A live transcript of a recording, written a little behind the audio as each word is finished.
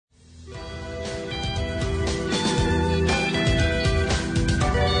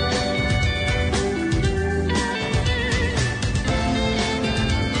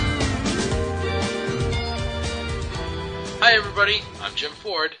everybody, I'm Jim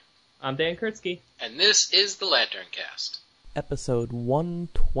Ford. I'm Dan Kurtzky. And this is the LanternCast. Episode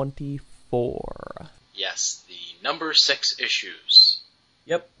 124. Yes, the number 6 issues.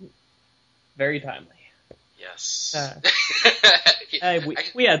 Yep. Very timely. Yes.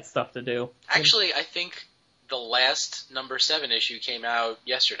 We had stuff to do. Actually, I think the last number 7 issue came out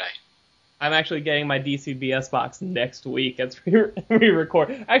yesterday. I'm actually getting my DCBS box next week as we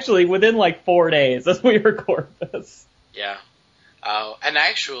record. Actually, within like 4 days as we record this. Yeah. And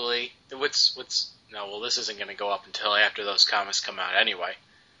actually, this isn't going to go up until after those comics come out anyway.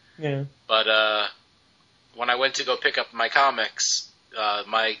 Yeah. But when I went to go pick up my comics,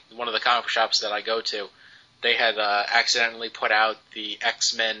 one of the comic shops that I go to, they had accidentally put out the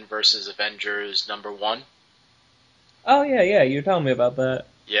X-Men versus Avengers number 1. Oh yeah, you were telling me about that.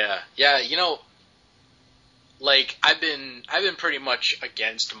 Yeah, you know, like I've been pretty much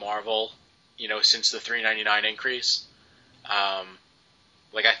against Marvel, you know, since the $3.99 increase.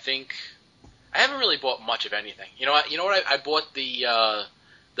 Like I think I haven't really bought much of anything. You know what? I bought the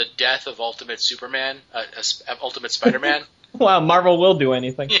Death of Ultimate Superman, Ultimate Spider-Man. Wow, Marvel will do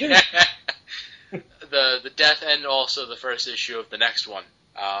anything. Yeah. The death and also the first issue of the next one.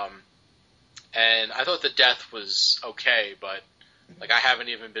 And I thought the death was okay, but like I haven't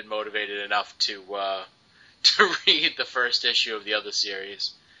even been motivated enough to read the first issue of the other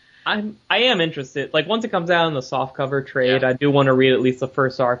series. I am interested. Like once it comes out in the softcover trade, yeah. I do want to read at least the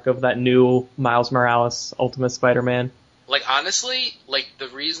first arc of that new Miles Morales Ultimate Spider-Man. Like honestly, like the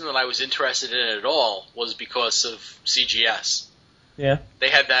reason that I was interested in it at all was because of CGS. Yeah. They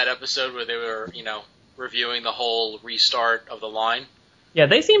had that episode where they were, you know, reviewing the whole restart of the line. Yeah,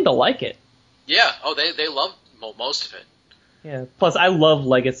 they seem to like it. Yeah. Oh, they love most of it. Yeah. Plus, I love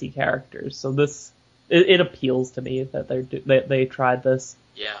legacy characters, so it appeals to me that they tried this.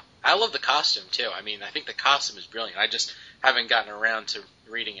 Yeah. I love the costume too. I mean, I think the costume is brilliant. I just haven't gotten around to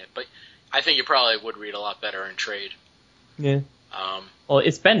reading it, but I think you probably would read a lot better in trade. Yeah. Well,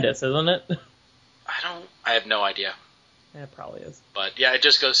 it's Bendis, isn't it? I have no idea. Yeah, it probably is. But yeah, it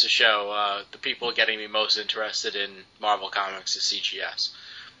just goes to show the people getting me most interested in Marvel Comics is CGS.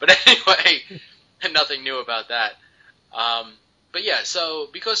 But anyway, nothing new about that. But yeah, so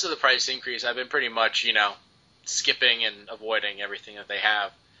because of the price increase, I've been pretty much, you know, skipping and avoiding everything that they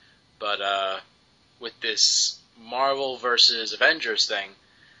have. But with this Marvel versus Avengers thing,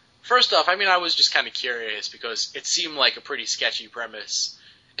 first off, I mean, I was just kind of curious because it seemed like a pretty sketchy premise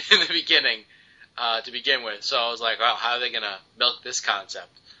in the beginning to begin with. So I was like, well, how are they going to milk this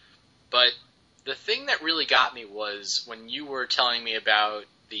concept? But the thing that really got me was when you were telling me about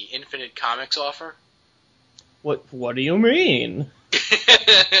the Infinite Comics offer. What do you mean?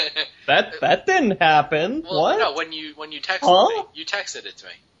 That didn't happen. Well, what? No, when you texted me, you texted it to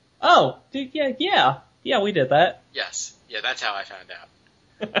me. Oh, yeah, we did that. Yes, yeah, that's how I found out.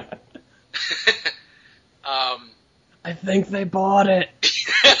 I think they bought it.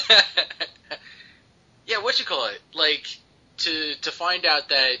 Yeah, like to find out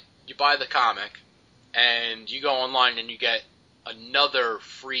that you buy the comic and you go online and you get another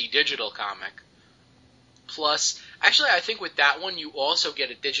free digital comic. Plus, actually, I think with that one you also get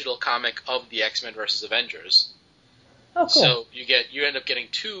a digital comic of the X-Men versus Avengers. Oh, cool. So you end up getting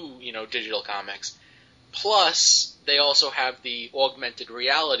 2, you know, digital comics. Plus, they also have the augmented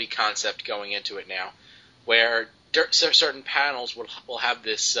reality concept going into it now, where certain panels will have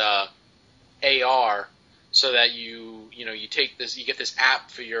this AR, so that you take this, you get this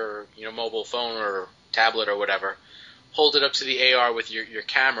app for your, you know, mobile phone or tablet or whatever, hold it up to the AR with your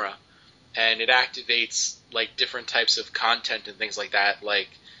camera, and it activates like different types of content and things like that. Like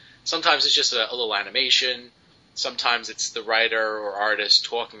sometimes it's just a little animation. Sometimes it's the writer or artist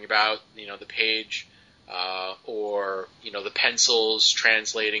talking about, you know, the page, or, you know, the pencils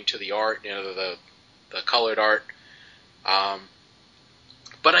translating to the art, you know, the colored art.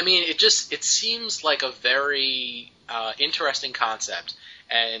 But I mean, it seems like a very interesting concept,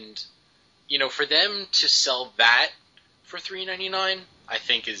 and you know, for them to sell that for $3.99, I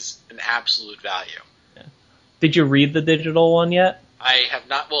think is an absolute value. Yeah. Did you read the digital one yet? I have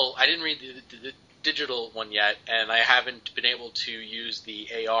not. Well, I didn't read the digital one yet, and I haven't been able to use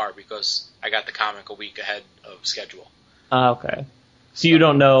the AR because I got the comic a week ahead of schedule. Okay. So you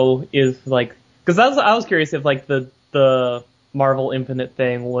don't know if, like, because I was curious if, like, the Marvel Infinite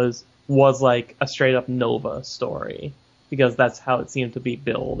thing was like a straight up Nova story, because that's how it seemed to be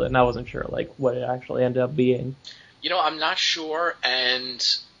billed, and I wasn't sure, like, what it actually ended up being. You know, I'm not sure, and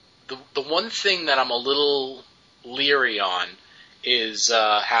the one thing that I'm a little leery on is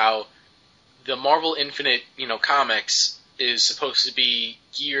how the Marvel Infinite, you know, comics is supposed to be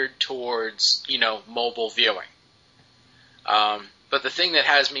geared towards, you know, mobile viewing. But the thing that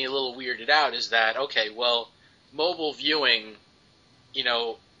has me a little weirded out is that, okay, well, mobile viewing,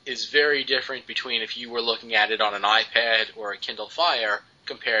 is very different between if you were looking at it on an iPad or a Kindle Fire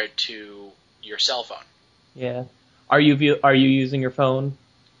compared to your cell phone. Yeah. Are you using your phone?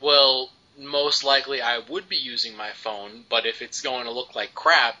 Well, most likely I would be using my phone, but if it's going to look like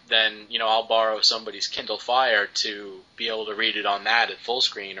crap, then, I'll borrow somebody's Kindle Fire to be able to read it on that at full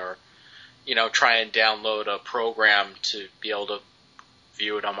screen, or, try and download a program to be able to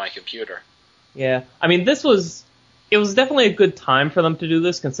view it on my computer. Yeah. I mean, it was definitely a good time for them to do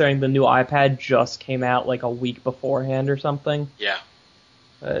this, considering the new iPad just came out like a week beforehand or something. Yeah.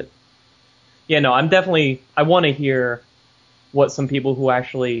 But, I want to hear what some people who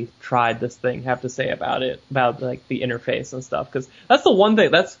actually tried this thing have to say about it, about like the interface and stuff, because that's the one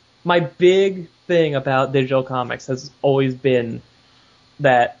thing, that's my big thing about digital comics has always been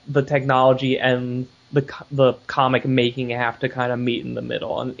that the technology and the comic making have to kind of meet in the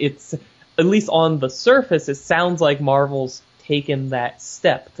middle, and it's, at least on the surface, it sounds like Marvel's taken that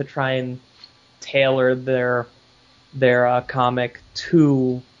step to try and tailor their comic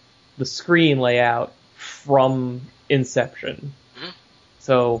to the screen layout from inception. Mm-hmm.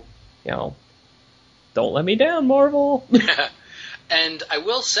 So, don't let me down, Marvel. And I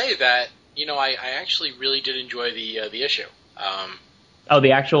will say that, I actually really did enjoy the issue.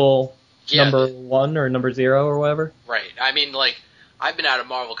 The actual number 1 or number 0 or whatever? Right. I mean, I've been out of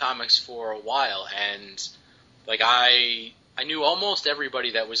Marvel Comics for a while, and, I knew almost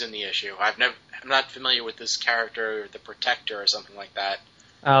everybody that was in the issue. I'm not familiar with this character, the Protector or something like that.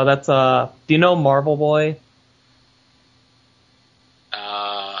 Oh, that's, do you know Marvel Boy?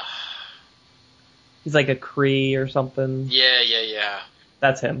 He's like a Kree or something. Yeah.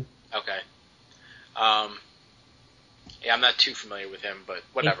 That's him. Okay. Yeah, I'm not too familiar with him, but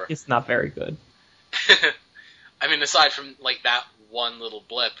whatever. He's not very good. I mean, aside from, that one little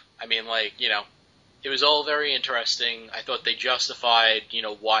blip, I mean, it was all very interesting. I thought they justified,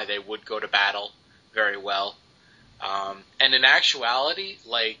 why they would go to battle very well. And in actuality,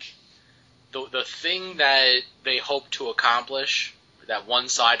 the thing that they hope to accomplish, that one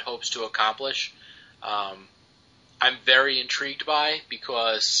side hopes to accomplish, I'm very intrigued by,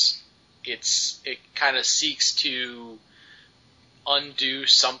 because it kind of seeks to undo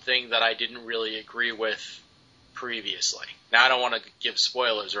something that I didn't really agree with previously. Now, I don't want to give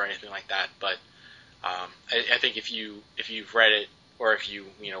spoilers or anything like that, but I think if you've read it, or if you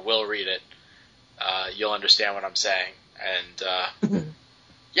will read it, you'll understand what I'm saying. And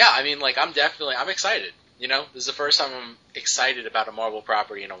yeah, I mean, I'm excited. This is the first time I'm excited about a Marvel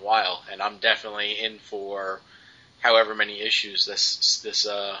property in a while, and I'm definitely in for however many issues this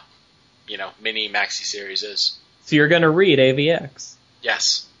mini maxi series is. So you're gonna read AVX?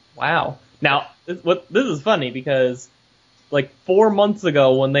 Yes. Wow. Now, this is funny, because 4 months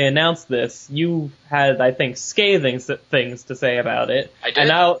ago when they announced this, you had, I think, scathing things to say about it. I did.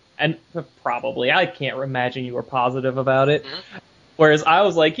 And probably, I can't imagine you were positive about it. Mm-hmm. Whereas I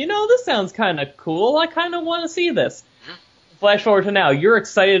was like, this sounds kind of cool. I kind of want to see this. Mm-hmm. Flash forward to now, you're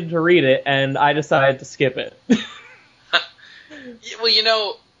excited to read it, and I decided to skip it.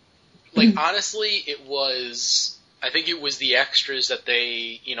 Well, honestly, I think it was the extras that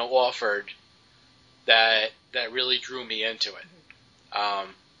they, offered that really drew me into it.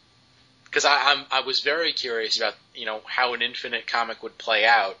 Because I was very curious about, how an Infinite comic would play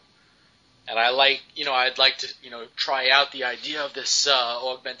out. And I'd like to, try out the idea of this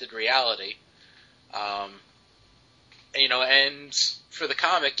augmented reality. And for the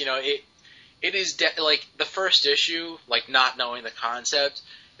comic, it is the first issue, not knowing the concept,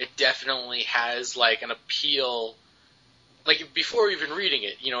 it definitely has an appeal. Before even reading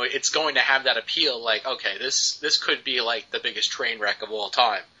it, it's going to have that appeal. Okay, this could be the biggest train wreck of all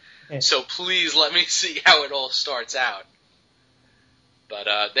time. Yeah. So please let me see how it all starts out.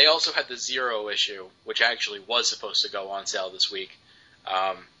 But they also had the 0 issue, which actually was supposed to go on sale this week.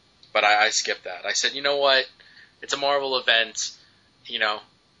 But I skipped that. I said, you know what? It's a Marvel event.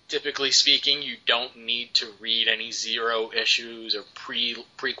 Typically speaking, you don't need to read any 0 issues or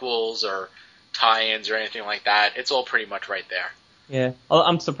prequels or tie-ins or anything like that. It's all pretty much right there. Yeah. Well,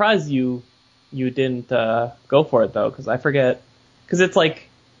 I'm surprised you didn't go for it, though, because I forget. Because it's like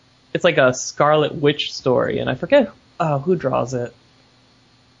a Scarlet Witch story, and I forget who draws it.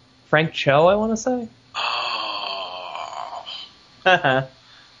 Frank Cho, I want to say. Oh. Now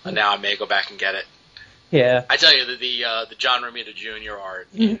I may go back and get it. Yeah. I tell you, the John Romita Jr. art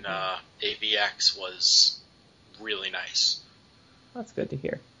in AVX was really nice. That's good to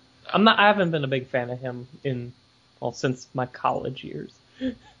hear. I haven't been a big fan of him since my college years.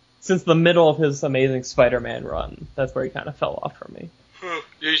 since the middle of his Amazing Spider-Man run. That's where he kind of fell off for me.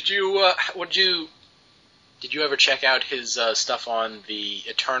 Did you ever check out his stuff on the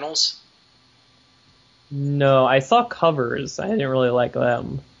Eternals? No, I saw covers. I didn't really like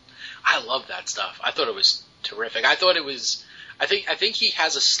them. I love that stuff. I thought it was terrific. I think he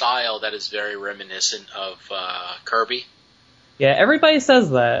has a style that is very reminiscent of Kirby. Yeah, everybody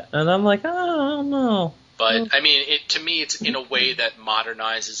says that, and I'm like, oh, I don't know. But, I mean, to me, it's in a way that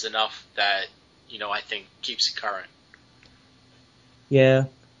modernizes enough that, I think keeps it current. Yeah.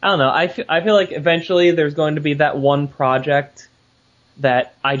 I don't know. I feel like eventually there's going to be that one project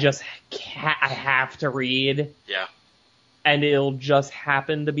that I just I have to read. Yeah. And it'll just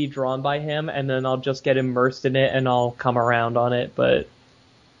happen to be drawn by him, and then I'll just get immersed in it, and I'll come around on it, but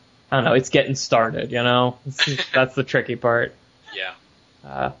I don't know, it's getting started, That's the tricky part. Yeah.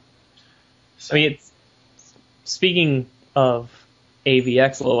 I mean, speaking of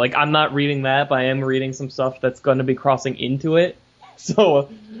AVX, like, I'm not reading that, but I am reading some stuff that's going to be crossing into it. So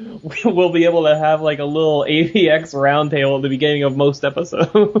we'll be able to have like a little AVX roundtable at the beginning of most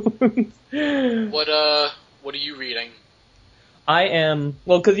episodes. What are you reading? I am,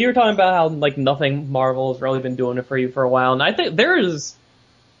 well, because you were talking about how like nothing Marvel has really been doing it for you for a while, and I think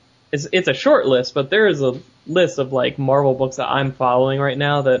it's a short list, but there is a list of like Marvel books that I'm following right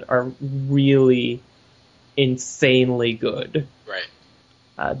now that are really insanely good. Right.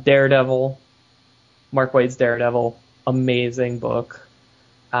 Daredevil, Mark Waid's Daredevil, amazing book.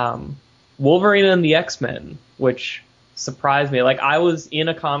 Wolverine and the X-Men, which surprised me. Like, I was in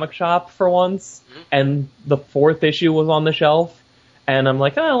a comic shop for once, and the 4th issue was on the shelf, and I'm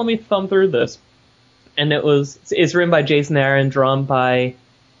like, let me thumb through this. And it's written by Jason Aaron,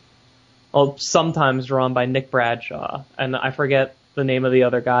 sometimes drawn by Nick Bradshaw, and I forget the name of the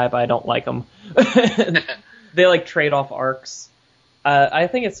other guy, but I don't like him. They like trade off arcs. I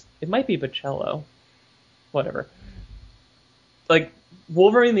think it might be Bocello. Whatever. Like,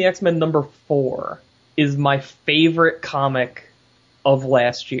 Wolverine and the X-Men number 4 is my favorite comic of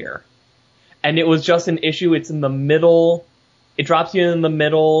last year. And it was just an issue, it's in the middle, it drops you in the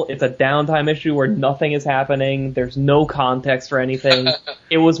middle, it's a downtime issue where nothing is happening, there's no context for anything.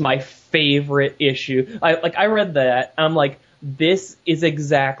 It was my favorite issue. I read that, and I'm like, this is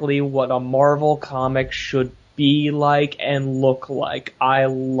exactly what a Marvel comic should be like and look like. I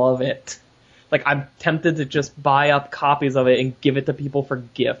love it. Like, I'm tempted to just buy up copies of it and give it to people for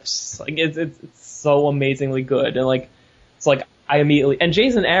gifts. Like, it's so amazingly good. And, like, it's like, I immediately... And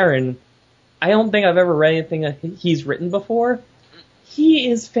Jason Aaron, I don't think I've ever read anything that he's written before.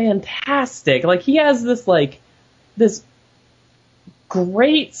 He is fantastic. Like, he has this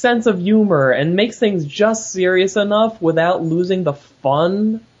great sense of humor and makes things just serious enough without losing the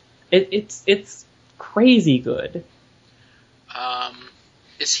fun. It's crazy good.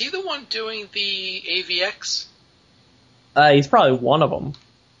 Is he the one doing the AVX? He's probably one of them.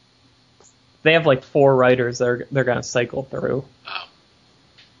 They have like 4 writers they're gonna cycle through. Oh.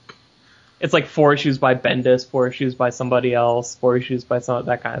 It's like 4 issues by Bendis, 4 issues by somebody else, 4 issues by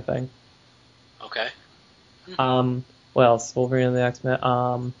that kind of thing. Okay. What else? Wolverine and the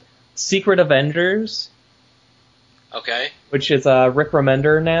X-Men. Secret Avengers. Okay. Which is Rick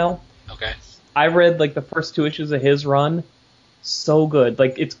Remender now. Okay. I read like the first 2 issues of his run. So good.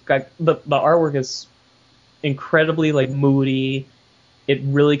 Like, it's got the artwork is incredibly like moody. It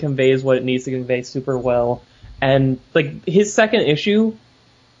really conveys what it needs to convey super well. And like his second issue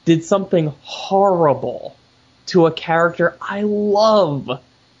did something horrible to a character I love.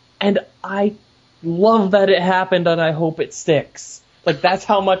 And I love that it happened, and I hope it sticks. Like, that's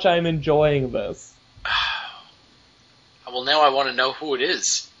how much I'm enjoying this. Well, now I want to know who it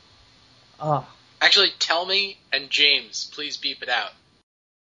is. Ah. Actually, tell me, and James, please beep it out.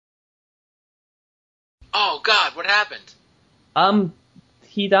 Oh, God, what happened?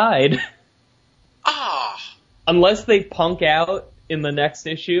 He died. Ah. Unless they punk out in the next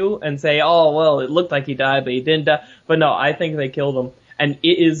issue and say, oh, well, it looked like he died, but he didn't die. But no, I think they killed him. And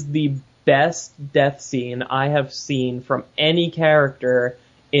it is the best death scene I have seen from any character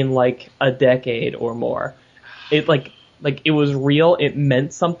in, like, a decade or more. It, like, it was real, it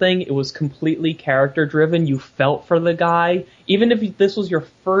meant something, it was completely character-driven, you felt for the guy. Even if this was your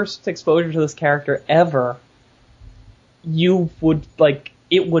first exposure to this character ever, you would, like,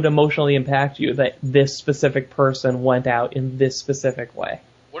 it would emotionally impact you that this specific person went out in this specific way.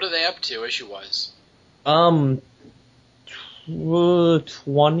 What are they up to, issue-wise?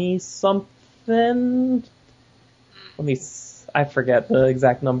 20-something? I forget the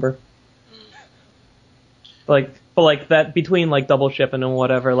exact number. But that, between, like, double shipping and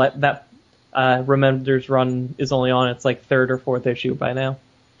whatever, that Remender's run is only on its, like, 3rd or 4th issue by now.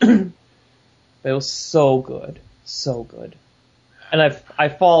 It was so good. So good. And I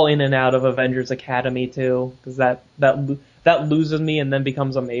fall in and out of Avengers Academy too, because that loses me and then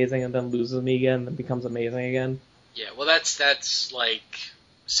becomes amazing, and then loses me again and then becomes amazing again. Yeah, well, that's like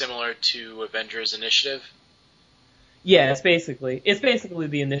similar to Avengers Initiative. Yeah, it's basically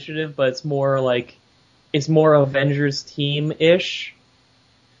the Initiative, but it's more Avengers team-ish,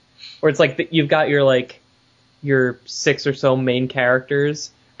 where it's like you've got your 6 or so main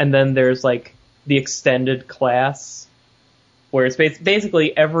characters, and then there's like the extended class, where it's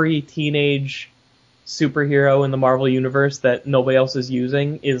basically every teenage superhero in the Marvel Universe that nobody else is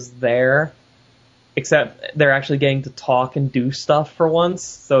using is there, except they're actually getting to talk and do stuff for once.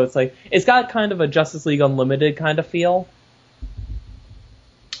 So it's like, it's got kind of a Justice League Unlimited kind of feel.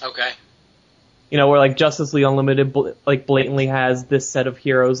 Okay. You know, where like Justice League Unlimited blatantly has this set of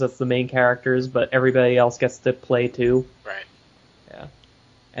heroes that's the main characters, but everybody else gets to play too. Right. Yeah.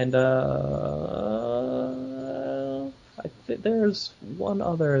 And there's one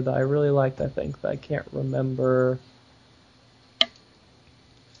other that I really liked, I think, that I can't remember.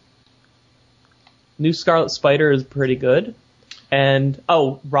 New Scarlet Spider is pretty good. And,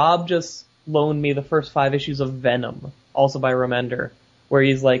 Rob just loaned me the first 5 issues of Venom, also by Remender, where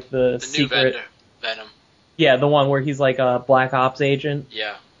he's like the secret... new Venom. Yeah, the one where he's like a Black Ops agent.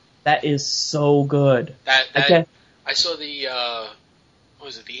 Yeah. That is so good. I saw the...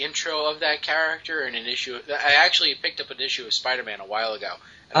 the intro of that character in an issue. I actually picked up an issue of Spider-Man a while ago.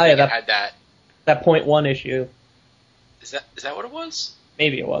 And I think it had that. That .1 issue. Is that what it was?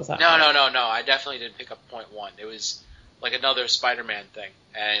 Maybe it was. No. I definitely didn't pick up .1. It was like another Spider-Man thing,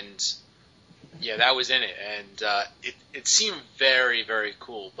 and yeah, that was in it, and it seemed very, very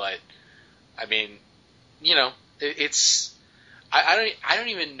cool. But I mean, you know, it's. I don't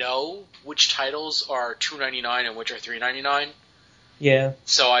even know which titles are $2.99 and which are $3.99. Yeah.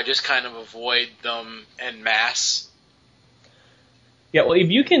 So I just kind of avoid them en masse. Yeah, well, if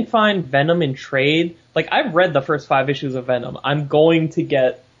you can find Venom in trade, like, I've read the first 5 issues of Venom. I'm going to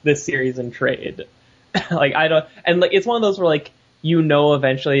get this series in trade. Like, I don't, and like, it's one of those where, like, you know,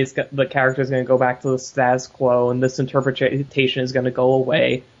 eventually the character's going to go back to the status quo and this interpretation is going to go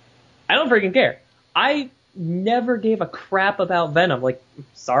away. I don't freaking care. I never gave a crap about Venom. Like,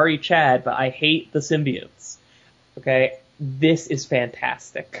 sorry, Chad, but I hate the symbiotes. Okay? This is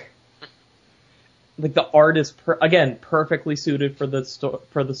fantastic. Like, the art is again perfectly suited for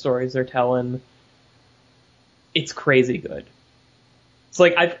the stories they're telling. It's crazy good. It's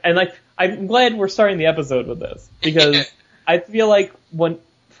like I'm glad we're starting the episode with this, because I feel like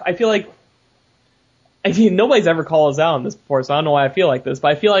nobody's ever called us out on this before, so I don't know why I feel like this,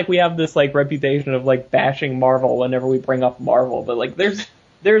 but I feel like we have this like reputation of like bashing Marvel whenever we bring up Marvel, but like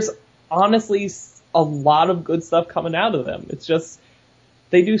there's honestly a lot of good stuff coming out of them. It's just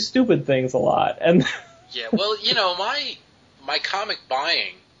they do stupid things a lot, and yeah. Well, you know, my comic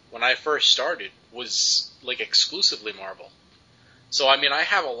buying when I first started was like exclusively Marvel. So I mean, I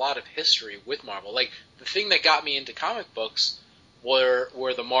have a lot of history with Marvel. Like, the thing that got me into comic books were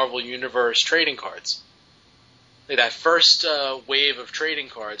the Marvel Universe trading cards. Like, that first wave of trading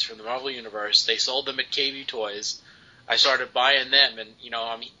cards from the Marvel Universe, they sold them at KB Toys. I started buying them, and you know,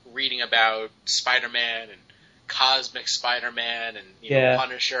 I'm reading about Spider-Man and Cosmic Spider-Man and you know,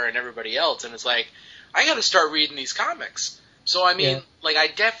 Punisher and everybody else, and it's like, I got to start reading these comics. So I mean, like, I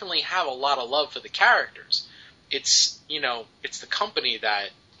definitely have a lot of love for the characters. It's, you know, it's the company that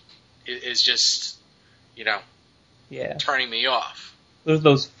is just, you know, turning me off.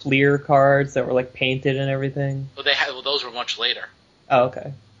 Those Fleer cards that were like painted and everything. Well, those were much later. Oh,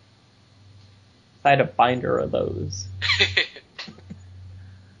 okay. I had a binder of those.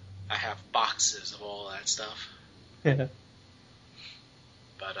 I have boxes of all that stuff. Yeah.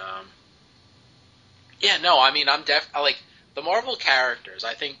 But yeah, no, I mean, I like the Marvel characters.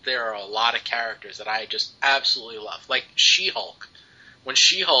 I think there are a lot of characters that I just absolutely love. Like She-Hulk. When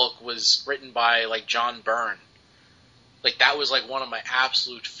She-Hulk was written by like John Byrne, like that was like one of my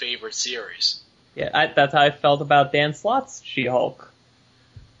absolute favorite series. Yeah, that's how I felt about Dan Slott's She-Hulk.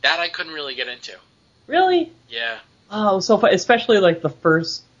 That I couldn't really get into. Really? Yeah. Oh, so especially like the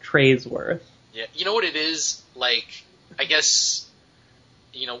first trade's worth. Yeah, you know what it is? Like, I guess,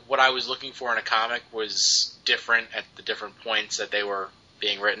 you know, what I was looking for in a comic was different at the different points that they were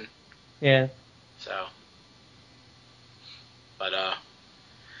being written. Yeah. So, but,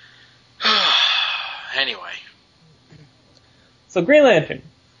 anyway. So Green Lantern,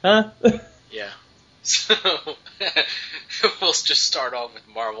 huh? Yeah. So, we'll just start off with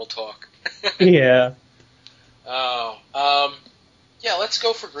Marvel talk. Yeah. Oh, yeah, let's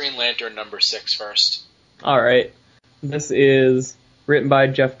go for Green Lantern number 6 first. Alright. This is Written by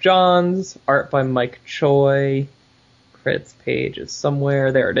Jeff Johns, art by Mike Choi. Credits page is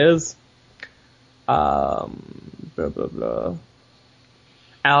somewhere. There it is. Blah, blah, blah.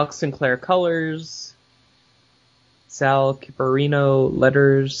 Alex Sinclair colors. Sal Ciparino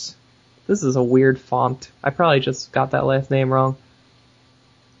letters. This is a weird font. I probably just got that last name wrong.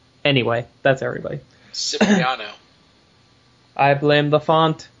 Anyway, that's everybody. Cipriano. I blame the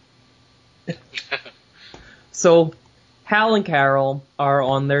font. So, Hal and Carol are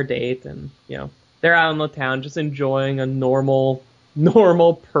on their date, and, you know, they're out in the town just enjoying a normal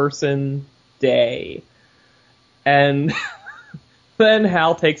person day. And then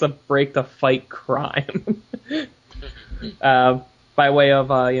Hal takes a break to fight crime. By way of,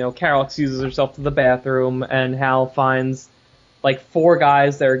 Carol excuses herself to the bathroom, and Hal finds, like, 4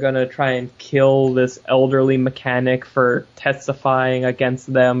 guys that are gonna try and kill this elderly mechanic for testifying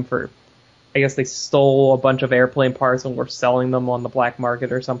against them for, I guess they stole a bunch of airplane parts and were selling them on the black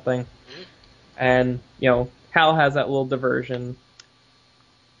market or something. And, Hal has that little diversion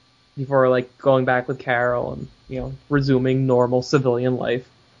before, like, going back with Carol and, resuming normal civilian life.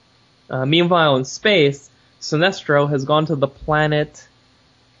 Meanwhile, in space, Sinestro has gone to the planet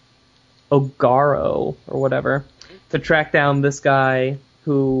Ogaro, or whatever, to track down this guy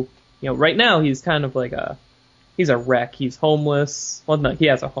who, right now he's kind of like he's a wreck. He's homeless. Well, no, he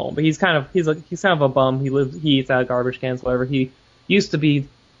has a home, but he's kind of a bum. He eats out of garbage cans, whatever. He used to be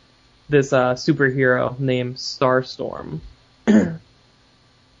this superhero named Starstorm,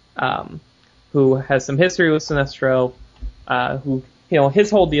 who has some history with Sinestro, who,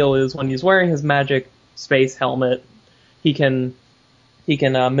 his whole deal is when he's wearing his magic space helmet, he can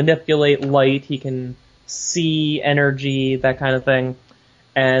manipulate light, he can see energy, that kind of thing.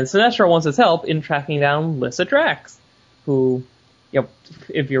 And Sinestro wants his help in tracking down Lyssa Drax, who,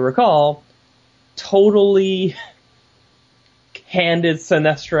 if you recall, totally handed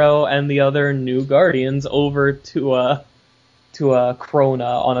Sinestro and the other new Guardians over to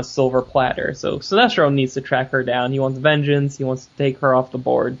Krona on a silver platter. So Sinestro needs to track her down. He wants vengeance. He wants to take her off the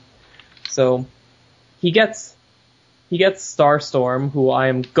board. So he gets Starstorm, who I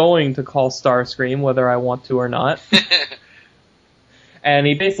am going to call Starscream, whether I want to or not. And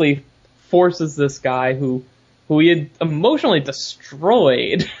he basically forces this guy who he had emotionally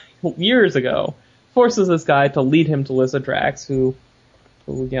destroyed years ago, forces this guy to lead him to Lyssa Drax, who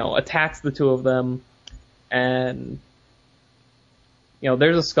attacks the two of them, and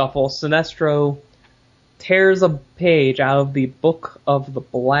there's a scuffle. Sinestro tears a page out of the Book of the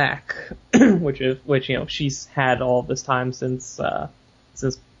Black, which she's had all this time since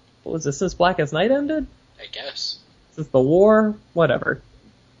Blackest Night ended? I guess. Since the war? Whatever.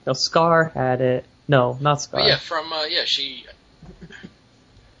 Scar had it. No, not Scar. But yeah, she...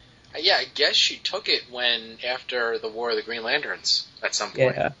 I guess she took it after the War of the Green Lanterns, at some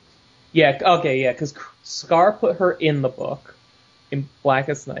point. Because Scar put her in the book, in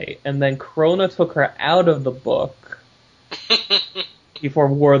Blackest Night, and then Krona took her out of the book before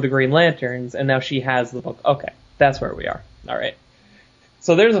War of the Green Lanterns, and now she has the book. Okay, that's where we are. Alright.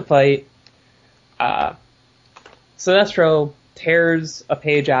 So there's a fight. Sinestro tears a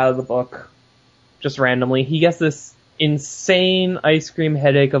page out of the book, just randomly. He gets this insane ice cream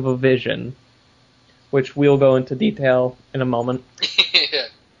headache of a vision, which we'll go into detail in a moment. He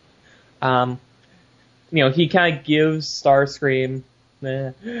kind of gives Starscream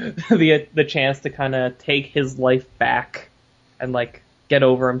the chance to kind of take his life back and, like, get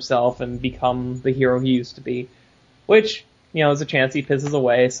over himself and become the hero he used to be, which, is a chance he pisses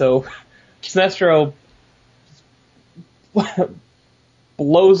away. So Sinestro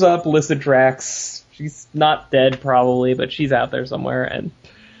blows up Lyssa Drax. She's not dead, probably, but she's out there somewhere, and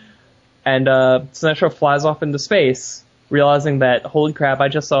Sinestro flies off into space, realizing that, holy crap, I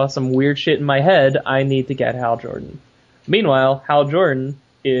just saw some weird shit in my head, I need to get Hal Jordan. Meanwhile, Hal Jordan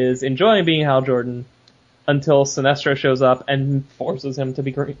is enjoying being Hal Jordan until Sinestro shows up and forces him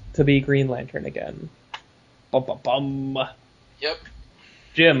to be Green Lantern again. Bum, bum, bum. Yep.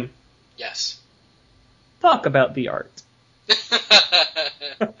 Jim. Yes. Talk about the art.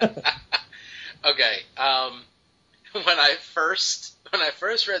 Okay. When I first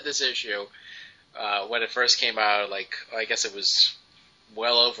read this issue, when it first came out, like, I guess it was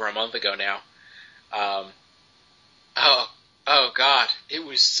well over a month ago now. Oh God, it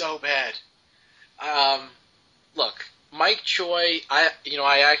was so bad. Look, Mike Choi, I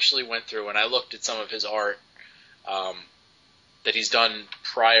actually went through and I looked at some of his art, that he's done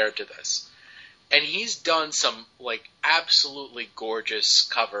prior to this. And he's done some, like, absolutely gorgeous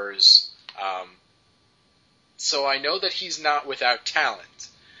covers. So I know that he's not without talent.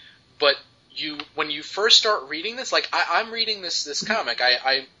 But when you first start reading this, like I'm reading this comic,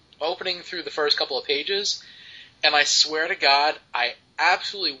 I'm opening through the first couple of pages, and I swear to God, I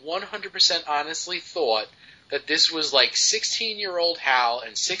absolutely 100% honestly thought that this was like 16-year-old Hal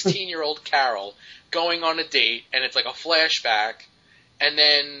and 16-year-old Carol going on a date, and it's like a flashback, and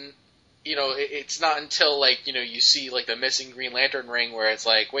then, you know, it's not until, like, you know, you see, like, the missing Green Lantern ring where it's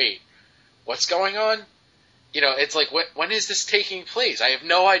like, wait, what's going on? You know, it's like, when is this taking place? I have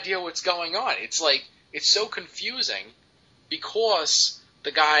no idea what's going on. It's like, it's so confusing because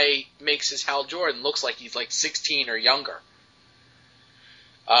the guy makes his Hal Jordan looks like he's like 16 or younger.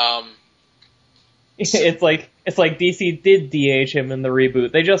 It's like DC did DH him in the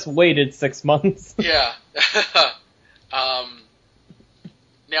reboot. They just waited 6 months. Yeah.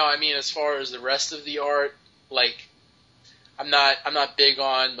 Now, I mean, as far as the rest of the art, like, I'm not big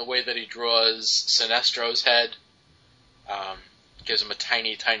on the way that he draws Sinestro's head. Gives him a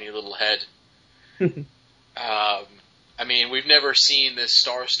tiny, tiny little head. I mean, we've never seen this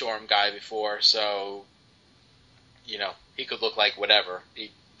Starstorm guy before, so, you know, he could look like whatever.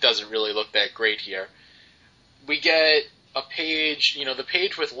 He doesn't really look that great here. We get a page, you know, the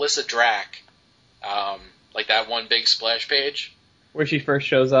page with Lyssa Drac, like that one big splash page. Where she first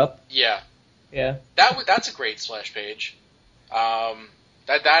shows up? Yeah. Yeah. That's a great splash page.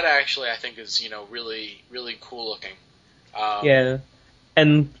 That actually I think is, you know, really, really cool looking. Yeah.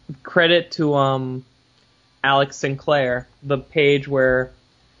 And credit to Alex Sinclair, the page where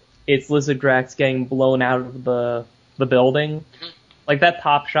it's Lyssa Drax getting blown out of the building. Mm-hmm. Like that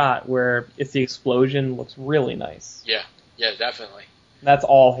top shot where it's the explosion looks really nice. Yeah, definitely. That's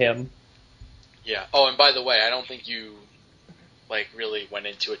all him. Yeah. Oh, and by the way, I don't think you like really went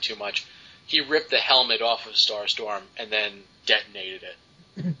into it too much. He ripped the helmet off of Starstorm and then detonated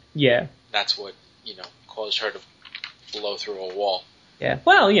it. Yeah. That's what, you know, caused her to blow through a wall. Yeah.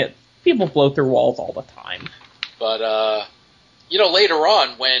 Well, yeah, people blow through walls all the time. But, you know, later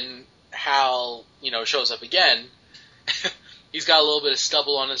on when Hal, you know, shows up again, he's got a little bit of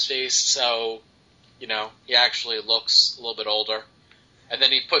stubble on his face, so, you know, he actually looks a little bit older. And then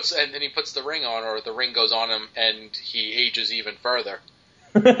he puts the ring on, or the ring goes on him, and he ages even further.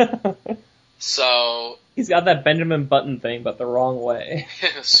 So he's got that Benjamin Button thing, but the wrong way.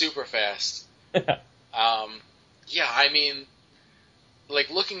 Super fast. Yeah, I mean, like,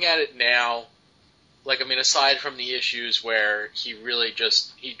 looking at it now, like, I mean, aside from the issues where he really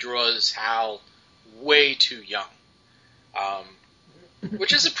he draws Hal way too young,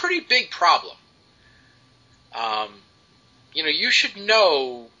 which is a pretty big problem. You know, you should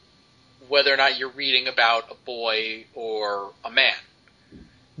know whether or not you're reading about a boy or a man.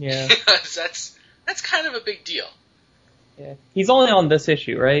 Yeah. that's kind of a big deal. Yeah. He's only on this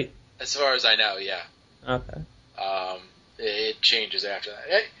issue, right? As far as I know, yeah. Okay. It changes after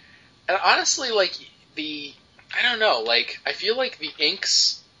that. And honestly, like, I don't know, like, I feel like the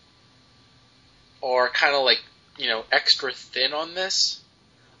inks are kind of like, you know, extra thin on this.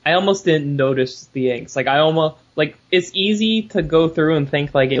 I almost didn't notice the inks. Like, it's easy to go through and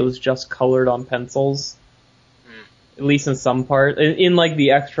think, like, it was just colored on pencils. At least in some part. In like,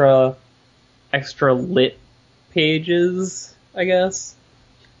 the extra lit pages, I guess.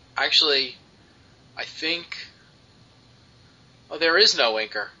 Actually, I think... Oh, there is no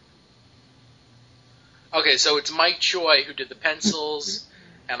inker. Okay, so it's Mike Choi who did the pencils,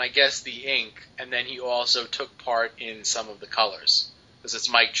 and I guess the ink, and then he also took part in some of the colors. Because it's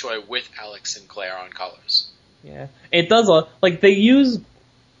Mike Choi with Alex Sinclair on colors. Yeah. It does, like, they use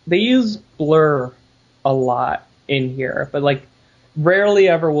blur a lot in here, but, like, rarely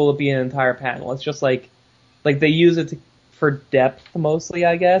ever will it be an entire panel. It's just, like they use it for depth mostly,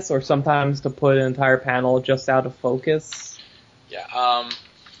 I guess, or sometimes to put an entire panel just out of focus. Yeah,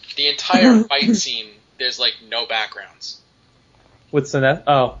 the entire fight scene, there's, like, no backgrounds. With Sinestro?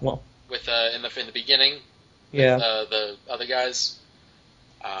 Oh, well. With, in the beginning, yeah. With, the other guys.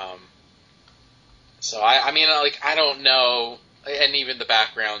 So, I mean, like, I don't know, and even the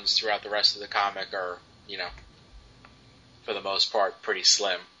backgrounds throughout the rest of the comic are, you know, for the most part, pretty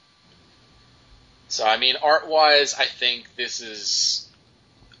slim. So, I mean, art-wise, I think this is,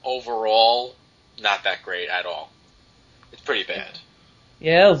 overall, not that great at all. It's pretty bad.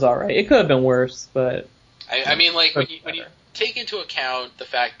 Yeah, it was alright. It could have been worse, but... I mean, like, when you take into account the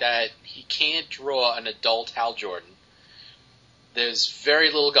fact that he can't draw an adult Hal Jordan, there's very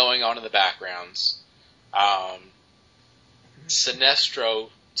little going on in the backgrounds. Sinestro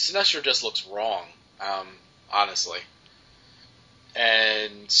just looks wrong, honestly.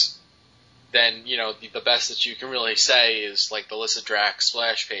 And then, you know, the best that you can really say is, like, the Lyssa Drax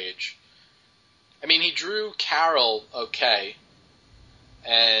splash page. I mean, he drew Carol okay,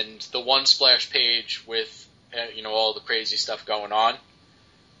 and the one splash page with all the crazy stuff going on.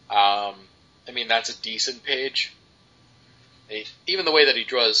 I mean, that's a decent page. Even the way that he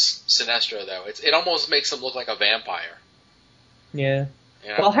draws Sinestro, though, it almost makes him look like a vampire. Yeah. You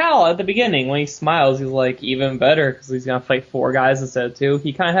know? Well, Hal, at the beginning, when he smiles, he's like, even better, because he's going to fight 4 guys instead of 2.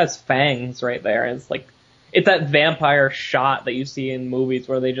 He kind of has fangs right there, and it's that vampire shot that you see in movies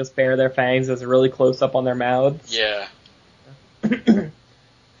where they just bare their fangs as really close up on their mouths. Yeah.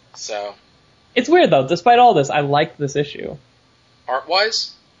 So. It's weird, though. Despite all this, I liked this issue.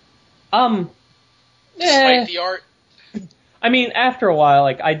 Art-wise? Despite the art? I mean, after a while,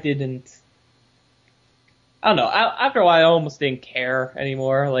 I don't know. After a while, I almost didn't care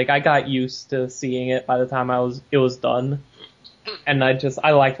anymore. I got used to seeing it by the time it was done, and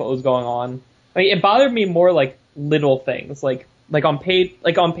I liked what was going on. It bothered me more little things, like on page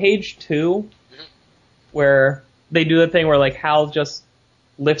 2, mm-hmm. where they do the thing where Hal just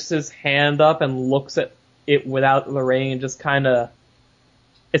lifts his hand up and looks at it without the ring, and just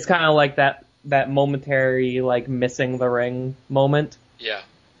it's kind of like that momentary missing the ring moment. Yeah.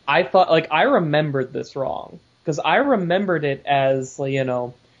 I thought I remembered this wrong, because I remembered it as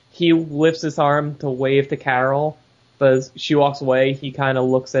he lifts his arm to wave to Carol, but as she walks away, he kind of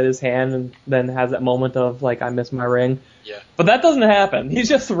looks at his hand and then has that moment of I miss my ring. Yeah. But that doesn't happen. He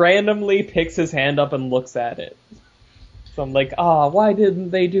just randomly picks his hand up and looks at it. So I'm like, why didn't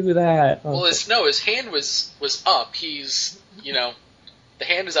they do that? Well, his hand was up. He's the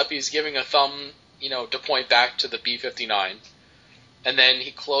hand is up. He's giving a thumb to point back to the B-59. And then he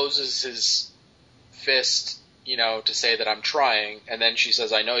closes his fist, to say that I'm trying. And then she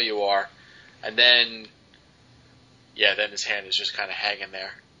says, I know you are. And then, then his hand is just kind of hanging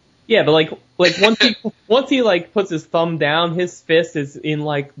there. Yeah, but once he puts his thumb down, his fist is in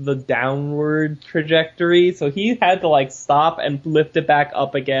the downward trajectory. So he had to stop and lift it back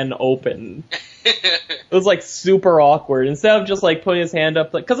up again, open. It was super awkward. Instead of just putting his hand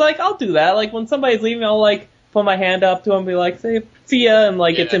up, because I'll do that. When somebody's leaving, I'll put my hand up to him and be like, say, see ya, and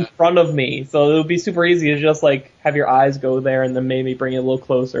it's in front of me. So it would be super easy to just have your eyes go there and then maybe bring it a little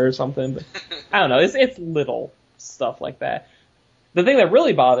closer or something. But I don't know, it's little stuff like that. The thing that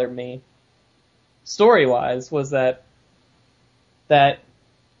really bothered me, story-wise, was that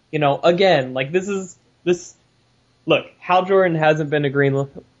again, look, Hal Jordan hasn't been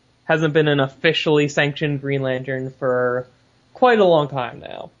an officially sanctioned Green Lantern for quite a long time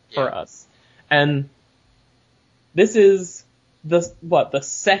now for us. And this is the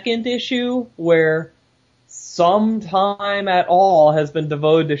second issue where some time at all has been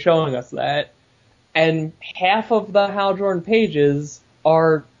devoted to showing us that, and half of the Hal Jordan pages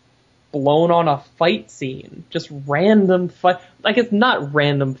are blown on a fight scene. Just random fight. It's not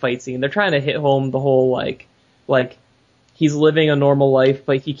random fight scene. They're trying to hit home the whole, he's living a normal life,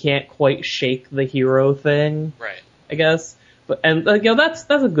 but he can't quite shake the hero thing. Right. I guess. That's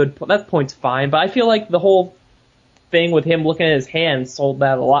a good point. That point's fine, but I feel the whole thing with him looking at his hand sold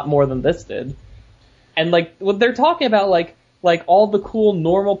that a lot more than this did. And what they're talking about, all the cool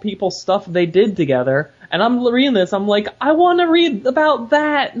normal people stuff they did together, and I'm reading this, I'm I want to read about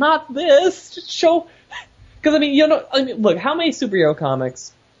that, not this. Just show, because look, how many superhero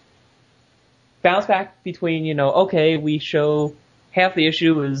comics bounce back between okay, we show half the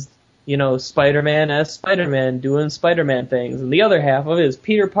issue is Spider-Man as Spider-Man doing Spider-Man things, and the other half of it is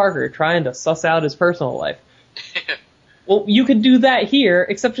Peter Parker trying to suss out his personal life. Well, you could do that here,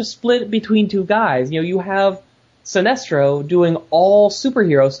 except just split it between 2 guys. You have Sinestro doing all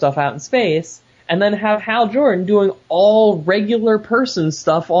superhero stuff out in space, and then have Hal Jordan doing all regular person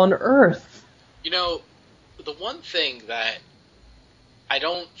stuff on Earth. The one thing that I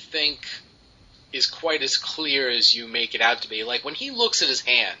don't think is quite as clear as you make it out to be, when he looks at his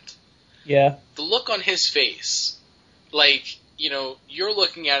hand, the look on his face, you're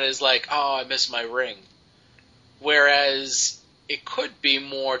looking at it as oh, I miss my ring. Whereas it could be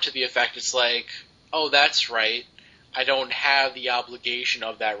more to the effect it's oh, that's right, I don't have the obligation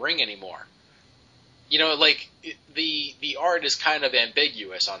of that ring anymore. The art is kind of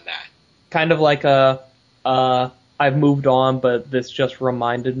ambiguous on that. Kind of I've moved on, but this just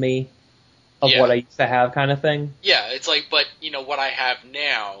reminded me of what I used to have kind of thing. Yeah, it's but, what I have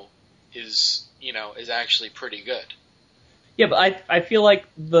now is actually pretty good. Yeah, but I feel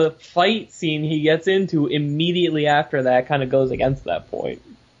the fight scene he gets into immediately after that kind of goes against that point.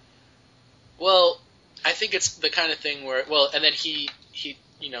 Well, I think it's the kind of thing where, and then he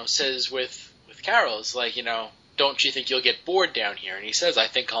says with Carol, it's don't you think you'll get bored down here? And he says, I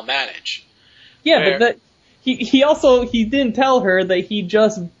think I'll manage. Yeah, but he didn't tell her that he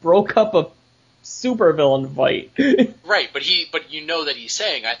just broke up super villain fight. Right, but you know that he's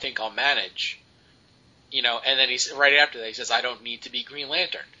saying, I think I'll manage. And then he's right after that he says, I don't need to be Green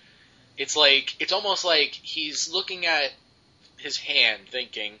Lantern. It's almost like he's looking at his hand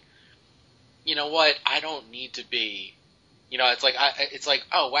thinking, you know what, I don't need to be, it's like,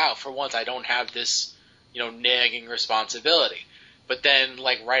 oh wow, for once I don't have this, nagging responsibility. But then,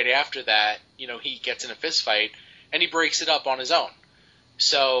 right after that, he gets in a fist fight and he breaks it up on his own.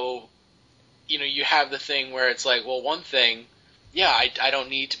 So, you have the thing where it's like, well, one thing, yeah, I don't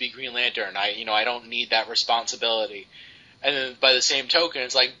need to be Green Lantern. I don't need that responsibility. And then by the same token,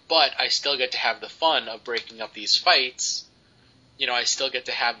 it's like, but I still get to have the fun of breaking up these fights. I still get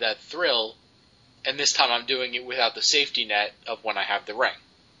to have that thrill. And this time I'm doing it without the safety net of when I have the ring.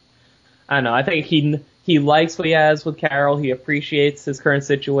 I don't know. I think he likes what he has with Carol. He appreciates his current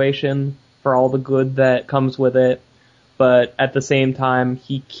situation for all the good that comes with it. But at the same time,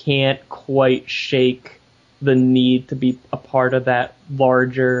 he can't quite shake the need to be a part of that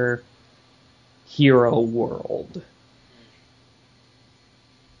larger hero world.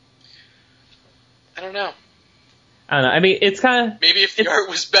 I don't know. I mean, it's kind of... Maybe if the art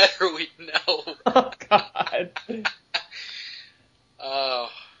was better, we'd know. Oh, God. Oh.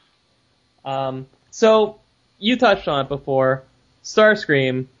 So, you touched on it before.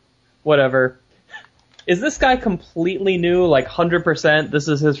 Starscream, whatever. Is this guy completely new, 100%? This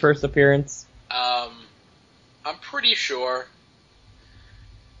is his first appearance? I'm pretty sure.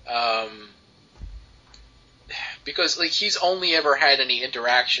 Because, he's only ever had any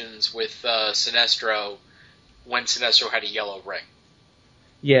interactions with Sinestro when Sinestro had a yellow ring.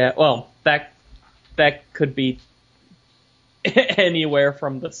 Yeah, well, that could be anywhere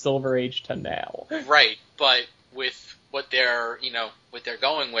from the Silver Age to now. Right, but with what they're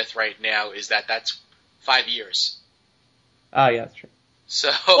going with right now is that's 5 years. Oh, yeah, that's true. So,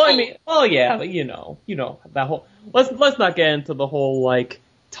 well, I mean, well, yeah, but that whole. Let's not get into the whole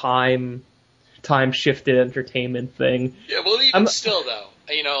time shifted entertainment thing. Yeah, well, even still though,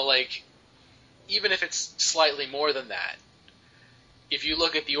 even if it's slightly more than that, if you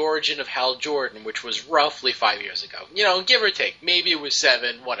look at the origin of Hal Jordan, which was roughly 5 years ago, give or take, maybe it was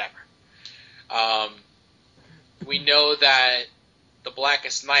 7, whatever. We know that the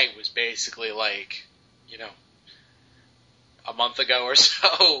Blackest Night was basically a month ago or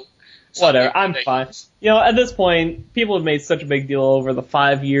so. Whatever, I'm fine. At this point, people have made such a big deal over the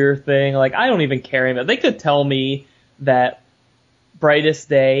 5-year thing. I don't even care anymore. They could tell me that Brightest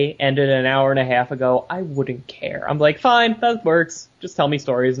Day ended an hour and a half ago. I wouldn't care. I'm like, fine, that works. Just tell me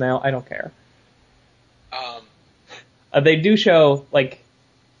stories now. I don't care. They do show, I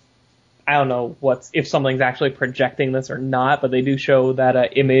don't know if something's actually projecting this or not, but they do show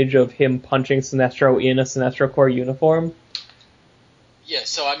that image of him punching Sinestro in a Sinestro Corps uniform. Yeah,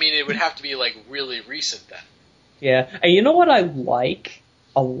 so I mean, it would have to be really recent then. Yeah, and you know what I like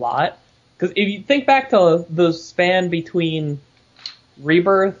a lot? Because if you think back to the span between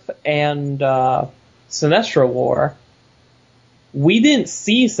Rebirth and Sinestro War, we didn't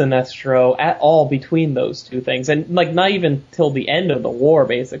see Sinestro at all between those two things, and not even till the end of the war,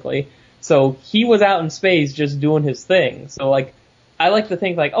 basically. So he was out in space just doing his thing. So I like to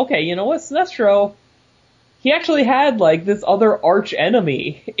think okay, you know what, Sinestro, he actually had this other arch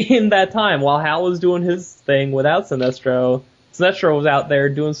enemy in that time while Hal was doing his thing without Sinestro. Sinestro was out there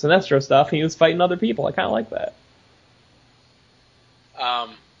doing Sinestro stuff, and he was fighting other people. I kind of like that.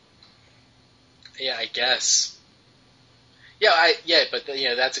 Yeah, I guess. But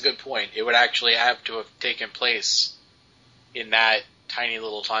that's a good point. It would actually have to have taken place in that tiny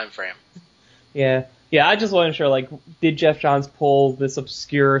little time frame. Yeah, I just wasn't sure, did Jeff Johns pull this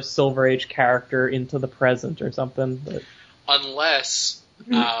obscure Silver Age character into the present or something? But... Unless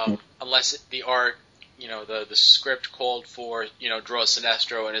the art, the script called for, draw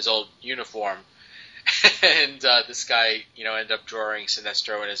Sinestro in his old uniform, and this guy, ended up drawing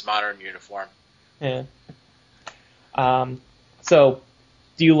Sinestro in his modern uniform. Yeah. So,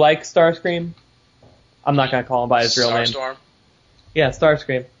 do you like Starscream? I'm not going to call him by his real name. Starstorm? Yeah,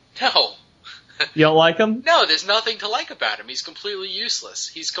 Starscream. No. You don't like him? No, there's nothing to like about him. He's completely useless.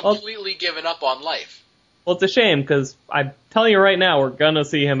 He's completely given up on life. Well, it's a shame, because I'm telling you right now, we're going to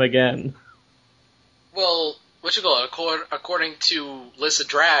see him again. Well, according to Lissa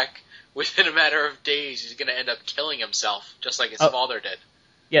Drack, within a matter of days, he's going to end up killing himself, just like his father did.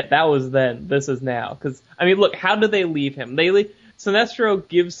 Yeah, that was then. This is now. Because, I mean, look, how did they leave him? Sinestro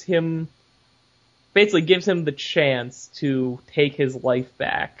gives him the chance to take his life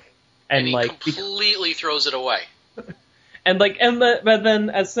back. And he completely throws it away. But then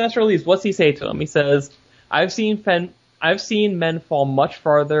as Sinestro leaves, what's he say to him? He says, I've seen I've seen men fall much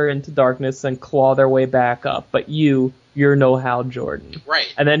farther into darkness and claw their way back up, but you're no Hal Jordan.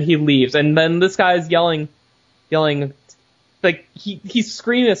 Right. And then he leaves, and then this guy's yelling, like, he's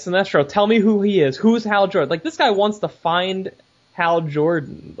screaming at Sinestro, tell me who he is, who's Hal Jordan? Like, this guy wants to find Hal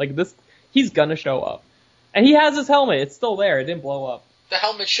Jordan. Like, he's gonna show up. And he has his helmet, it's still there, it didn't blow up. The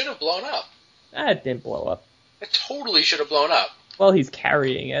helmet should have blown up. It didn't blow up. It totally should have blown up. Well, he's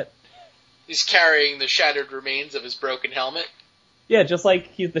carrying it. He's carrying the shattered remains of his broken helmet. Yeah, just like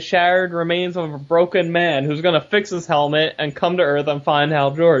he's the shattered remains of a broken man who's gonna fix his helmet and come to Earth and find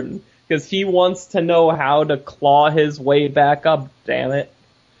Hal Jordan. Because he wants to know how to claw his way back up, damn it.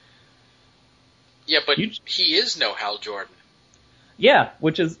 Yeah, but he is no Hal Jordan. Yeah,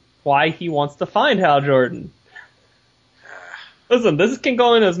 which is why he wants to find Hal Jordan. Listen, this can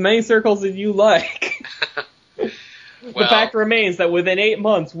go in as many circles as you like. The fact remains that within 8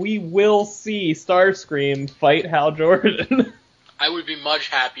 months, we will see Starscream fight Hal Jordan. I would be much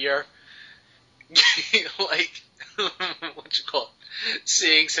happier, like,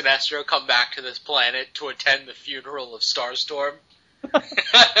 seeing Sinestro come back to this planet to attend the funeral of Starstorm.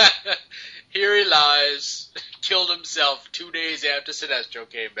 Here he lies, killed himself 2 days after Sinestro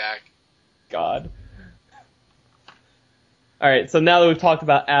came back. God. Alright, so now that we've talked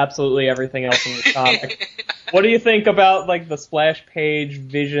about absolutely everything else in the comic, what do you think about, like, the splash page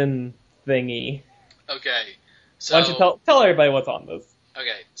vision thingy? Okay, so... Why don't you tell everybody what's on this?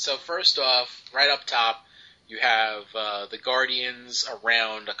 Okay, so first off, right up top, you have the Guardians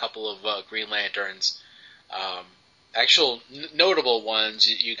around a couple of Green Lanterns. Actual notable ones,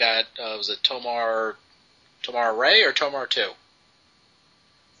 you got, was it Tomar Ray or Tomar 2?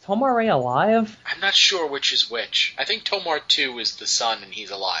 Tomar Ray alive? I'm not sure which is which. I think Tomar 2 is the son and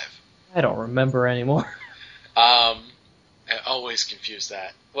he's alive. I don't remember anymore. I always confuse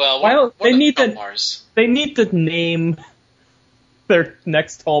that. Well, why don't they need Tomars? They need to name their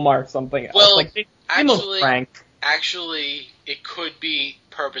next Tomar something else. Well, like, actually, it could be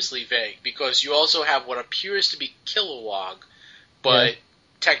purposely vague because you also have what appears to be Kilowog, but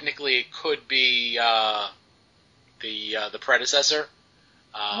technically it could be the predecessor.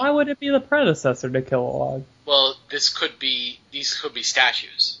 Why would it be the predecessor to Kilowog? Well, these could be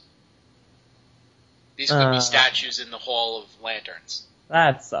statues. These could be statues in the Hall of Lanterns.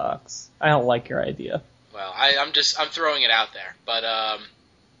 That sucks. I don't like your idea. Well, I'm throwing it out there, but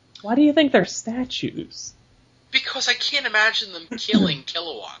why do you think they're statues? Because I can't imagine them killing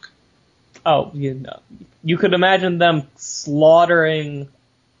Kilowog. Oh, you could imagine them slaughtering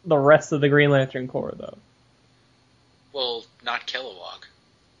the rest of the Green Lantern Corps, though. Well, not Kilowog.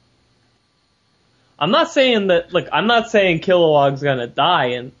 I'm not saying Kilowog's gonna die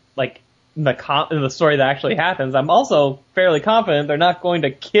in the story that actually happens. I'm also fairly confident they're not going to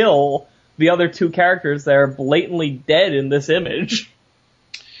kill the other two characters that are blatantly dead in this image.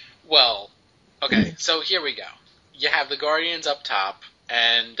 Well, okay, so here we go. You have the Guardians up top,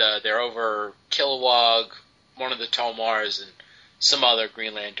 and they're over Kilowog, one of the Tomars, and some other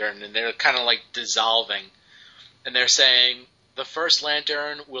Green Lantern, and they're kind of like dissolving. And they're saying the first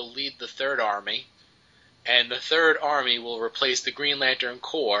Lantern will lead the Third Army, and the Third Army will replace the Green Lantern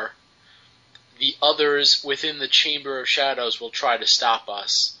Corps. The others within the Chamber of Shadows will try to stop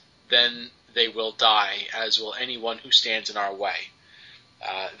us. Then they will die, as will anyone who stands in our way.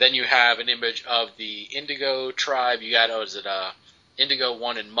 Then you have an image of the Indigo tribe. You got, Indigo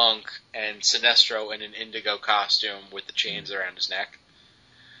 1 and Monk, and Sinestro in an Indigo costume with the chains around his neck.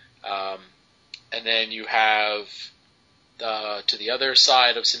 And then you have to the other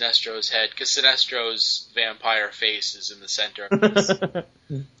side of Sinestro's head, because Sinestro's vampire face is in the center of this.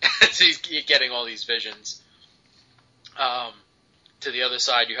 So he's getting all these visions. To the other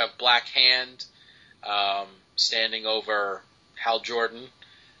side, you have Black Hand standing over Hal Jordan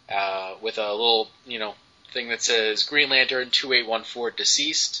with a little, thing that says Green Lantern 2814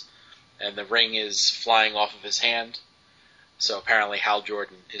 deceased, and the ring is flying off of his hand. So apparently Hal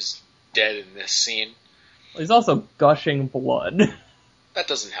Jordan is dead in this scene. He's also gushing blood. That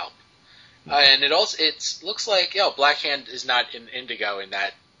doesn't help. And it looks like Black Hand is not in Indigo in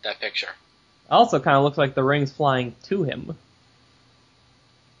that picture. Also kind of looks like the ring's flying to him.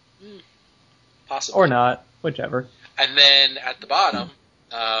 Possibly. Or not, whichever. And then at the bottom,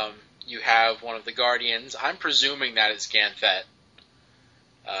 you have one of the Guardians. I'm presuming that is Ganthet,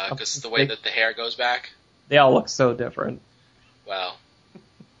 because the way that the hair goes back. They all look so different. Well,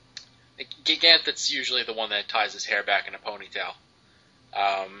 Ganthet's usually the one that ties his hair back in a ponytail.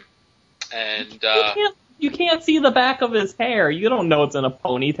 You can't see the back of his hair. You don't know it's in a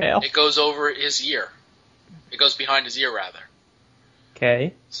ponytail. It goes over his ear. It goes behind his ear, rather.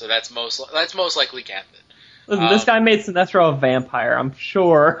 Okay. So that's most likely Ganthet. Listen, this guy made Sinestro a vampire, I'm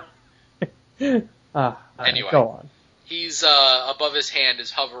sure. Anyway, go on. He's above his hand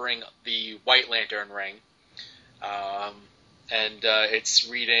is hovering the White Lantern ring, and it's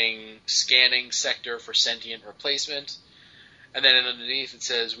reading "Scanning sector for sentient replacement." And then underneath it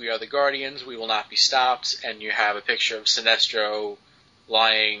says, "We are the Guardians. We will not be stopped." And you have a picture of Sinestro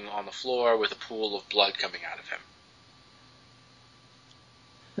lying on the floor with a pool of blood coming out of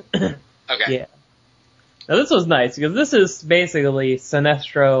him. Okay. Yeah. Now this was nice because this is basically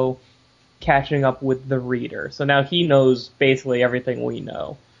Sinestro catching up with the reader. So now he knows basically everything we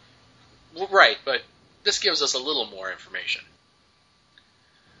know. Well, right, but this gives us a little more information.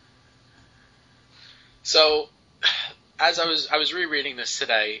 So, as I was rereading this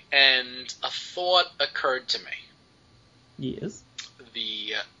today, and a thought occurred to me. Yes.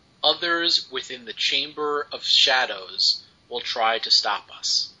 The others within the Chamber of Shadows will try to stop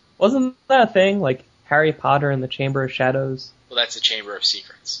us. Wasn't that a thing? Like Harry Potter and the Chamber of Shadows? Well, that's the Chamber of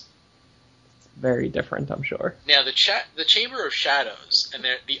Secrets. It's very different, I'm sure. Now, the Chamber of Shadows and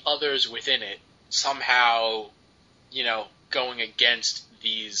the others within it somehow, going against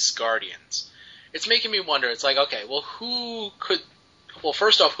these Guardians. It's making me wonder, it's like, okay, well,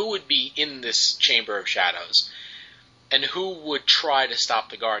 first off, who would be in this Chamber of Shadows? And who would try to stop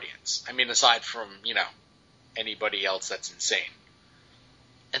the Guardians? I mean, aside from, anybody else that's insane.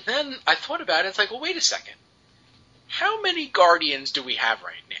 And then I thought about it, it's like, well, wait a second. How many Guardians do we have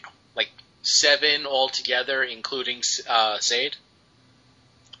right now? Like, 7 altogether, including Sade?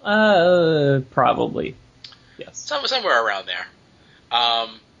 Probably. Yes. Somewhere around there.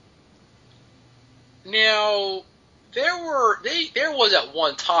 Now, there was at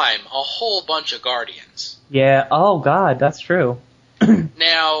one time a whole bunch of Guardians. Yeah. Oh God, that's true.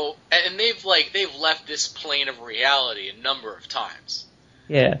 Now, and they've left this plane of reality a number of times.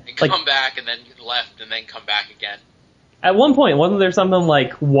 Yeah. And come back and then left and then come back again. At one point, wasn't there something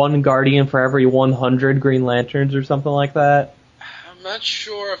like 1 Guardian for every 100 Green Lanterns or something like that? I'm not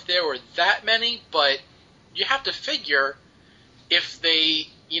sure if there were that many, but you have to figure if they,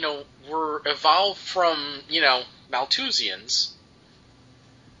 were evolved from, Malthusians,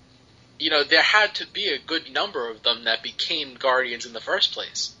 there had to be a good number of them that became Guardians in the first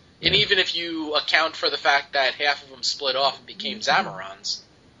place. Yeah. And even if you account for the fact that half of them split off and became Zamarons,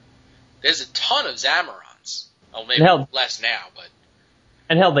 there's a ton of Zamarons. Well, maybe less now, but...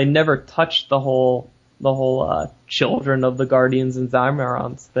 And hell, they never touched the whole Children of the Guardians and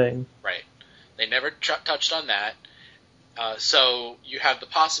Zamarons thing. Right. They never touched on that. So you have the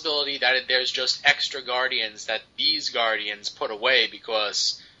possibility that there's just extra Guardians that these Guardians put away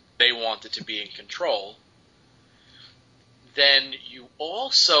because they wanted to be in control. Then you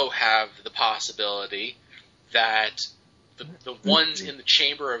also have the possibility that the ones in the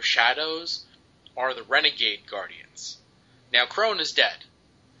Chamber of Shadows are the Renegade Guardians. Now, Crone is dead,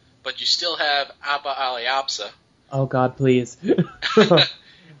 but you still have Abba Aliapsa. Oh God, please.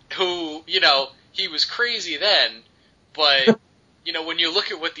 Who, he was crazy then, but, when you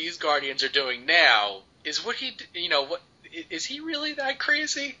look at what these Guardians are doing now, is he really that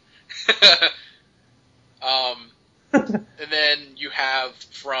crazy? And then you have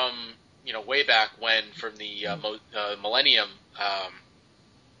from, way back when, from the Millennium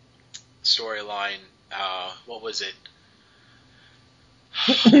storyline, what was it?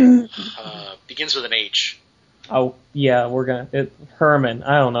 Begins with an H. Oh, yeah, Herman,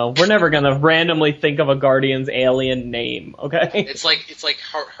 I don't know. We're never gonna randomly think of a Guardian's alien name, okay? It's like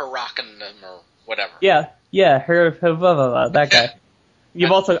Harakanum or whatever. Yeah, that guy.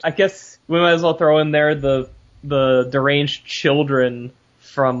 You've also, I guess, we might as well throw in there the deranged children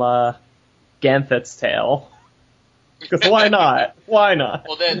from Ganthet's Tale. Because why not? Why not?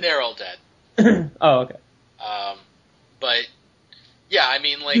 Well, they're all dead. Oh, okay. But yeah, I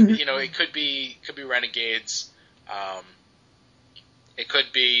mean, it could be Renegades. It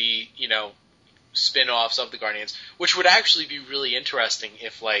could be spin-offs of the Guardians, which would actually be really interesting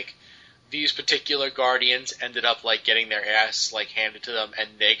if these particular Guardians ended up getting their ass handed to them, and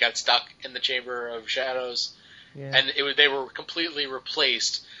they got stuck in the Chamber of Shadows, and they were completely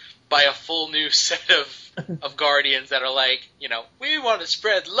replaced by a full new set of Guardians that are we want to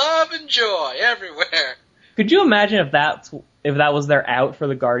spread love and joy everywhere. Could you imagine if that was their out for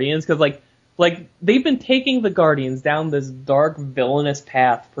the Guardians? Because they've been taking the Guardians down this dark villainous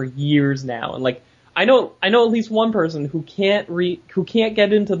path for years now, and I know at least one person who can't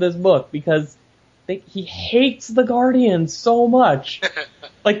get into this book because he hates the Guardians so much.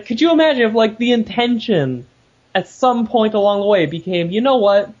 Could you imagine if the intention at some point along the way became, you know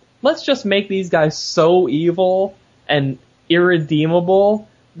what? Let's just make these guys so evil and irredeemable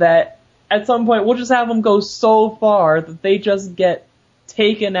that at some point, we'll just have them go so far that they just get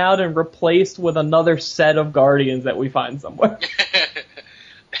taken out and replaced with another set of Guardians that we find somewhere.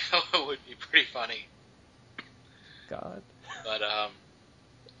 That would be pretty funny. God. But,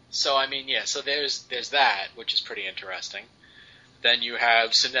 so I mean, yeah, so there's that, which is pretty interesting. Then you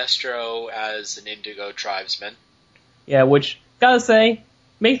have Sinestro as an Indigo tribesman. Yeah, which, gotta say,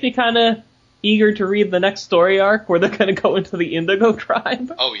 makes me kind of eager to read the next story arc where they're going to go into the Indigo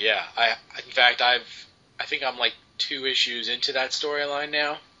tribe. Oh yeah, in fact I think I'm like 2 issues into that storyline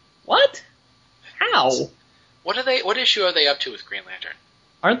now. What? How? What issue are they up to with Green Lantern?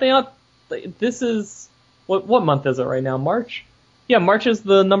 Aren't they up? This is what month is it right now? March? Yeah, March is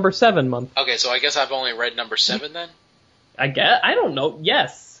the number 7 month. Okay, so I guess I've only read number 7 then. I guess I don't know.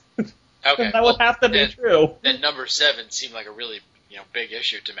 Yes. Okay, that would have to be true. Then number 7 seemed like a really big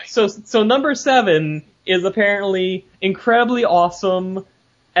issue to me. So number 7 is apparently incredibly awesome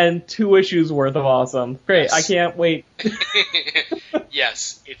and 2 issues worth of awesome. Great, yes. I can't wait.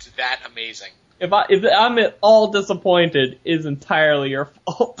 Yes, it's that amazing. If I'm at all disappointed, it's entirely your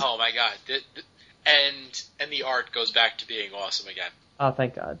fault. Oh my god. And the art goes back to being awesome again. Oh,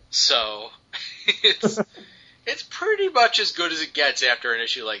 thank God. So, it's pretty much as good as it gets after an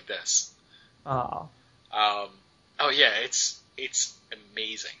issue like this. Oh. Oh yeah, it's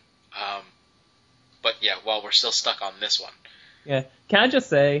amazing. But yeah, well, we're still stuck on this one. Yeah. Can I just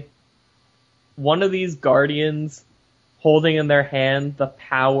say, one of these Guardians holding in their hand the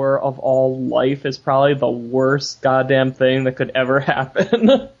power of all life is probably the worst goddamn thing that could ever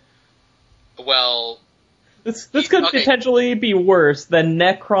happen. Well, this could potentially be worse than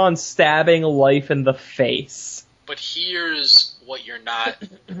Necron stabbing life in the face. But here's what you're not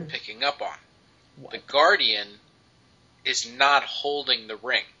picking up on. What? The Guardian is not holding the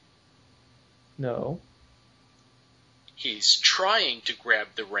ring. No. He's trying to grab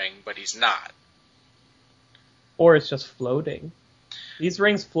the ring, but he's not. Or it's just floating. These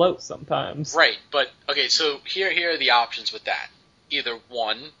rings float sometimes. Right, but, okay, so here are the options with that. Either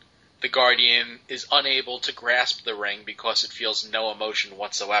 1, the Guardian is unable to grasp the ring because it feels no emotion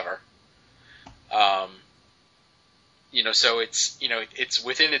whatsoever. So it's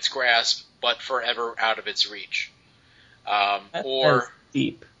within its grasp, but forever out of its reach. That's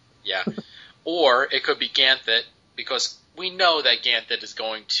deep. Yeah. Or it could be Ganthet, because we know that Ganthet is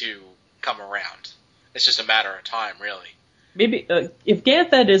going to come around. It's just a matter of time, really. Maybe, if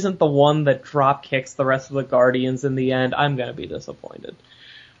Ganthet isn't the one that drop kicks the rest of the Guardians in the end, I'm gonna be disappointed.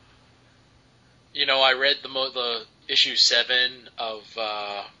 I read the issue 7 of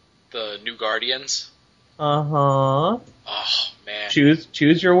the New Guardians. Uh-huh. Oh, man.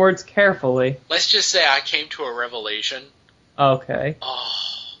 Choose your words carefully. Let's just say I came to a revelation. Okay. Oh,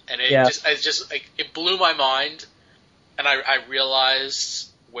 and it blew my mind, and I realized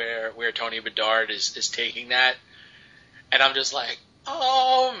where Tony Bedard is taking that, and I'm just like,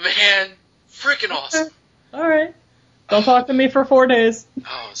 oh man, freaking awesome. Alright. Don't talk to me for 4 days.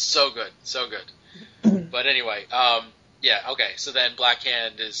 Oh, so good. But anyway, yeah, okay, so then Black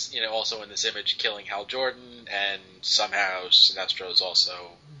Hand is, also in this image killing Hal Jordan, and somehow Sinestro is also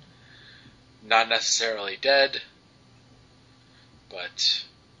not necessarily dead, but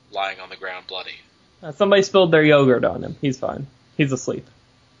lying on the ground bloody. Somebody spilled their yogurt on him. He's fine. He's asleep.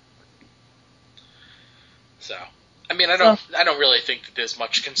 So, I mean, I don't really think that there's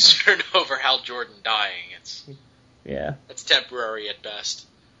much concern over Hal Jordan dying. It's temporary at best.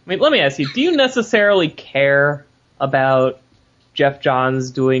 I mean, let me ask you, do you necessarily care about Jeff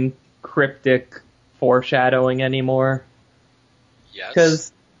Johns doing cryptic foreshadowing anymore? Yes.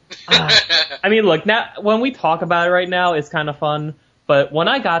 Because, I mean, look, now, when we talk about it right now, it's kind of fun, but when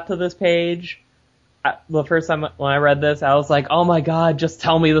I got to this page, the first time when I read this, I was like, oh my god, just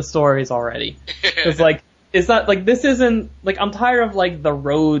tell me the stories already. Because, it's not, this isn't, I'm tired of, the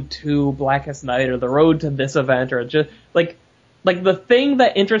road to Blackest Night, or the road to this event, or just, the thing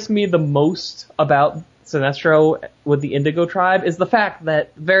that interests me the most about Sinestro with the Indigo Tribe is the fact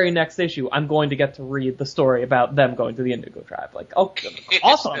that very next issue, I'm going to get to read the story about them going to the Indigo Tribe.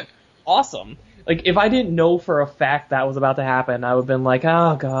 Awesome. If I didn't know for a fact that was about to happen, I would have been like,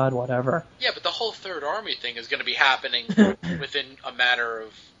 oh god, whatever. Yeah, but the whole Third Army thing is going to be happening within a matter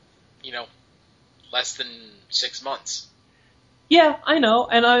of, less than 6 months. Yeah, I know,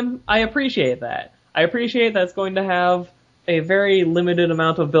 and I appreciate that. I appreciate that it's going to have a very limited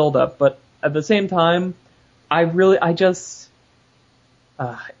amount of build-up, but at the same time,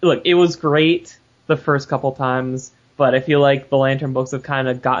 look, it was great the first couple times, but I feel like the Lantern books have kind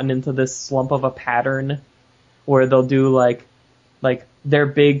of gotten into this slump of a pattern where they'll do their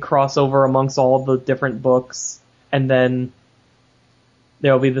big crossover amongst all the different books, and then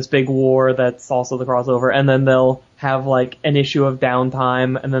there'll be this big war that's also the crossover, and then they'll have like an issue of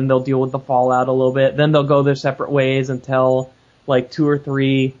downtime, and then they'll deal with the fallout a little bit. Then they'll go their separate ways and tell like 2 or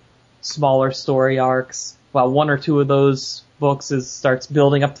 3 smaller story arcs. While 1 or 2 of those books starts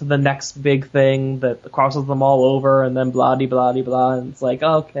building up to the next big thing that crosses them all over, and then blah de blah de blah. And it's like,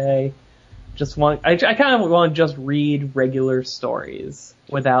 okay, I kind of want to just read regular stories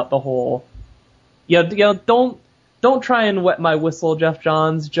without the whole. Don't try and wet my whistle, Jeff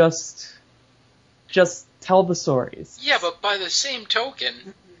Johns. Just tell the stories. Yeah, but by the same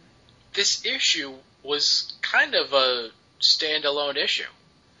token, this issue was kind of a standalone issue.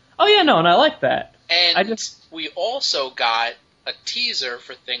 Oh yeah, no, and I like that. And we also got a teaser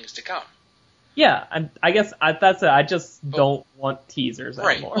for things to come. Yeah, I guess that's it. I just don't want teasers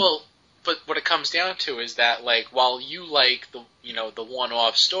anymore. Right. Well, but what it comes down to is that, like, while you like the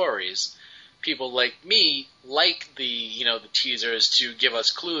one-off stories, people like me like the teasers to give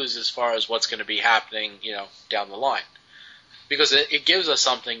us clues as far as what's going to be happening, down the line, because it gives us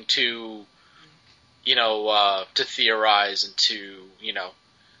something to theorize and to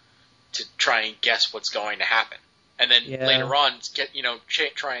try and guess what's going to happen, and then later on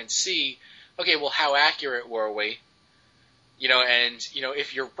try and see, okay, well, how accurate were we, and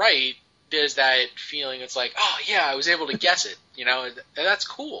if you're right, there's that feeling. It's like, oh yeah, I was able to guess it, and that's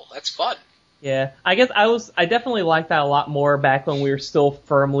cool, that's fun. Yeah, I guess I definitely liked that a lot more back when we were still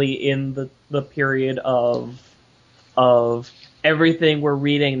firmly in the period of everything we're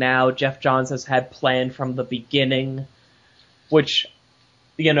reading now, Jeff Johns has had planned from the beginning, which,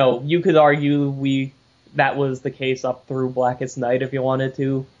 you could argue that was the case up through Blackest Night if you wanted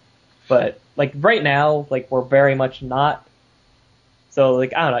to, but like right now, like we're very much not. So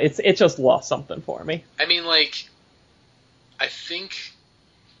like I don't know, it just lost something for me. I mean, like, I think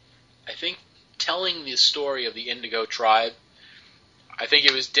telling the story of the Indigo Tribe, I think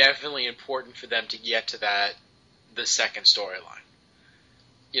it was definitely important for them to get to the second storyline.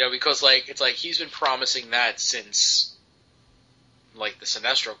 Because like it's like he's been promising that since like the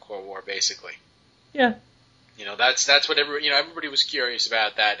Sinestro Corps War, basically. Yeah. That's what everybody was curious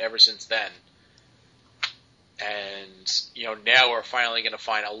about that ever since then. And now we're finally going to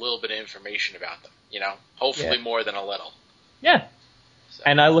find a little bit of information about them. Hopefully more than a little. Yeah. So.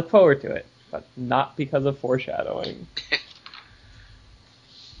 And I look forward to it, but not because of foreshadowing.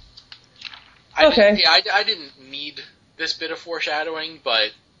 I didn't need this bit of foreshadowing,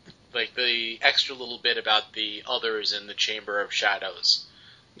 but like the extra little bit about the others in the Chamber of Shadows,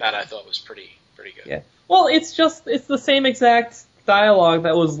 that I thought was pretty good. Yeah. Well, it's the same exact dialogue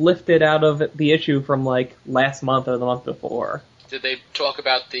that was lifted out of the issue from like last month or the month before. Did they talk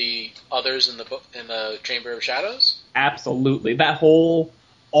about the others in the Chamber of Shadows? Absolutely.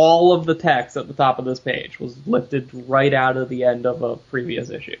 All of the text at the top of this page was lifted right out of the end of a previous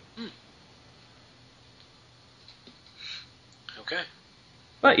issue. Okay.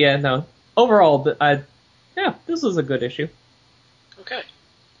 But yeah, no. Overall, this was a good issue. Okay.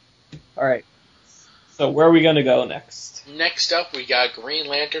 All right. So where are we going to go next? Next up, we got Green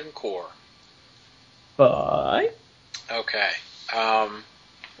Lantern Corps. Bye. Okay.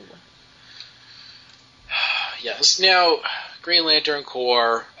 Yes. Now, Green Lantern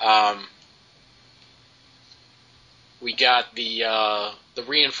Corps. We got the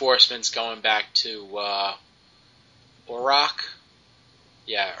reinforcements going back to Orak.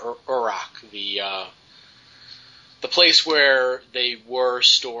 Yeah, Orak, the place where they were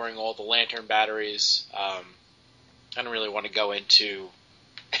storing all the lantern batteries. I don't really want to go into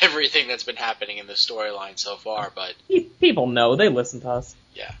everything that's been happening in the storyline so far, but people know, they listen to us.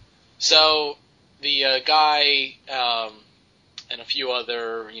 Yeah. So the guy and a few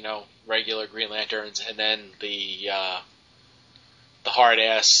other regular Green Lanterns, and then the hard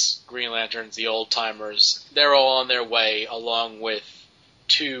ass Green Lanterns, the old timers, they're all on their way, along with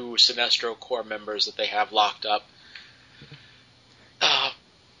 2 Sinestro Corps members that they have locked up.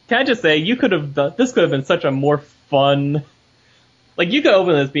 Can I just say, this could have been such a more fun, like, you could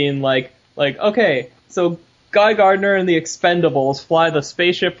open this being like, okay, so Guy Gardner and the Expendables fly the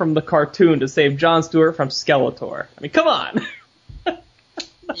spaceship from the cartoon to save Jon Stewart from Skeletor. I mean, come on!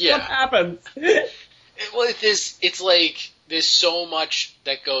 Yeah. What happens? Well, it's like, there's so much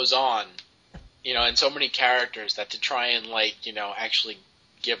that goes on, and so many characters that to try and, like, actually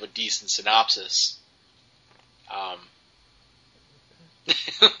give a decent synopsis.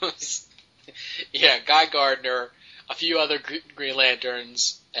 Yeah, Guy Gardner, a few other Green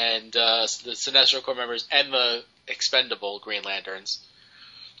Lanterns, and the Sinestro Corps members, and the expendable Green Lanterns.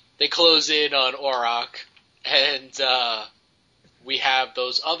 They close in on Orak, and we have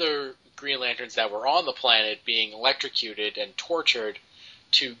those other Green Lanterns that were on the planet being electrocuted and tortured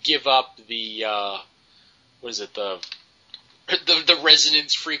to give up the the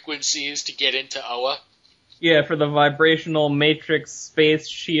resonance frequencies to get into Oa. Yeah, for the vibrational matrix space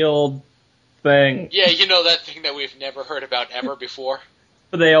shield thing. Yeah, you know that thing that we've never heard about ever before?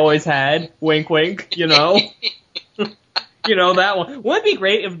 But they always had. Wink, wink, you know? You know, that one. Wouldn't it be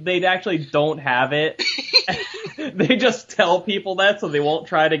great if they actually don't have it? They just tell people that so they won't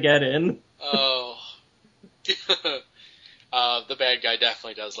try to get in. Oh. The bad guy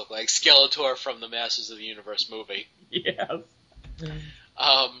definitely does look like Skeletor from the Masters of the Universe movie. Yes.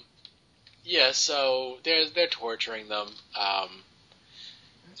 Yeah, so they're torturing them.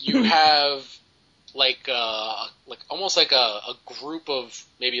 You have almost like a group of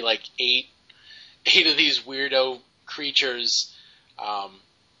maybe like eight of these weirdo creatures. Oh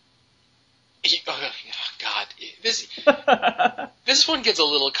God, this one gets a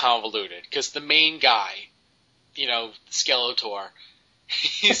little convoluted because the main guy, Skeletor,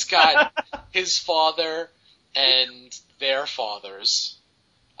 he's got his father and their fathers.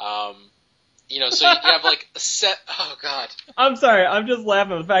 So you have like a set. Oh God. I'm sorry. I'm just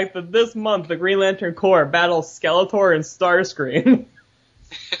laughing at the fact that this month the Green Lantern Corps battles Skeletor and Starscream.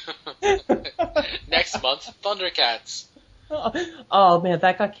 Next month, Thundercats. Oh man,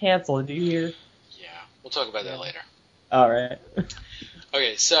 that got canceled. Did you hear? Yeah, we'll talk about that later. All right.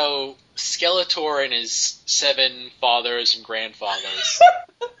 Okay, so Skeletor and his 7 fathers and grandfathers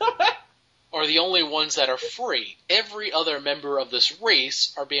are the only ones that are free. Every other member of this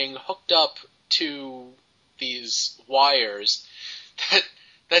race are being hooked up to these wires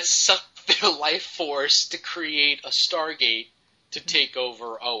that suck their life force to create a Stargate to take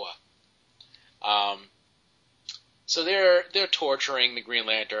over Oa. So they're torturing the Green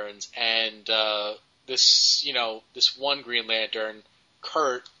Lanterns, and this one Green Lantern,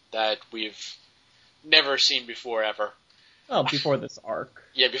 Kurt, that we've never seen before ever. Oh, before this arc.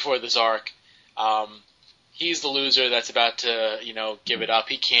 Yeah, before this arc. He's the loser that's about to, give it up.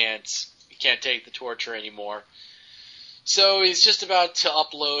 He can't take the torture anymore. So he's just about to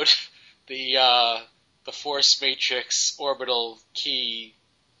upload the Force Matrix orbital key,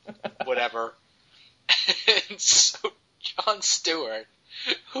 whatever. And so Jon Stewart,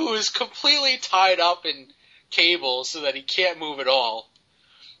 who is completely tied up in cables so that he can't move at all,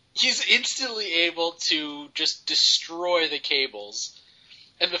 he's instantly able to just destroy the cables.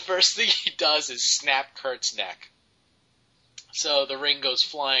 And the first thing he does is snap Kurt's neck. So the ring goes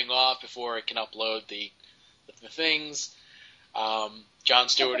flying off before it can upload the things. Jon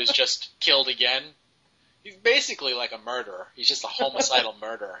Stewart is just killed again. He's basically like a murderer. He's just a homicidal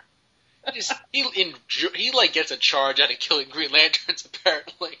murderer. He gets a charge out of killing Green Lanterns,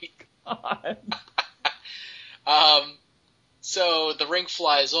 apparently. So the ring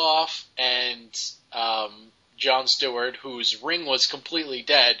flies off, and Jon Stewart, whose ring was completely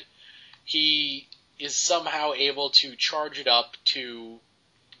dead, he is somehow able to charge it up to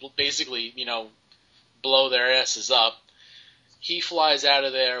basically, blow their asses up. He flies out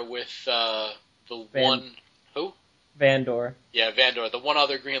of there with who? Vandor. Yeah, Vandor. The one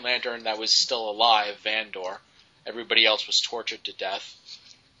other Green Lantern that was still alive, Vandor. Everybody else was tortured to death.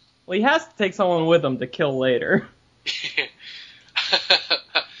 Well, he has to take someone with him to kill later.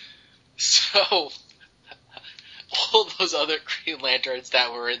 So, all those other Green Lanterns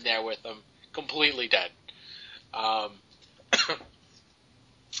that were in there with him, completely dead.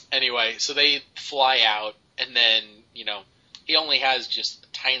 Anyway, so they fly out, and then, he only has just a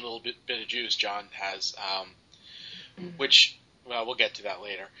tiny little bit of juice, John has, which, well, we'll get to that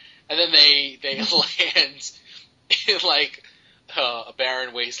later. And then they land in, a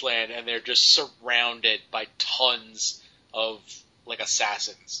barren wasteland, and they're just surrounded by tons of,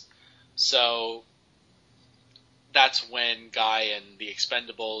 assassins. So, that's when Guy and the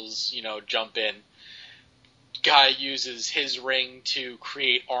Expendables, jump in. Guy uses his ring to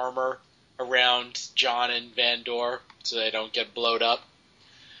create armor around John and Vandor so they don't get blowed up.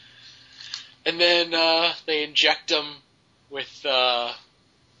 And then they inject them with the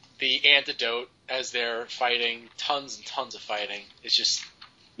antidote as they're fighting. Tons and tons of fighting. It's just...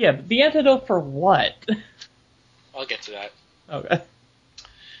 Yeah, but the antidote for what? I'll get to that. Okay.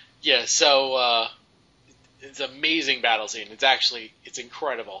 Yeah, so it's an amazing battle scene. It's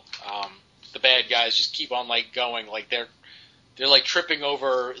incredible. The bad guys just keep on going, they're tripping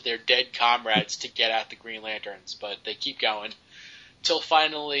over their dead comrades to get at the Green Lanterns, but they keep going till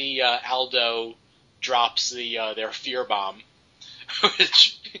finally Aldo drops their fear bomb,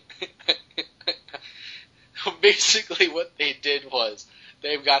 which basically what they did was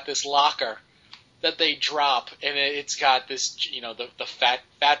they've got this locker that they drop, and it's got this, the fat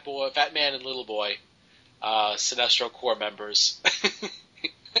man and little boy, Sinestro Corps members.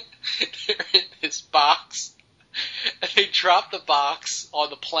 they're in this box, and they drop the box on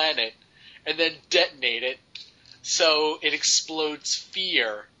the planet and then detonate it, so it explodes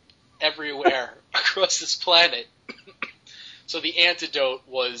fear everywhere across this planet. So the antidote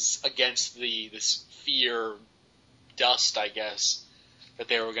was against this fear dust, I guess, that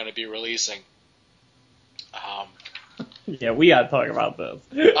they were going to be releasing. Yeah, we gotta talk about this.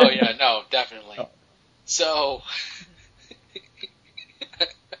 Oh yeah, no, definitely. Oh. So,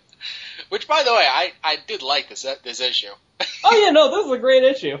 which by the way, I did like this issue. Oh yeah, no, this is a great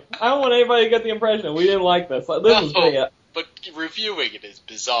issue. I don't want anybody to get the impression we didn't like this. This is great. But reviewing it is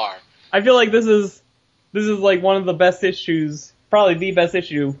bizarre. I feel like this is like one of the best issues, probably the best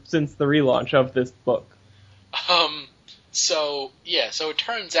issue since the relaunch of this book. So it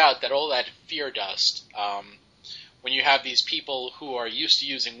turns out that all that fear dust, when you have these people who are used to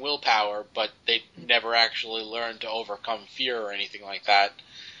using willpower, but they never actually learn to overcome fear or anything like that,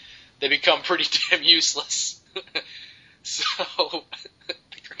 they become pretty damn useless. So the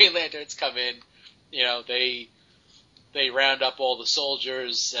Green Lanterns come in, they round up all the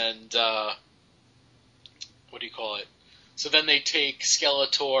soldiers and what do you call it? So then they take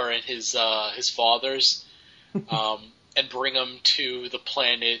Skeletor and his fathers and bring them to the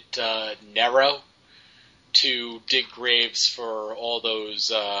planet Nero to dig graves for all those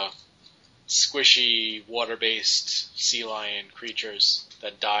squishy water-based sea lion creatures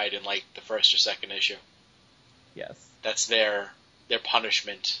that died in like the first or second issue. Yes. That's their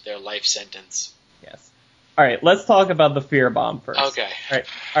punishment, their life sentence. Yes. All right, let's talk about the fear bomb first. Okay.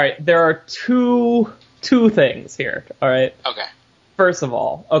 All right. There are two things here. All right. Okay. First of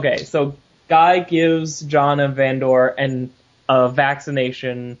all, so Guy gives John and Vandor a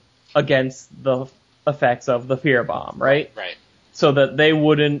vaccination against the effects of the fear bomb, right? Right. So that they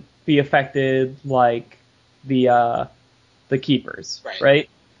wouldn't be affected like the Keepers, right?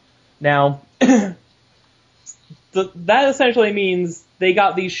 Now, that essentially means they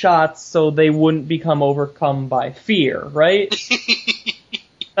got these shots so they wouldn't become overcome by fear, right?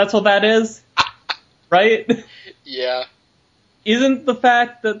 That's what that is, right? Yeah. Isn't the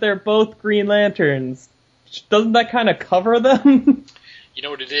fact that they're both Green Lanterns, doesn't that kind of cover them? You know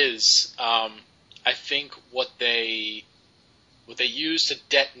what it is? I think what they used to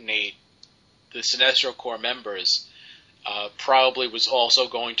detonate the Sinestro Corps members probably was also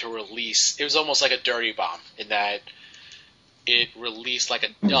going to release. It was almost like a dirty bomb in that it released like a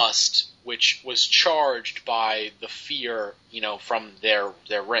dust which was charged by the fear, from their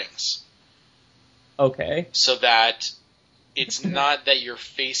rings. Okay. So that it's not that you're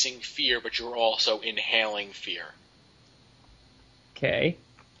facing fear, but you're also inhaling fear. Okay.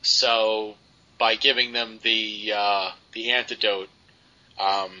 So by giving them the antidote,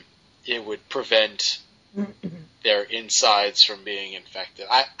 it would prevent their insides from being infected.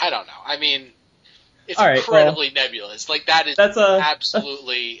 I don't know. I mean, it's incredibly nebulous. Like that's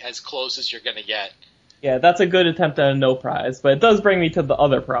absolutely as close as you're gonna get. Yeah, that's a good attempt at a no prize, but it does bring me to the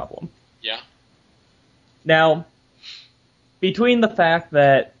other problem. Yeah. Now, between the fact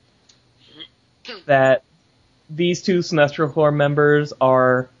that these two Sinestro Corps members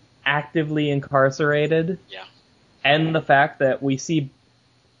are actively incarcerated, and the fact that we see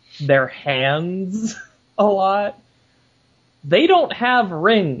their hands a lot, they don't have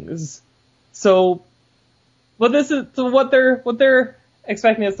rings. So what they're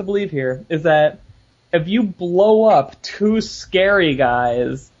expecting us to believe here is that if you blow up two scary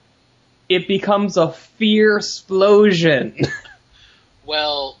guys, it becomes a fear explosion.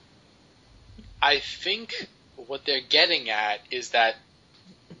 Well, I think what they're getting at is that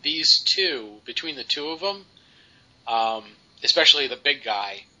these two, between the two of them, especially the big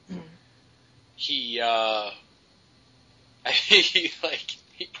guy, he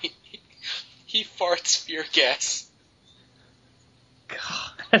farts fear gas.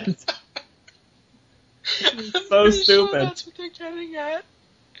 God. So stupid. Sure that's what they're getting at.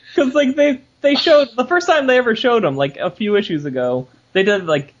 Because they showed the first time they ever showed him, like a few issues ago, they did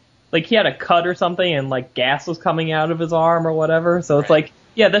like he had a cut or something and like gas was coming out of his arm or whatever. So it's like,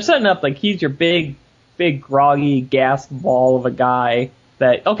 yeah, they're setting up like he's your big groggy gas ball of a guy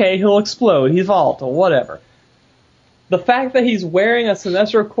that, okay, he'll explode, he's volatile, whatever. The fact that he's wearing a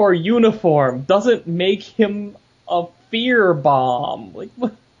Sinestro Corps uniform doesn't make him a fear bomb. Like,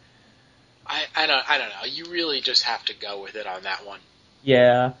 what? I don't know. You really just have to go with it on that one.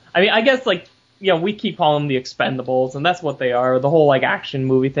 Yeah. I mean, I guess, like, we keep calling them the Expendables, and that's what they are, the whole, like, action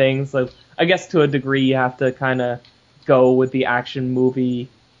movie thing. So I guess to a degree you have to kind of go with the action movie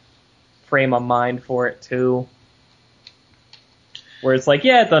frame of mind for it, too. Where it's like,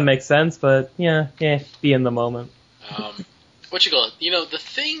 yeah, it doesn't make sense, but, yeah, be in the moment. what you call it? The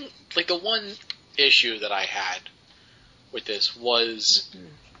thing, like the one issue that I had with this was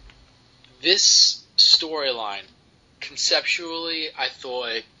this storyline. Conceptually, I thought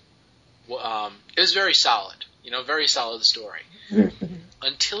it was very solid. Very solid story.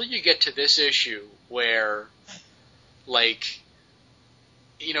 Until you get to this issue where,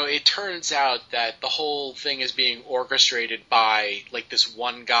 it turns out that the whole thing is being orchestrated by, this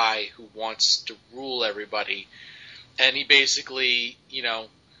one guy who wants to rule everybody. And he basically,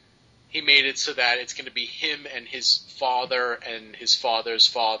 he made it so that it's going to be him and his father and his father's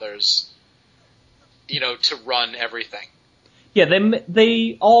fathers, to run everything. Yeah,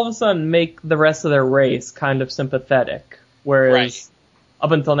 they all of a sudden make the rest of their race kind of sympathetic, whereas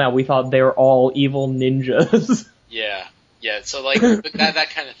up until now we thought they were all evil ninjas. Yeah. So that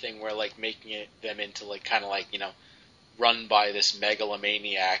kind of thing, where making them into run by this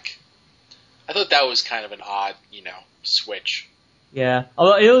megalomaniac. I thought that was kind of an odd, switch. Yeah,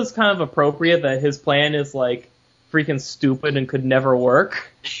 although it was kind of appropriate that his plan is freaking stupid and could never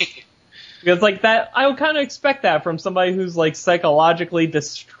work. Because that, I would kind of expect that from somebody who's psychologically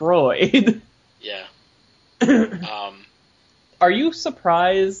destroyed. Yeah. Are you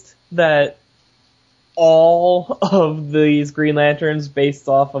surprised that all of these Green Lanterns based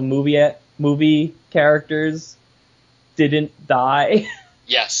off of movie characters didn't die?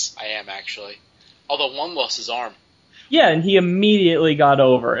 Yes, I am actually. Although one lost his arm. Yeah, and he immediately got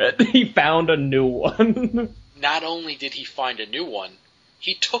over it. He found a new one. Not only did he find a new one,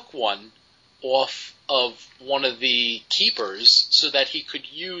 he took one off of one of the keepers so that he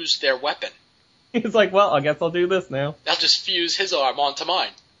could use their weapon. He's like, well, I guess I'll do this now. I'll just fuse his arm onto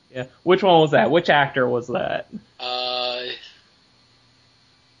mine. Yeah. Which one was that? Which actor was that?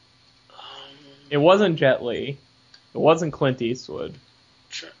 It wasn't Jet Li. It wasn't Clint Eastwood.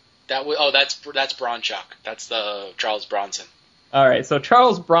 Sure. That's Bronchuk. That's the Charles Bronson. Alright, so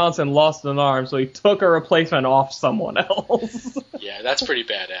Charles Bronson lost an arm, so he took a replacement off someone else. Yeah, that's pretty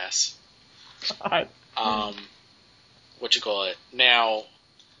badass. God. What you call it? Now,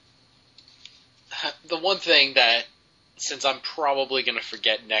 the one thing that, since I'm probably going to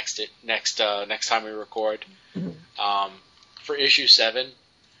forget next time we record, for issue 7,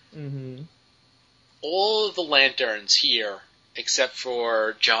 all of the lanterns here, except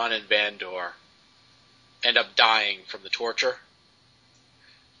for John and Vandor, end up dying from the torture.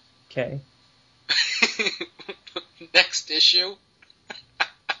 Okay. Next issue,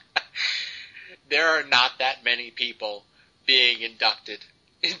 there are not that many people being inducted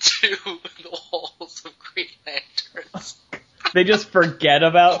into the halls of Green Lanterns. They just forget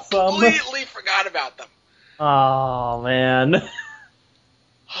about some? Completely forgot about them. Oh, man.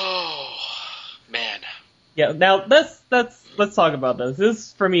 Oh, man. Yeah, now let's talk about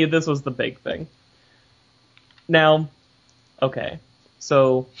this. For me, this was the big thing. Now, okay,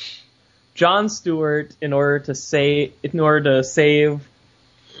 so Jon Stewart, in order to save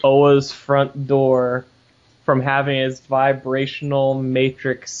Oa's front door from having his vibrational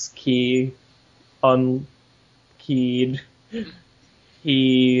matrix key unkeyed,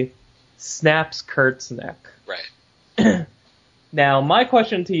 he snaps Kurt's neck. Right. Now, my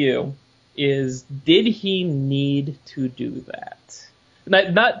question to you is, did he need to do that?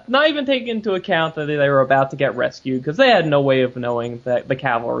 Not even taking into account that they were about to get rescued, because they had no way of knowing that the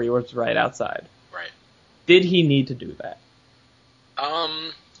cavalry was right outside. Right. Did he need to do that?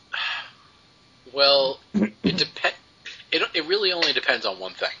 Well, it really only depends on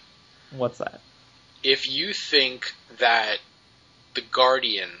one thing. What's that? If you think that the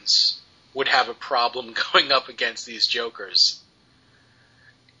Guardians would have a problem going up against these Jokers,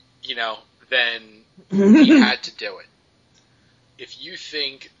 then he had to do it. If you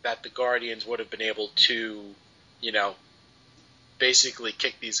think that the Guardians would have been able to, basically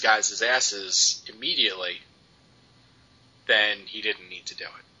kick these guys' asses immediately, then he didn't need to do it.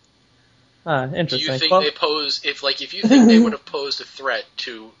 Interesting. Do you think they pose, if you think they would have posed a threat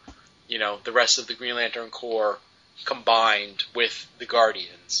to, the rest of the Green Lantern Corps combined with the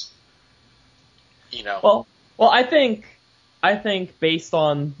Guardians, Well, I think based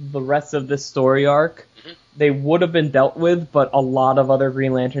on the rest of this story arc, they would have been dealt with, but a lot of other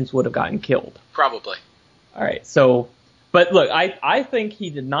Green Lanterns would have gotten killed. Probably. Alright, so, but look, I think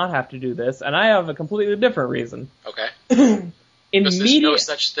he did not have to do this, and I have a completely different reason. Okay. Because there's no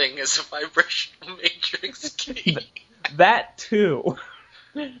such thing as a vibrational matrix key. That too.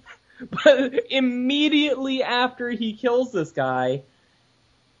 But immediately after he kills this guy,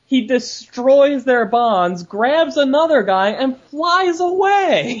 he destroys their bonds, grabs another guy, and flies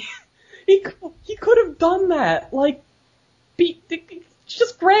away. He could have done that.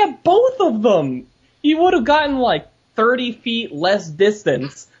 Just grab both of them. He would have gotten 30 feet less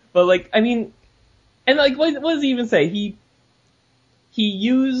distance. But, like, I mean, and, like, what does he even say? He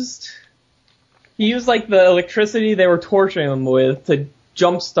used, like, the electricity they were torturing him with to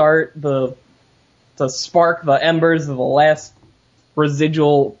jumpstart to spark the embers of the last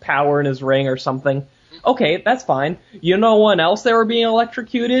residual power in his ring or something. Okay, that's fine. You know when else they were being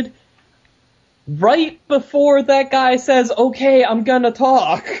electrocuted? Right before that guy says, okay, I'm gonna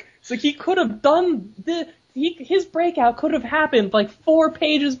talk. So he could have done his breakout could have happened like 4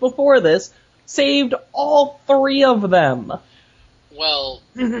 pages before this, saved all 3 of them. Well,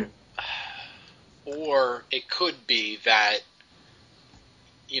 or it could be that,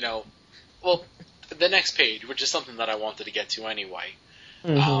 well, the next page, which is something that I wanted to get to anyway,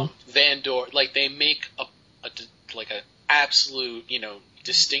 Vandor, like, they make a absolute,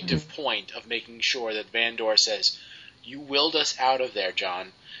 distinctive point of making sure that Vandor says, you willed us out of there,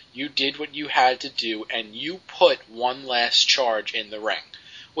 John. You did what you had to do, and you put one last charge in the ring.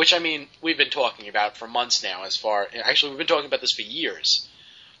 Which, I mean, we've been talking about for months now, actually, we've been talking about this for years,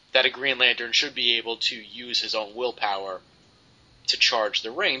 that a Green Lantern should be able to use his own willpower to charge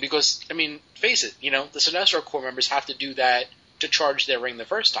the ring, because, I mean, face it, the Sinestro Corps members have to do that to charge their ring the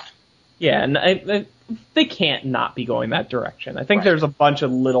first time. Yeah, and they can't not be going that direction. I think there's a bunch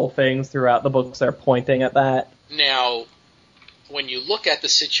of little things throughout the books that are pointing at that. Now, when you look at the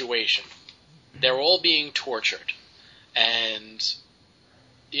situation, they're all being tortured, and,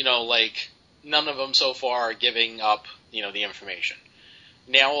 none of them so far are giving up, the information.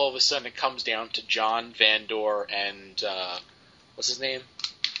 Now, all of a sudden, it comes down to John, Vandor, and, what's his name?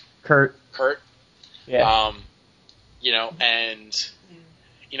 Kurt. Yeah.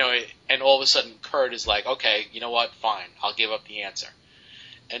 And all of a sudden Kurt is like, okay, you know what, fine, I'll give up the answer.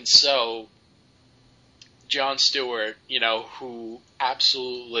 And so John Stewart, who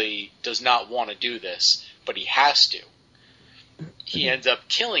absolutely does not want to do this, but he has to, he ends up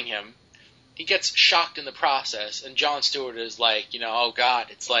killing him. He gets shocked in the process, and John Stewart is like, oh God,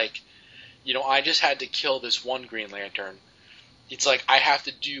 it's like, I just had to kill this one Green Lantern. It's like I have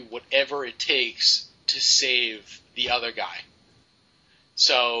to do whatever it takes to save the other guy.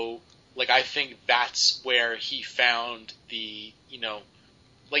 So, I think that's where he found the,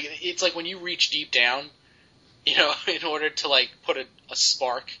 it's like when you reach deep down, in order to, put a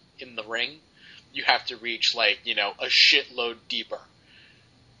spark in the ring, you have to reach, a shitload deeper.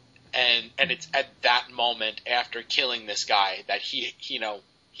 And it's at that moment after killing this guy that he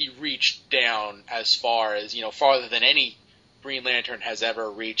reached down as far as, farther than any Green Lantern has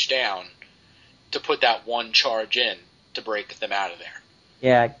ever reached down to put that one charge in to break them out of there.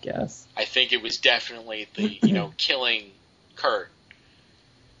 Yeah, I guess. I think it was definitely the, killing Kurt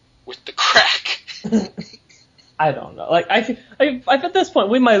with the crack. I don't know. I at this point,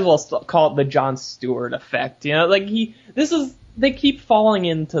 we might as well call it the John Stewart effect. They keep falling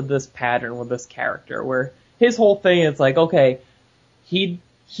into this pattern with this character where his whole thing is like, okay, he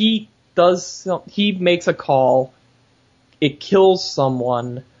makes a call, it kills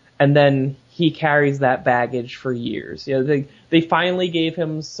someone, and then he carries that baggage for years. They finally gave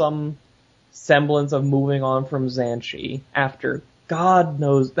him some semblance of moving on from Xanshi after God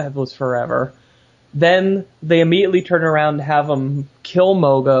knows that was forever. Then they immediately turn around and have him kill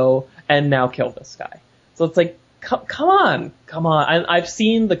Mogo and now kill this guy. So it's like, come on. I've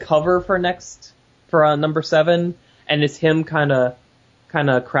seen the cover for number 7, and it's him kind of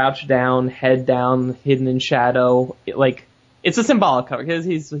crouched down, head down, hidden in shadow. It's a symbolic cover because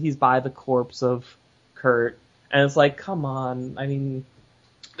he's by the corpse of Kurt, and it's like, come on. I mean,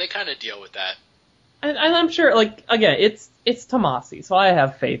 they kind of deal with that, and I'm sure. Again, it's Tomasi, so I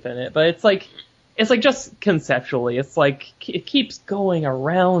have faith in it. But it's like just conceptually, it's like it keeps going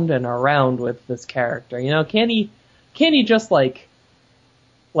around and around with this character. Can he just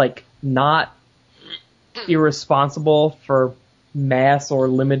not irresponsible for mass or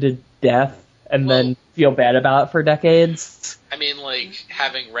limited death? And then feel bad about it for decades. I mean,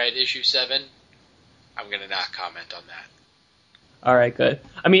 having read issue 7, I'm going to not comment on that. All right, good.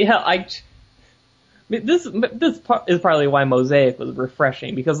 I mean, hell, this is probably why Mosaic was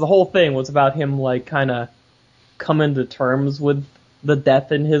refreshing, because the whole thing was about him, kind of coming to terms with the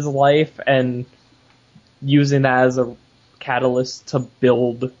death in his life and using that as a catalyst to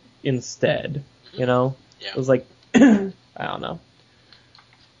build instead, Yeah. It was like, I don't know.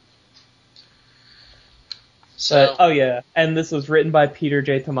 So, oh yeah, and this was written by Peter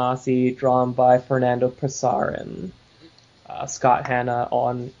J. Tomasi, drawn by Fernando Pesarin. Scott Hanna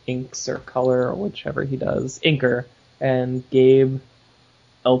on inks or color, or whichever he does, inker, and Gabe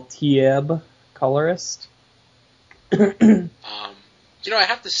Eltieb, colorist. I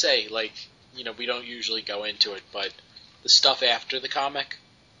have to say, we don't usually go into it, but the stuff after the comic,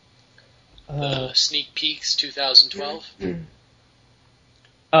 the sneak peeks 2012.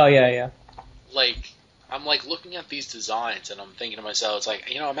 Oh yeah. Like, I'm like looking at these designs and I'm thinking to myself, it's like,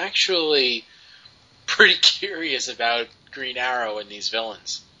 I'm actually pretty curious about Green Arrow and these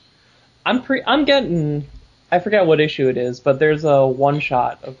villains. I'm getting, I forget what issue it is, but there's a one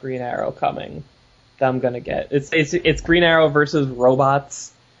shot of Green Arrow coming that I'm gonna get. It's Green Arrow versus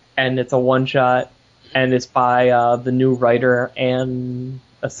robots, and it's a one shot, and it's by the new writer Ann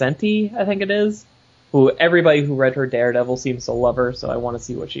Asenti, I think it is. Who everybody who read her Daredevil seems to love her, so I want to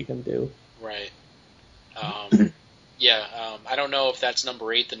see what she can do. Right. I don't know if that's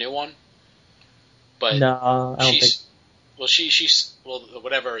number 8, the new one. But no, I don't think. Well, well,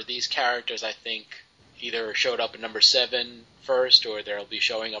 whatever. These characters, I think, either showed up in number 7 first, or they'll be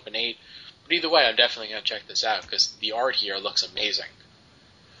showing up in 8. But either way, I'm definitely going to check this out, because the art here looks amazing.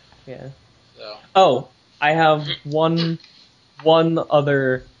 Yeah. So. Oh, I have one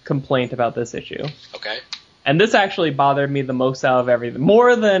other complaint about this issue. Okay. And this actually bothered me the most out of everything.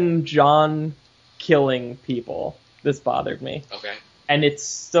 More than John killing people, this bothered me. Okay. And it's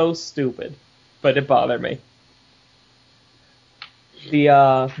so stupid, but it bothered me.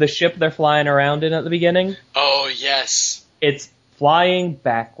 The ship they're flying around in at the beginning. Oh, yes. It's flying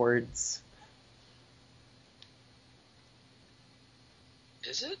backwards.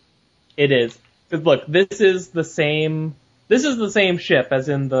 Is it? It is. 'Cause look, this is the same ship as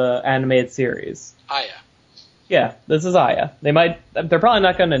in the animated series. Aya. Yeah, this is Aya. They're probably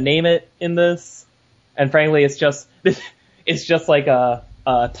not going to name it in this, and frankly, it's just like a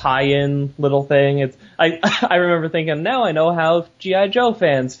tie-in little thing. I remember thinking, now I know how G.I. Joe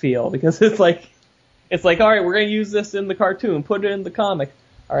fans feel, because it's like, all right, we're going to use this in the cartoon, put it in the comic.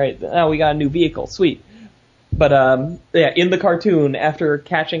 All right, now we got a new vehicle, sweet. But in the cartoon, after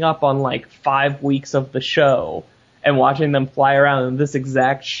catching up on like 5 weeks of the show and watching them fly around in this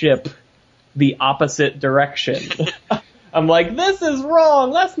exact ship the opposite direction, I'm like, this is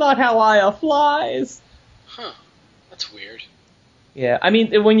wrong. That's not how Aya flies. Huh. That's weird. Yeah, I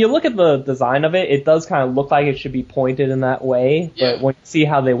mean, when you look at the design of it, it does kind of look like it should be pointed in that way. Yeah. But when you see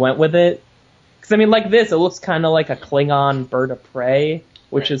how they went with it, because I mean, like this, it looks kind of like a Klingon bird of prey,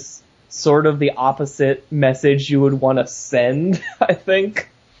 which right. is sort of the opposite message you would want to send, I think.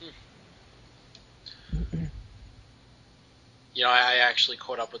 I actually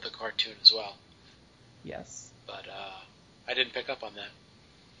caught up with the cartoon as well. Yes. But I didn't pick up on that.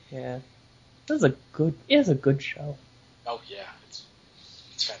 Yeah. It is a good show. Oh yeah,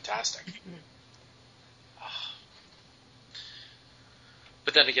 it's fantastic.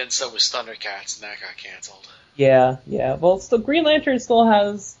 But then again, so was ThunderCats, and that got canceled. Yeah. Well, still, Green Lantern still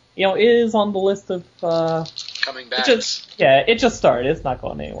has, it is on the list of coming back. It just started. It's not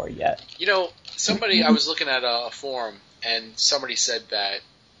going anywhere yet. Somebody, I was looking at a forum, and somebody said that,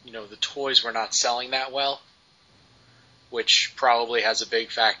 the toys were not selling that well, which probably has a big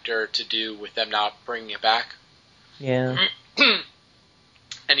factor to do with them not bringing it back. Yeah.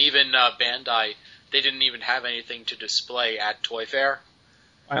 And even Bandai, they didn't even have anything to display at Toy Fair.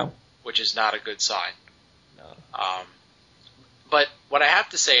 Wow. Which is not a good sign. No. But what I have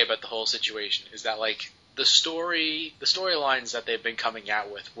to say about the whole situation is that, like, the storylines that they've been coming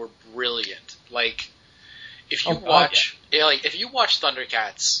out with were brilliant. Like, if you watch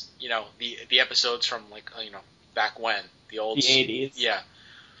ThunderCats, the episodes from, like, back when, the 80s. Yeah.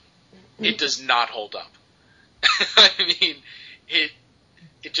 It does not hold up. I mean, it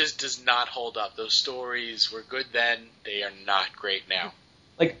just does not hold up. Those stories were good then, they are not great now.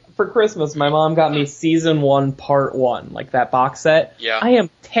 Like, for Christmas, my mom got me Season 1, Part 1, like that box set. Yeah. I am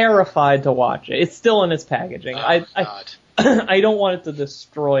terrified to watch it. It's still in its packaging. Oh, God. I don't want it to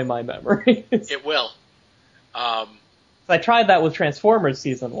destroy my memories. It will. I tried that with Transformers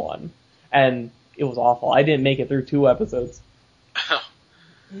Season 1, and it was awful. I didn't make it through 2 episodes.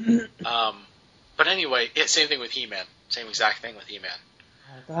 But anyway, same thing with He-Man. Same exact thing with He-Man.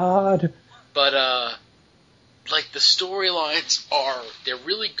 Oh, God. But, like, the storylines they're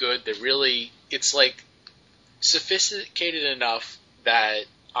really good. It's, like, sophisticated enough that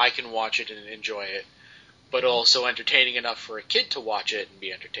I can watch it and enjoy it, but also entertaining enough for a kid to watch it and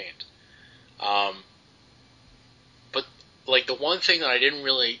be entertained. But, like, the one thing that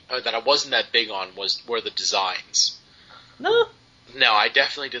that I wasn't that big on were the designs. No, I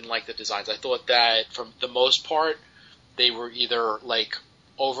definitely didn't like the designs. I thought that, for the most part, they were either, like,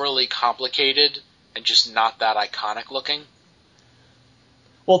 overly complicated and just not that iconic looking.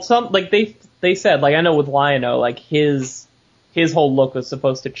 Well, they said, like, I know with Lion-O, like, his whole look was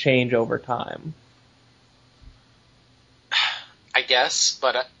supposed to change over time. I guess,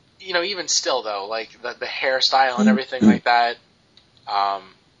 but even still though, like the hairstyle and everything like that, I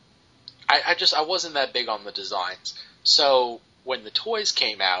wasn't that big on the designs. So when the toys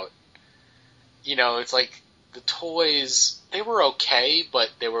came out, it's like the toys, they were okay, but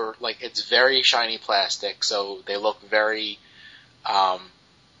they were like, it's very shiny plastic, so they look very,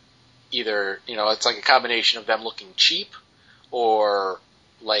 either, it's like a combination of them looking cheap or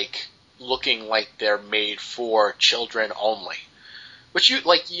like looking like they're made for children only. Which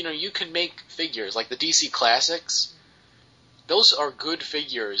you can make figures like the DC Classics. Those are good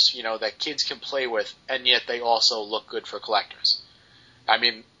figures, that kids can play with, and yet they also look good for collectors. I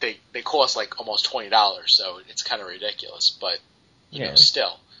mean, they cost like almost $20, so it's kind of ridiculous, but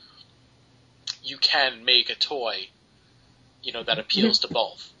still, you can make a toy, that appeals to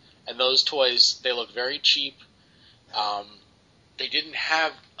both. And those toys, they look very cheap. They didn't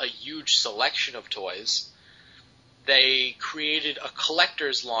have a huge selection of toys. They created a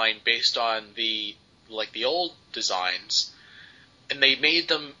collector's line based on the old designs, and they made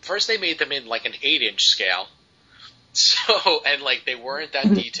them in like an 8-inch scale. So, and like they weren't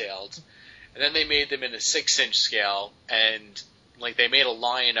that detailed. And then they made them in a 6-inch scale, and like they made a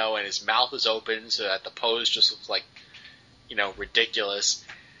Lion-O and his mouth is open so that the pose just looks like, ridiculous.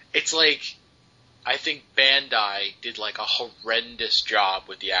 It's like, I think Bandai did like a horrendous job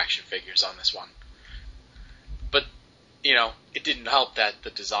with the action figures on this one. But, it didn't help that the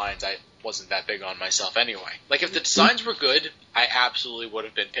designs, I wasn't that big on myself anyway. Like, if the designs were good, I absolutely would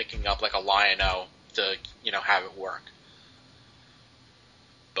have been picking up like a Lion-O to, have it work.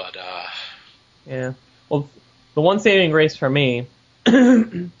 But, yeah. Well, the one saving grace for me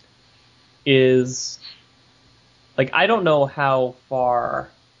is, like, I don't know how far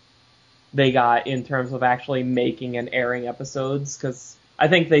they got in terms of actually making and airing episodes, because I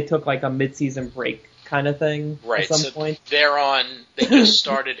think they took like a mid-season break kind of thing right, at some point. They just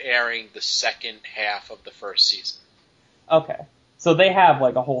started airing the second half of the first season. Okay. So they have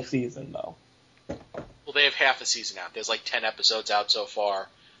like a whole season though. Well, they have half a season out. There's like 10 episodes out so far,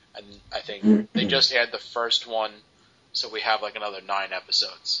 and I think they just aired the first one, so we have like another 9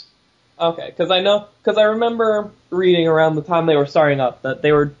 episodes. Okay, because I remember reading around the time they were starting up that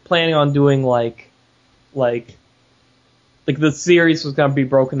they were planning on doing like the series was going to be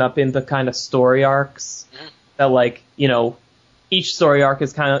broken up into kind of story arcs. Mm-hmm. That each story arc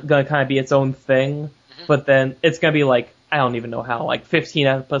is going to be its own thing, mm-hmm. but then it's going to be like, I don't even know how, like 15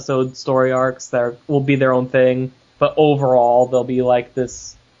 episode story arcs that will be their own thing, but overall they'll be like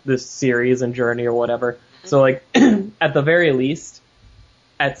this series and journey or whatever. Mm-hmm. So like at the very least,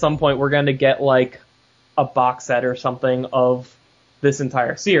 at some point we're going to get like a box set or something of this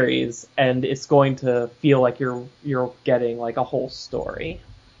entire series, and it's going to feel like you're getting like a whole story.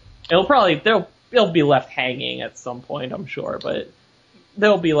 It'll be left hanging at some point, I'm sure, but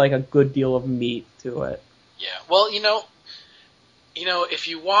there'll be like a good deal of meat to it. Yeah. Well, if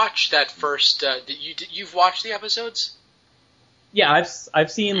you watch that first, you've watched the episodes? Yeah,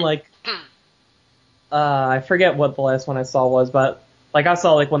 I've seen like I forget what the last one I saw was, but like I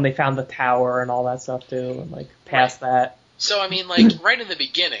saw like when they found the tower and all that stuff too, and like past that. So I mean, like right in the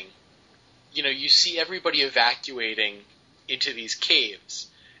beginning, you see everybody evacuating into these caves,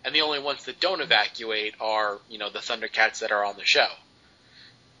 and the only ones that don't evacuate are the Thundercats that are on the show.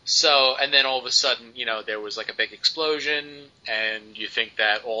 So, and then all of a sudden, there was like a big explosion, and you think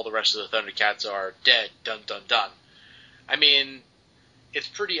that all the rest of the Thundercats are dead, dun dun dun. I mean, it's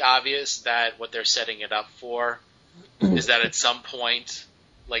pretty obvious that what they're setting it up for is that at some point,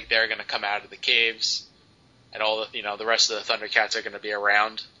 like, they're going to come out of the caves, and all the rest of the Thundercats are going to be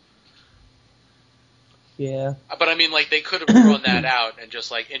around. Yeah. But I mean, like, they could have thrown that out and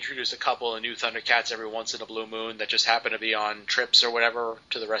just, like, introduced a couple of new Thundercats every once in a blue moon that just happen to be on trips or whatever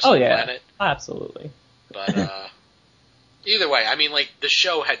to the rest of the planet. Absolutely. But, either way, I mean, like, the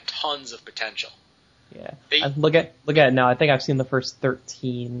show had tons of potential. Yeah. Look at it now. I think I've seen the first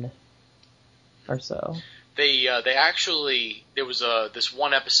 13 or so. They actually, there was this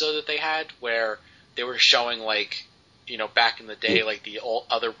one episode that they had where they were showing, like, back in the day, like, the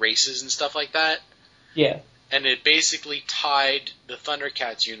other races and stuff like that. Yeah. And it basically tied the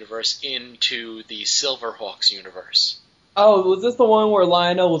Thundercats universe into the Silverhawks universe. Oh, was this the one where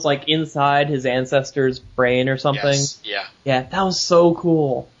Lion-O was, like, inside his ancestor's brain or something? Yes, yeah. Yeah, that was so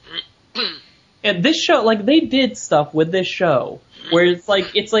cool. And this show, like, they did stuff with this show where it's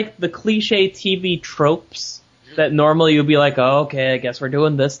like the cliche TV tropes that normally you'd be like, oh, okay, I guess we're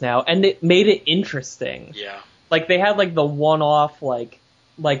doing this now. And it made it interesting. Yeah. Like, they had, like, the one-off, like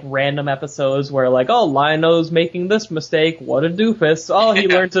random episodes where, like, oh, Lion-O's making this mistake, what a doofus. Oh, he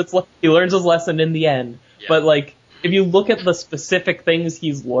learns his lesson in the end. Yeah. But, like, if you look at the specific things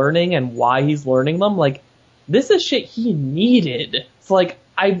he's learning and why he's learning them, like, this is shit he needed. It's like,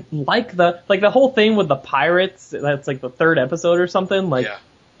 I like the whole thing with the pirates, that's like the third episode or something, like,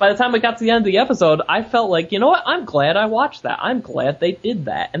 by the time I got to the end of the episode, I felt like, you know what, I'm glad I watched that. I'm glad they did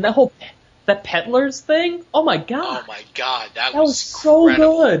that. And that Peddlers thing, oh my god. Oh my god, that was so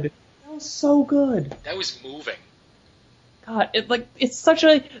good. That was so good. That was moving. God, it's such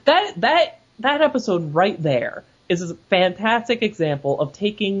a, that episode right there is a fantastic example of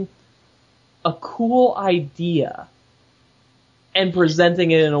taking a cool idea and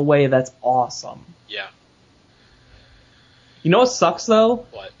presenting it in a way that's awesome. Yeah. You know what sucks though?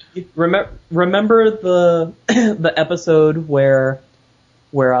 What? Remember the the episode where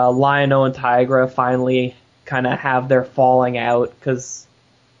Lion-O and Tigra finally kind of have their falling out because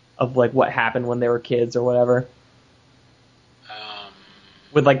of like what happened when they were kids or whatever?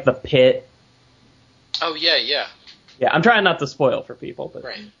 With like the pit. Oh yeah, yeah. Yeah, I'm trying not to spoil for people, but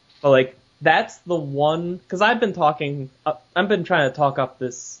right. But like that's the one, because I've been trying to talk up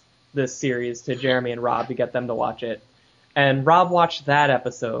this series to Jeremy and Rob to get them to watch it. And Rob watched that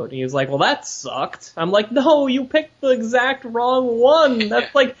episode, and he was like, well, that sucked. I'm like, no, you picked the exact wrong one.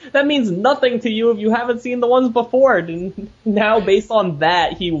 That's like, that means nothing to you if you haven't seen the ones before. And now, based on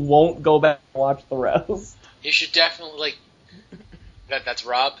that, he won't go back and watch the rest. You should definitely, like, that's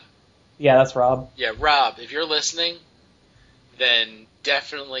Rob? Yeah, that's Rob. Yeah, Rob, if you're listening, then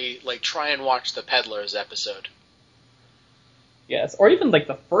definitely, like, try and watch the Peddlers episode. Yes, or even, like,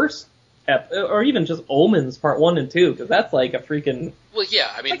 the first or even just Omens Part 1 and 2, because that's like a freaking... Well,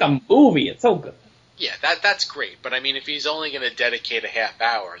 yeah, I mean... It's like a movie, it's so good. Yeah, that's great, but I mean, if he's only going to dedicate a half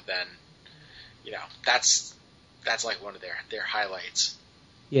hour, then, you know, that's like one of their highlights.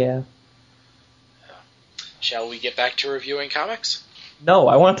 Yeah. Shall we get back to reviewing comics? No,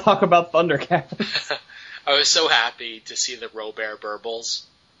 I want to talk about ThunderCats. I was so happy to see the Robert Burbles.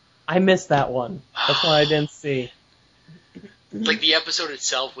 I missed that one. That's one I didn't see. Like, the episode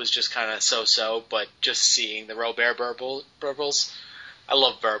itself was just kind of so-so, but just seeing the Robert Burbles, I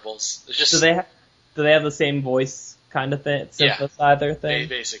love Burbles. It's just... Do they have the same voice kind of thing? Synthesizer thing?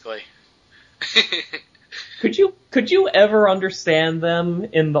 Basically. Could you ever understand them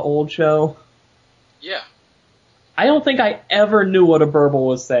in the old show? Yeah. I don't think I ever knew what a Burble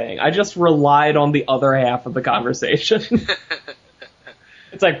was saying. I just relied on the other half of the conversation.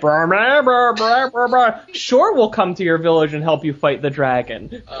 It's like, brr, brr, brr, brr, brr, brr. Sure, we'll come to your village and help you fight the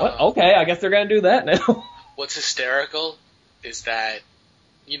dragon. What? Okay, I guess they're gonna do that now. What's hysterical is that,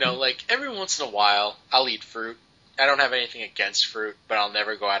 you know, like, every once in a while, I'll eat fruit. I don't have anything against fruit, but I'll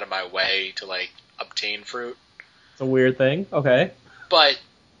never go out of my way to, like, obtain fruit. It's a weird thing. Okay. But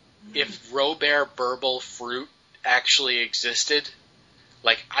if Robert Burble fruit actually existed,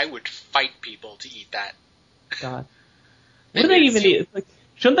 like, I would fight people to eat that. God. What do they even eat? Like,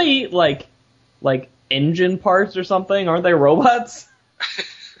 shouldn't they eat, like engine parts or something? Aren't they robots?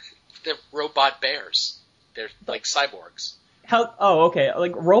 They're robot bears. They're like cyborgs. Oh, okay.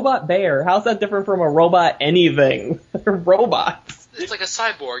 Like, robot bear. How's that different from a robot anything? They're robots. It's like a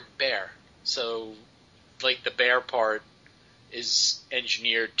cyborg bear. So, like, the bear part is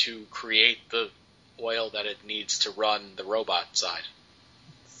engineered to create the oil that it needs to run the robot side.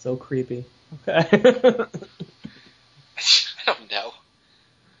 So creepy. Okay. I don't know.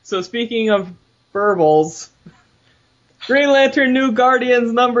 So speaking of Burbles, Green Lantern New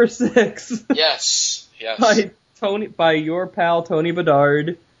Guardians number 6. Yes. By your pal Tony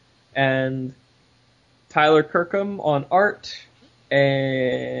Bedard and Tyler Kirkham on art,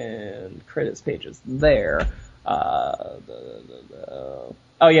 and credits pages there. Oh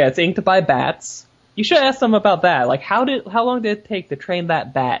yeah, it's inked by Bats. You should ask them about that. Like, how long did it take to train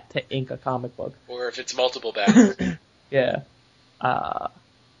that bat to ink a comic book? Or if it's multiple bats. Yeah.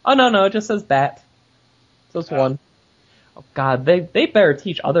 Oh no, it just says bat. So it's one. Oh god, they better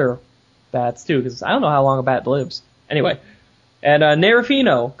teach other bats too, because I don't know how long a bat lives. Anyway. And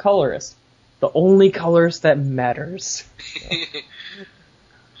Nerafino, colorist. The only colorist that matters.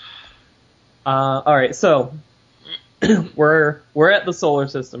 Alright, so we're at the solar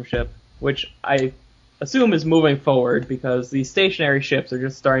system ship, which I assume is moving forward because these stationary ships are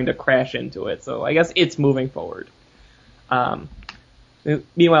just starting to crash into it, so I guess it's moving forward.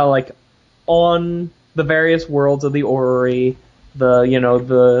 Meanwhile, like, on the various worlds of the orrery,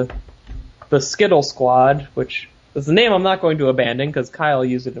 the Skittle Squad, which is a name I'm not going to abandon because Kyle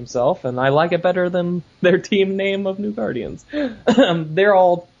used it himself, and I like it better than their team name of New Guardians.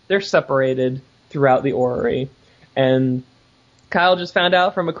 They're separated throughout the orrery, and Kyle just found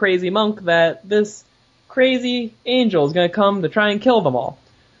out from a crazy monk that this crazy angel is going to come to try and kill them all.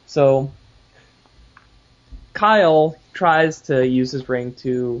 So Kyle tries to use his ring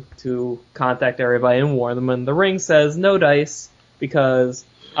to contact everybody and warn them, and the ring says no dice because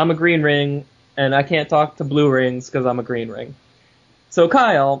I'm a green ring and I can't talk to blue rings because I'm a green ring. So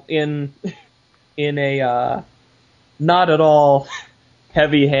Kyle, in a not at all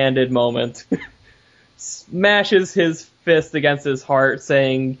heavy-handed moment, smashes his fist against his heart,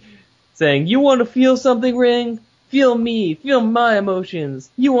 saying, "You want to feel something, ring? Feel me, feel my emotions.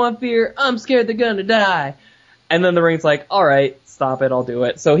 You want fear? I'm scared they're gonna die." And then the ring's like, "All right, stop it, I'll do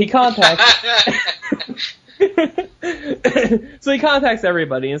it." So he contacts,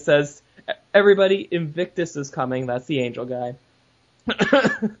 everybody and says, "Everybody, Invictus is coming." That's the angel guy.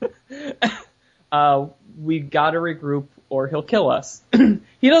 We gotta regroup or he'll kill us.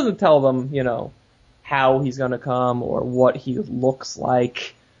 He doesn't tell them, how he's gonna come or what he looks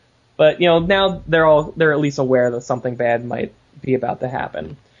like. But, now they're at least aware that something bad might be about to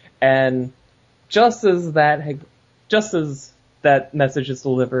happen. And just as that message is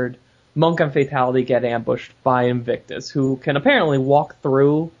delivered, Monk and Fatality get ambushed by Invictus, who can apparently walk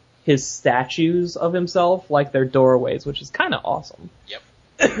through his statues of himself like they're doorways, which is kind of awesome. Yep.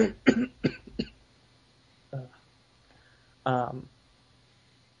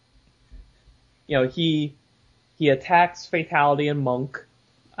 He attacks Fatality and Monk,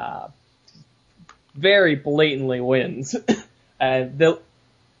 very blatantly wins, and they'll.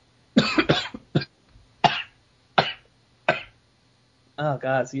 Oh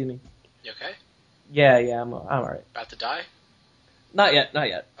God, excuse me. You okay? Yeah, I'm alright. About to die? Not yet.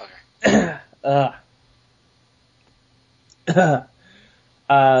 Okay.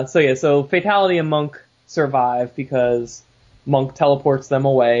 So Fatality and Monk survive because Monk teleports them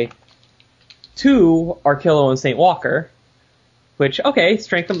away to Arkillo and St. Walker, which, okay,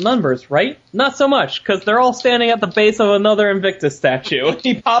 strength of numbers, right? Not so much, because they're all standing at the base of another Invictus statue.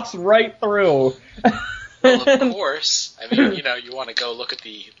 He pops right through. Well, of course. I mean, you want to go look at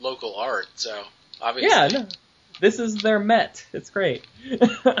the local art, so obviously. Yeah, no. This is their Met. It's great.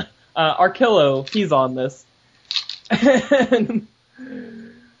 Arkillo, he's on this.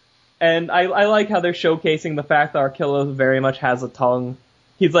 And I like how they're showcasing the fact that Arkillo very much has a tongue.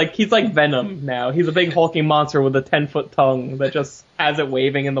 He's like Venom now. He's a big hulking monster with a 10-foot tongue that just has it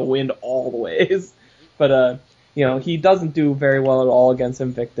waving in the wind all the ways. But, he doesn't do very well at all against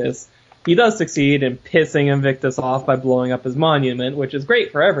Invictus. He does succeed in pissing Invictus off by blowing up his monument, which is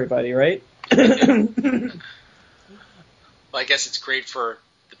great for everybody, right? Well, I guess it's great for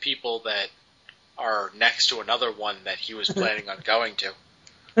the people that are next to another one that he was planning on going to.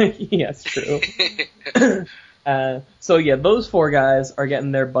 Yes, true. Those four guys are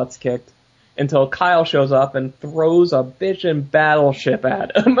getting their butts kicked until Kyle shows up and throws a bitchin' battleship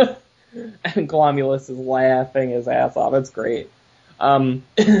at him. And Glomulus is laughing his ass off. It's great.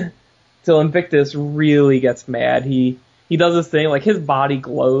 Till Invictus really gets mad. He does this thing, like his body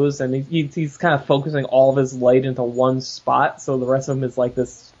glows and he's kind of focusing all of his light into one spot, so the rest of him is like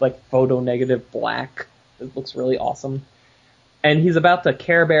this photo-negative black. It looks really awesome. And he's about to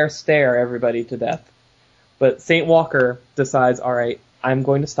Care Bear stare everybody to death. But St. Walker decides, alright, I'm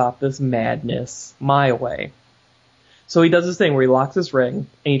going to stop this madness my way. So he does this thing where he locks his ring,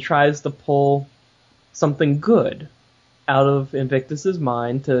 and he tries to pull something good out of Invictus's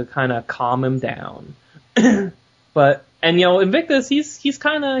mind to kind of calm him down. Invictus, he's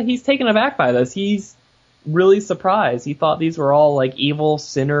taken aback by this. He's really surprised. He thought these were all evil,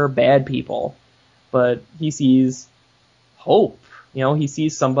 sinner, bad people. But he sees hope. He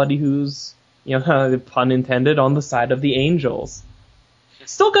sees somebody who's, pun intended, on the side of the angels.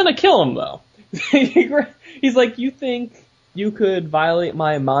 Still gonna kill him, though. He's like, you think you could violate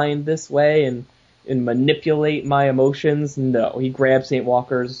my mind this way and manipulate my emotions? No. He grabs St.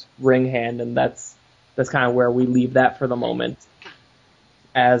 Walker's ring hand, and that's kind of where we leave that for the moment.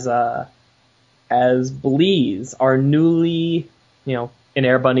 As Bleeze, our newly, in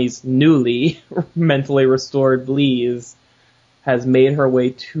Air Bunny's newly mentally restored Bleeze, has made her way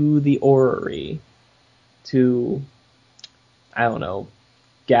to the orrery to,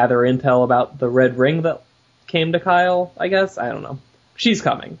 gather intel about the red ring that came to Kyle, I guess? I don't know. She's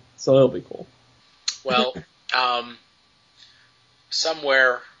coming, so it'll be cool. Well,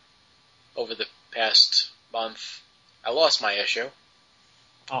 somewhere over the past month, I lost my issue.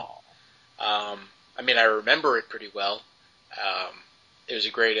 Oh. I remember it pretty well. It was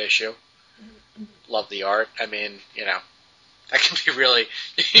a great issue. Love the art. I can be really...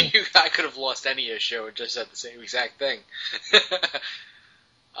 I could have lost any issue and just said the same exact thing.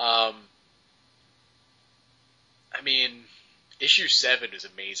 Issue 7 is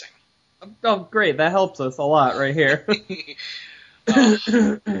amazing. Oh, great. That helps us a lot right here.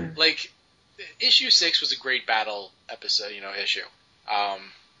 issue 6 was a great battle episode, issue.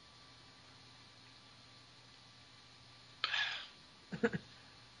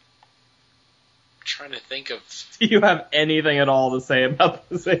 Trying to think of. Do you have anything at all to say about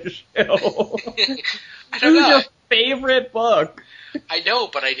this issue? I don't This is know. your favorite book. I know,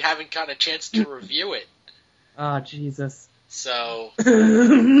 but I haven't gotten a chance to review it. Oh, Jesus. So. Excuse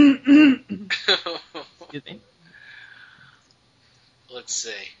me. Let's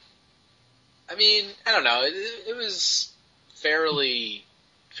see. I mean, I don't know. It was fairly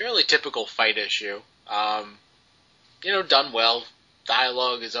typical fight issue. Done well.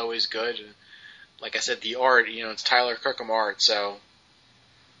 Dialogue is always good. And like I said, the art, it's Tyler Kirkham art, so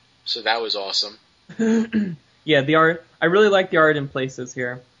that was awesome. Yeah, the art. I really like the art in places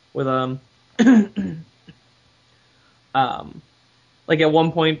here with like at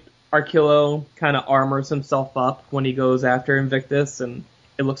one point, Arquillo kind of armors himself up when he goes after Invictus, and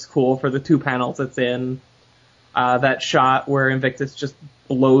it looks cool for the 2 panels it's in. That shot where Invictus just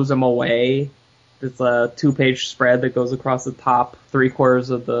blows him away. It's a 2-page spread that goes across the top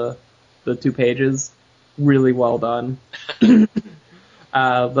 3/4 of the 2 pages. Really well done.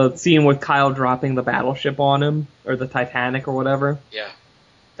 The scene with Kyle dropping the battleship on him, or the Titanic or whatever. Yeah.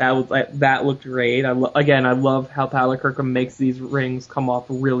 That looked great. I love how Tyler Kirkham makes these rings come off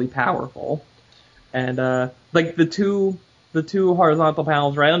really powerful. And like the two horizontal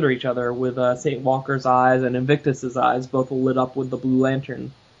panels right under each other with St. Walker's eyes and Invictus's eyes both lit up with the Blue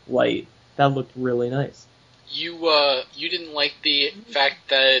Lantern light. That looked really nice. You didn't like the fact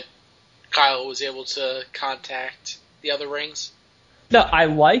that Kyle was able to contact the other rings? No, I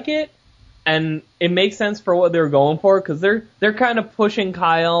like it, and it makes sense for what they're going for, because they're kind of pushing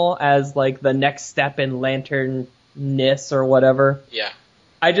Kyle as like the next step in Lantern-ness or whatever. Yeah.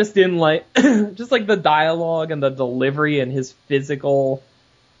 I just didn't like just like the dialogue and the delivery and his physical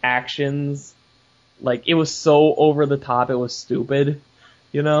actions. Like, it was so over the top, it was stupid,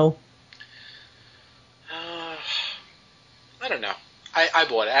 I don't know. I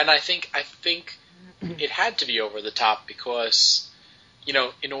bought it, and I think it had to be over the top because,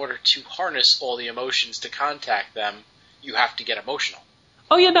 in order to harness all the emotions to contact them, you have to get emotional.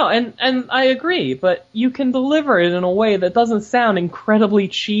 Oh yeah, no, and I agree, but you can deliver it in a way that doesn't sound incredibly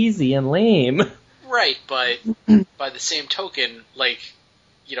cheesy and lame. Right, but by the same token,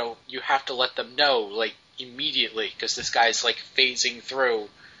 you have to let them know, immediately, because this guy's, phasing through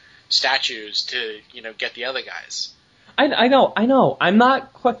statues to, get the other guys. I know. I'm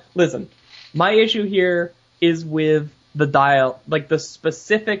not quite... Listen, my issue here is with the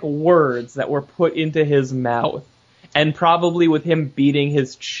specific words that were put into his mouth, and probably with him beating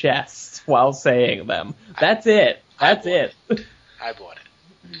his chest while saying them. That's it. I bought it.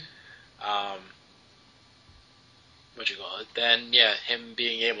 What you call it? Then, yeah, him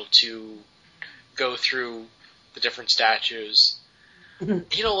being able to go through the different statues.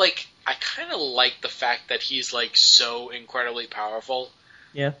 I kind of like the fact that he's, so incredibly powerful.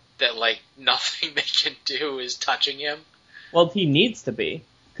 Yeah. That, nothing they can do is touching him. Well, he needs to be.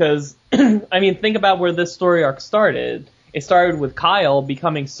 Because, think about where this story arc started. It started with Kyle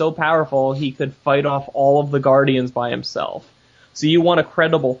becoming so powerful he could fight off all of the Guardians by himself. So you want a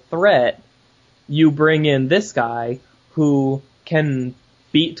credible threat, you bring in this guy who can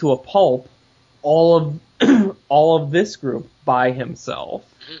beat to a pulp all of this group by himself.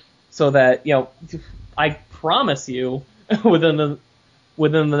 Mm-hmm. So that, I promise you, within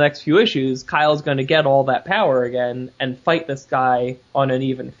the next few issues, Kyle's going to get all that power again and fight this guy on an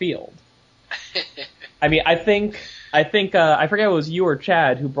even field. I think I forget if it was you or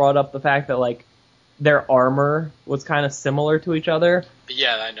Chad who brought up the fact that their armor was kind of similar to each other.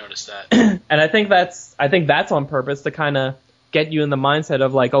 Yeah, I noticed that. And I think that's on purpose to kind of get you in the mindset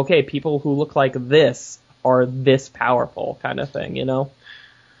of okay, people who look like this are this powerful kind of thing,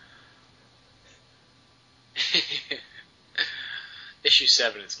 Issue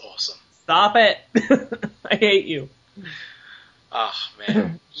 7 is awesome. Stop it! I hate you. Oh,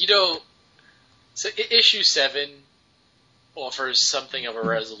 man. So issue 7 offers something of a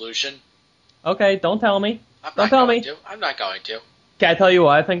resolution. Okay, don't tell me. I'm not going to. Can I tell you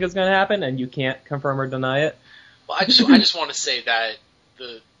what I think is going to happen, and you can't confirm or deny it? Well, I just want to say that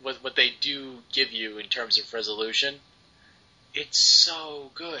what they do give you in terms of resolution, it's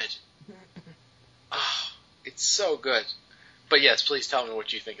so good. Oh, it's so good. But yes, please tell me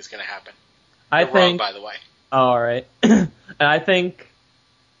what you think is going to happen. You're wrong, by the way. All right. And I think,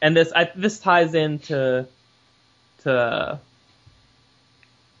 and this ties into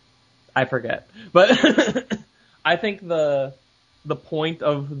I forget, but I think the point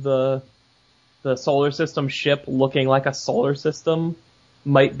of the solar system ship looking like a solar system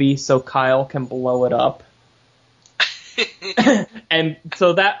might be so Kyle can blow it up. and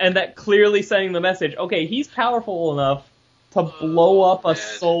that clearly sending the message, okay, he's powerful enough to blow up a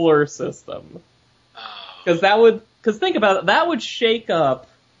solar system. Because think about it, that would shake up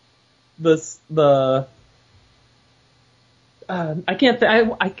I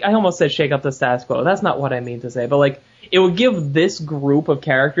almost said shake up the status quo. That's not what I mean to say, but like, it would give this group of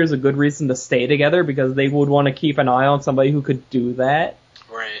characters a good reason to stay together because they would want to keep an eye on somebody who could do that.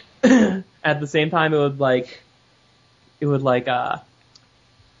 Right. At the same time, it would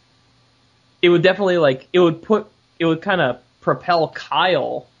kind of propel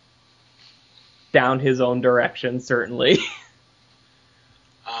Kyle down his own direction, certainly.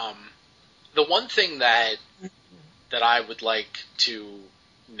 The one thing that I would like to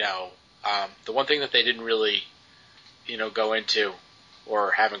know, the one thing that they didn't really, go into,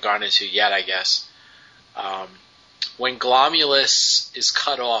 or haven't gone into yet, I guess, when Glomulus is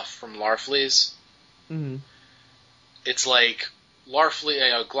cut off from Larfleeze, Mm-hmm. it's like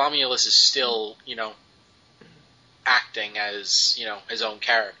Glomulus is still, acting as, his own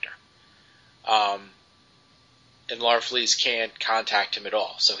character. And Larfleeze can't contact him at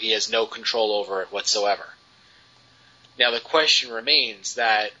all, so he has no control over it whatsoever. Now the question remains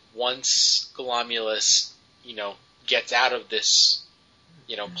that once Glomulus, gets out of this,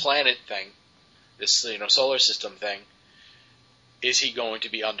 planet thing, this, solar system thing, is he going to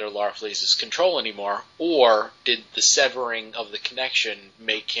be under Larfleeze's control anymore, or did the severing of the connection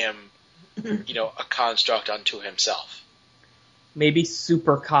make him, a construct unto himself? Maybe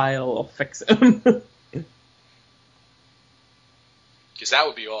Super Kyle will fix him. Because that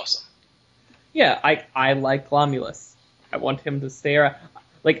would be awesome. Yeah, I like Glomulus. I want him to stay around.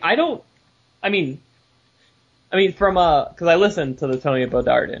 Like, because I listened to the Tony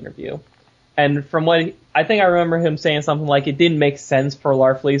Bodard interview, and from what I think I remember him saying something like it didn't make sense for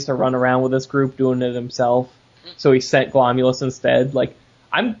Larfleeze to run around with this group doing it himself, so he sent Glomulus instead.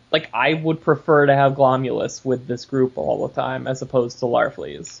 I would prefer to have Glomulus with this group all the time as opposed to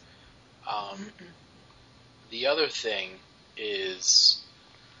Larfleeze. The other thing is,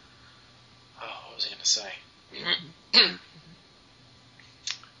 what was I going to say?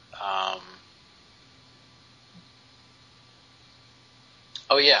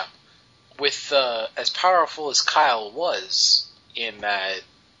 Oh yeah, with as powerful as Kyle was in that,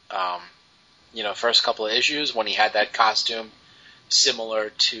 first couple of issues when he had that costume similar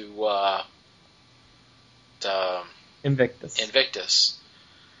to Invictus,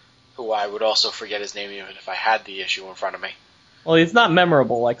 who I would also forget his name even if I had the issue in front of me. Well, he's not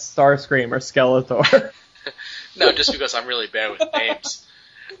memorable like Starscream or Skeletor. No, just because I'm really bad with names.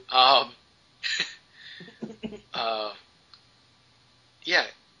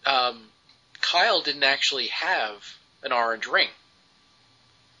 Kyle didn't actually have an orange ring.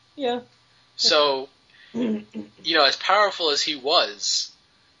 Yeah. So, as powerful as he was,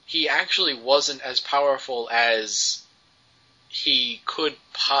 he actually wasn't as powerful as he could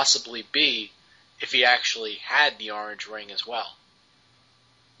possibly be if he actually had the orange ring as well.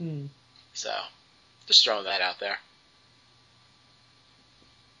 So, just throwing that out there.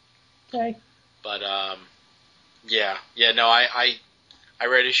 Okay. But, I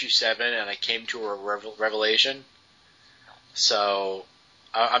read issue 7 and I came to a revelation. So,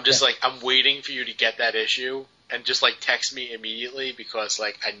 I'm just I'm waiting for you to get that issue and just text me immediately because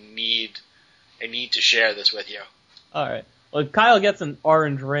I need to share this with you. Alright. Well, if Kyle gets an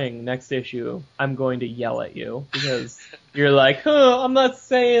orange ring next issue, I'm going to yell at you because you're like, I'm not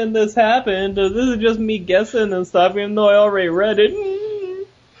saying this happened. This is just me guessing and stuff, even though I already read it.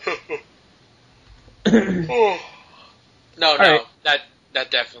 No, right. that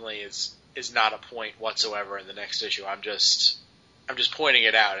definitely is not a point whatsoever in the next issue. I'm just pointing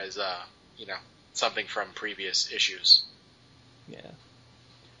it out as something from previous issues. Yeah.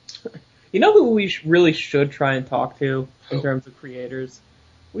 You know who we really should try and talk to in terms of creators?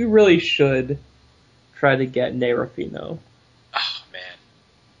 We really should try to get Nerafino. Oh, man.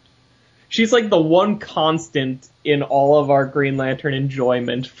 She's the one constant in all of our Green Lantern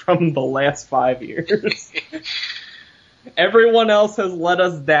enjoyment from the last 5 years. Everyone else has let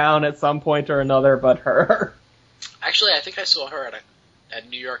us down at some point or another but her. Actually, I think I saw her at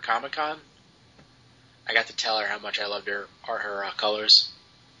New York Comic Con. I got to tell her how much I loved her colors.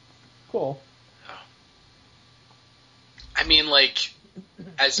 Cool. I mean,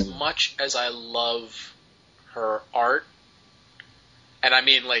 as much as I love her art, and I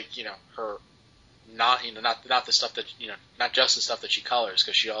mean, her not the stuff that not just the stuff that she colors,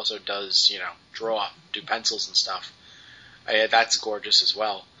 because she also does do pencils and stuff. That's gorgeous as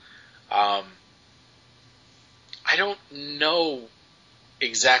well. I don't know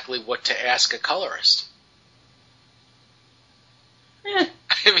exactly what to ask a colorist. Eh.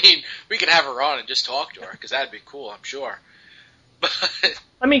 I mean, we could have her on and just talk to her, because that'd be cool, I'm sure. But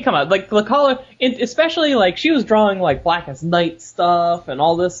I mean, come on, like the color, especially like she was drawing like Blackest Night stuff and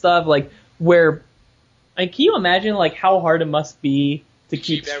all this stuff, like where, like, can you imagine like how hard it must be to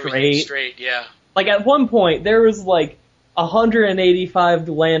keep everything straight, yeah. Like at one point there was like 185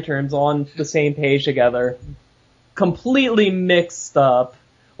 lanterns on the same page together, completely mixed up.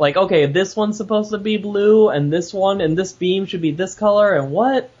 Like, okay, this one's supposed to be blue, and this one and this beam should be this color, and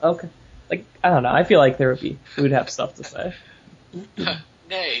what? Okay, like I don't know. I feel like we'd have stuff to say.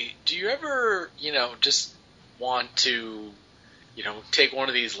 Nay, do you ever, just want to, take one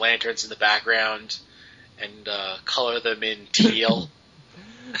of these lanterns in the background and color them in teal?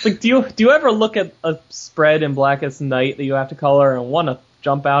 Like, do you ever look at a spread in Blackest Night that you have to color and want to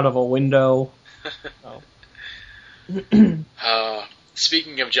jump out of a window? Oh.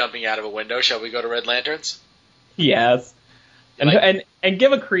 Speaking of jumping out of a window, shall we go to Red Lanterns? Yes. And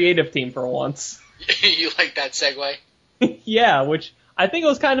give a creative team for once. You like that segue? Yeah, which I think it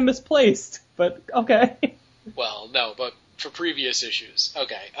was kind of misplaced, but okay. Well, no, but for previous issues.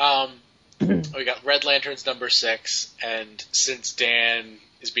 Okay. We got Red Lanterns number 6, and since Dan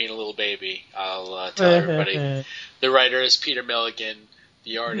is being a little baby, I'll tell everybody. The writer is Peter Milligan.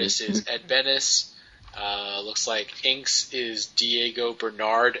 The artist is Ed Benes. Looks like inks is Diego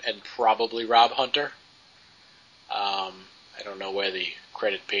Bernard and probably Rob Hunter. I don't know where the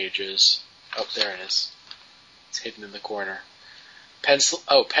credit page is. Oh, there it is. It's hidden in the corner.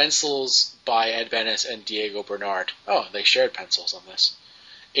 Pencils by Ed Benes and Diego Bernard. Oh, they shared pencils on this.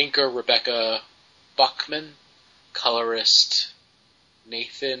 Inker Rebecca Buckman. Colorist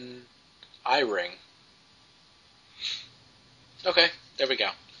Nathan Eyring. Okay, there we go.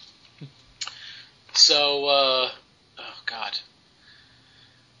 So, oh god,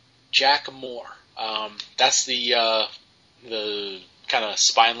 Jack Moore. That's the kind of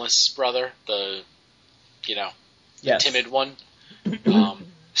spineless brother, the yes. timid one.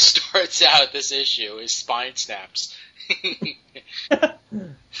 Starts out this issue, his spine snaps.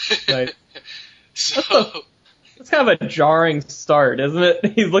 Right. So it's kind of a jarring start, isn't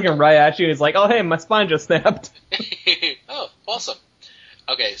it? He's looking right at you. And he's like, "Oh, hey, my spine just snapped." Oh, awesome.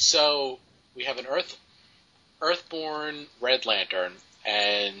 Okay, so we have an Earthborn Red Lantern,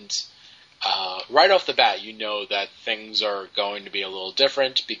 and right off the bat, you know that things are going to be a little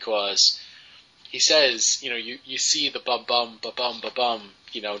different because he says, you see the bum,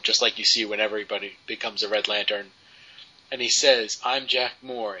 just like you see when everybody becomes a Red Lantern. And he says, "I'm Jack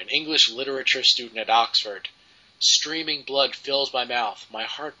Moore, an English literature student at Oxford. Streaming blood fills my mouth. My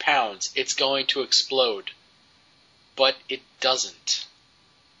heart pounds. It's going to explode. But it doesn't.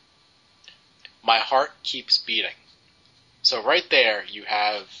 My heart keeps beating." So right there you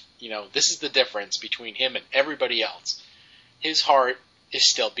have, this is the difference between him and everybody else. His heart is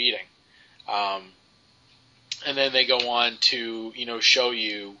still beating. And then they go on to, show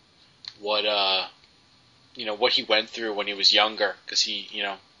you what he went through when he was younger, because he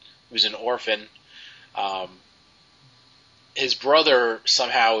was an orphan. His brother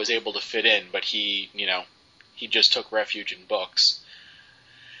somehow was able to fit in, but he just took refuge in books.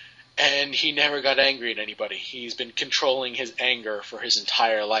 And he never got angry at anybody. He's been controlling his anger for his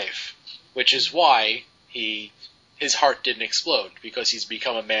entire life, which is why his heart didn't explode, because he's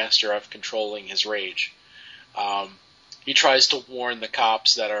become a master of controlling his rage. He tries to warn the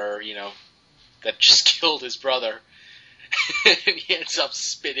cops that are, that just killed his brother, and he ends up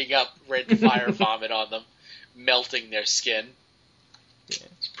spitting up red fire vomit on them, melting their skin. Yeah.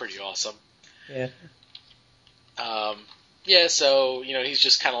 It's pretty awesome. Yeah. So, he's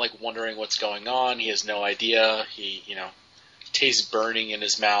just kind of like wondering what's going on. He has no idea. He, tastes burning in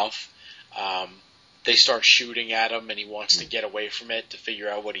his mouth. They start shooting at him, and he wants to get away from it to figure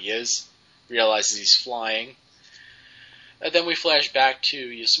out what he is. Realizes he's flying. And then we flash back to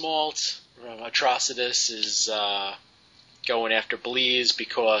Yasmalt. Atrocitus is going after Bleez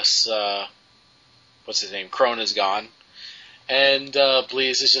because, what's his name, Krona's gone. And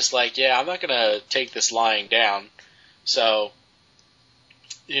Bleez is just like, yeah, I'm not going to take this lying down. So,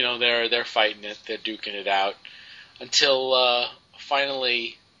 they're fighting it, they're duking it out, until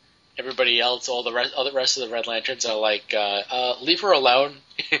finally everybody else, all the rest of the Red Lanterns are like, leave her alone,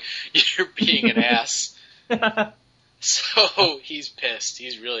 you're being an ass. So he's pissed,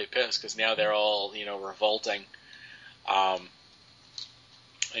 he's really pissed, because now they're all, revolting. And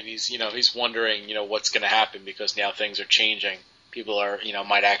he's wondering, what's going to happen, because now things are changing. People are,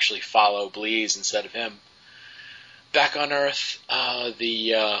 might actually follow Bleez instead of him. Back on Earth,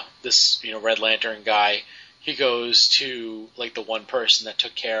 this Red Lantern guy he goes to, like, the one person that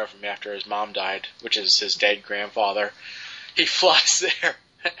took care of him after his mom died, which is his dead grandfather. He flies there,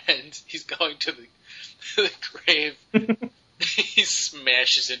 and he's going to the grave. He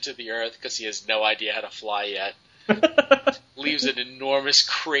smashes into the earth because he has no idea how to fly yet. Leaves an enormous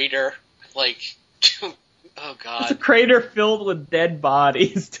crater, like, oh god. It's a crater filled with dead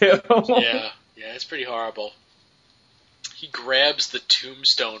bodies, too. Yeah, it's pretty horrible. He grabs the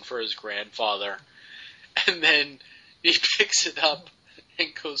tombstone for his grandfather, and then he picks it up and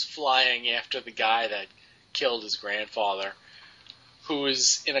goes flying after the guy that killed his grandfather, who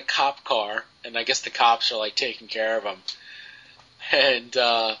is in a cop car, and I guess the cops are, like, taking care of him. And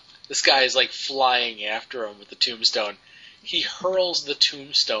this guy is, like, flying after him with the tombstone. He hurls the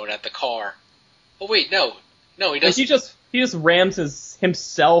tombstone at the car. Oh, wait, no, he doesn't. Like he just rams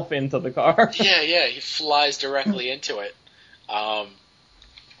himself into the car. Yeah, he flies directly into it.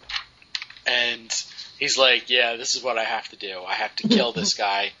 And he's like, yeah, this is what I have to do. I have to kill this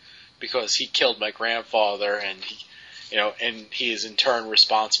guy because he killed my grandfather, and he is in turn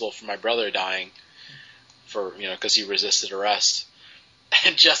responsible for my brother dying because he resisted arrest.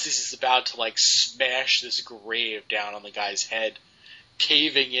 And just as he's about to, like, smash this grave down on the guy's head,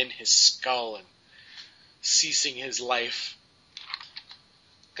 caving in his skull and ceasing his life,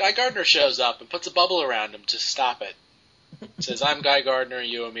 Guy Gardner shows up and puts a bubble around him to stop it. Says, I'm Guy Gardner,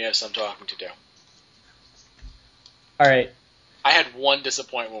 you and me have some talking to do. Alright. I had one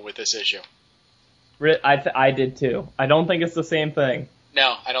disappointment with this issue. I did too. I don't think it's the same thing.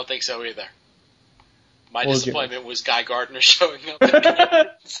 No, I don't think so either. My Well, disappointment was Guy Gardner showing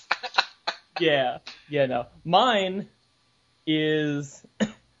up. Yeah, no. Mine is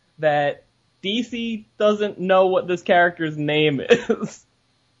that DC doesn't know what this character's name is.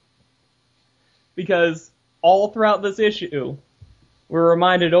 Because all throughout this issue, we're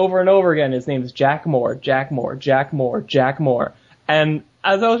reminded over and over again, his name is Jack Moore, Jack Moore, Jack Moore, Jack Moore. And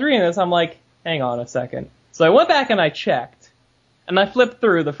as I was reading this, I'm like, hang on a second. So I went back and I checked, and I flipped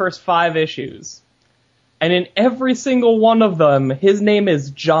through the first 5 issues. And in every single one of them, his name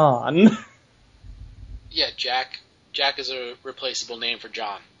is John. Yeah, Jack. Jack is a replaceable name for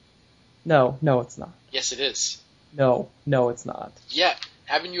John. No, it's not. Yes, it is. No, it's not. Yeah.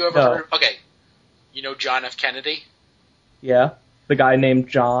 Haven't you ever heard... Okay. You know John F. Kennedy? Yeah? The guy named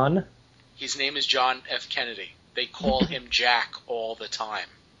John? His name is John F. Kennedy. They call him Jack all the time.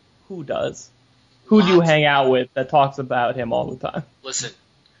 Who does? Who do you hang out with that talks about him all the time? Listen,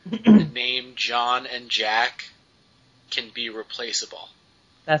 the name John and Jack can be replaceable.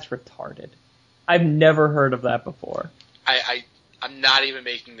 That's retarded. I've never heard of that before. I'm not even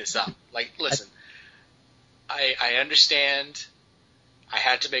making this up. Like, listen, I understand. I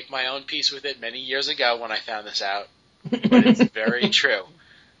had to make my own peace with it many years ago when I found this out. But it's very true.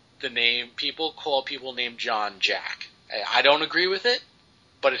 People call people named John Jack. I don't agree with it,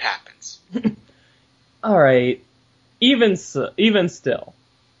 but it happens. Alright. Even still.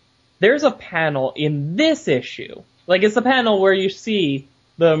 There's a panel in this issue. Like, it's a panel where you see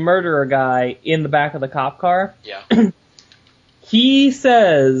the murderer guy in the back of the cop car. Yeah. He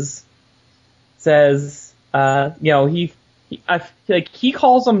says, he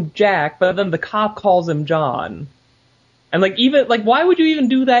calls him Jack, but then the cop calls him John. And why would you even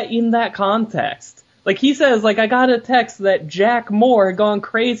do that in that context? Like, he says, I got a text that Jack Moore had gone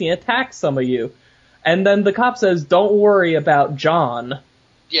crazy and attacked some of you. And then the cop says, don't worry about John.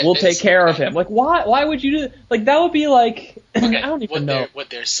 Yeah, we'll take care of him. Like, why would you do that? Like, that would be like, okay, I don't even know. What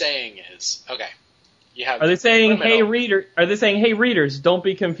they're saying is, okay, you have... Are they saying, hey readers, don't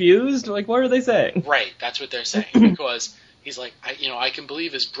be confused? Like, what are they saying? Right, that's what they're saying. Because he's like, I can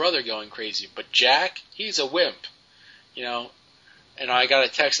believe his brother going crazy, but Jack, he's a wimp. And I got a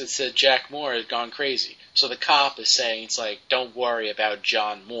text that said Jack Moore had gone crazy. So the cop is saying, it's like, don't worry about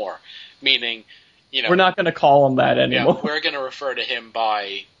John Moore. Meaning, we're not going to call him that anymore. We're going to refer to him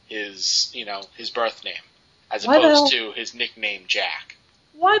by his birth name, as opposed to his nickname Jack.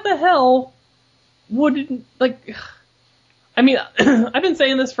 Why the hell wouldn't, I mean, I've been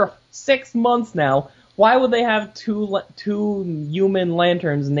saying this for 6 months now. Why would they have two human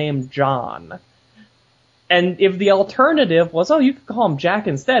lanterns named John? And if the alternative was, you could call him Jack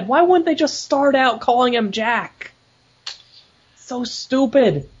instead, why wouldn't they just start out calling him Jack? So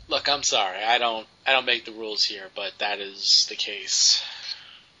stupid. Look, I'm sorry. I don't make the rules here, but that is the case.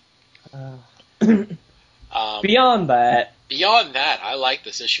 Beyond that, I like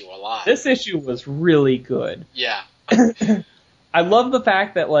this issue a lot. This issue was really good. Yeah. I love the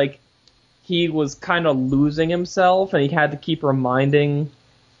fact that, he was kind of losing himself, and he had to keep reminding...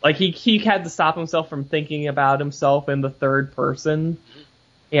 he had to stop himself from thinking about himself in the third person.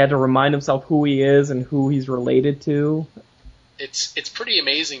 he had to remind himself who he is and who he's related to. It's pretty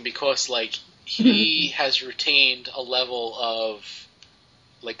amazing because like he has retained a level of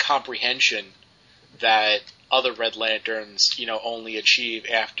like comprehension that other Red Lanterns, only achieve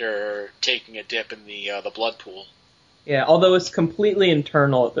after taking a dip in the blood pool. Yeah, although it's completely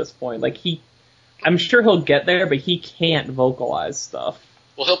internal at this point. Like I'm sure he'll get there, but he can't vocalize stuff.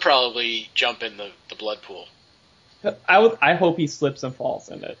 Well, he'll probably jump in the blood pool. I hope he slips and falls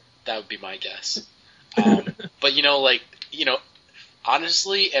in it. That would be my guess. But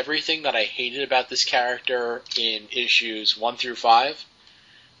honestly, everything that I hated about this character in issues 1 through 5,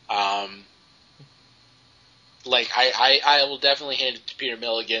 I will definitely hand it to Peter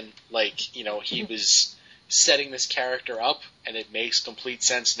Milligan. He was setting this character up, and it makes complete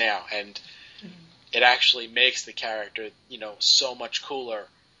sense now, and it actually makes the character, so much cooler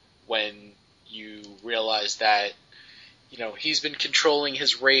when you realize that, he's been controlling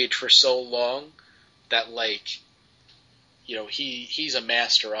his rage for so long that, he's a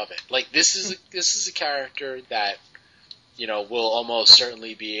master of it. This is a character that, will almost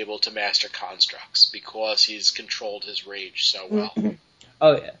certainly be able to master constructs because he's controlled his rage so well.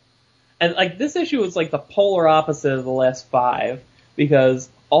 Oh, yeah. And, this issue was, the polar opposite of the last 5, because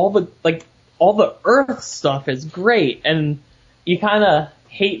all the Earth stuff is great, and you kind of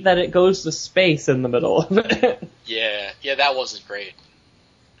hate that it goes to space in the middle of it. Yeah, that wasn't great.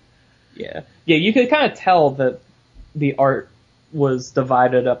 Yeah, you could kind of tell that the art was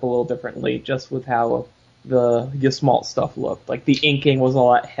divided up a little differently just with how the Yasmalt stuff looked. The inking was a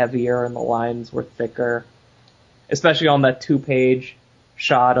lot heavier and the lines were thicker, especially on that 2-page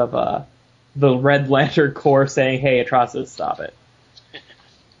shot of the Red Lantern Corps saying, "Hey, Atrocitus, stop it."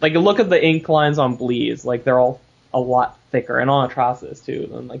 Look at the ink lines on Bleeds. They're all a lot thicker, and on Atrocitus too,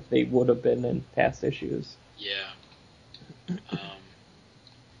 than they would have been in past issues. Yeah.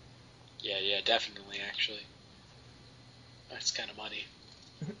 Yeah, definitely, actually. That's kind of muddy.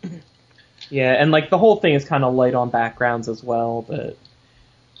 Yeah, and the whole thing is kind of light on backgrounds as well, but...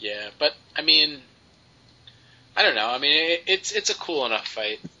 Yeah, but, I don't know. It's a cool enough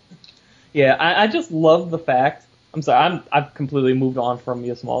fight. Yeah, I just love the fact... I'm sorry, I've completely moved on from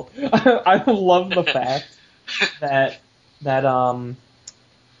Yasmalt. I love the fact that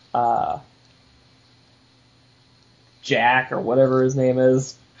Jack, or whatever his name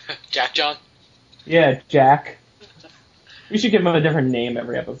is. Jack John? Yeah, Jack. We should give him a different name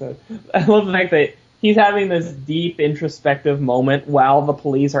every episode. I love the fact that he's having this deep introspective moment while the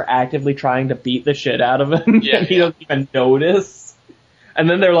police are actively trying to beat the shit out of him, and he doesn't even notice. And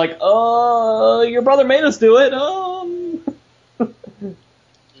then they're like, "Oh, your brother made us do it."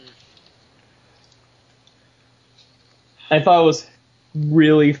 I thought it was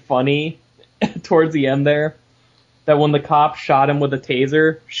really funny towards the end there that when the cop shot him with a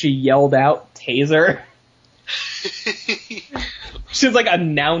taser, she yelled out, "Taser." She was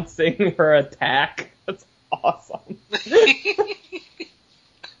announcing her attack. That's awesome.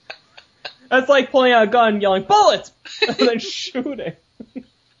 That's like pulling out a gun, yelling, "Bullets!" and then shooting.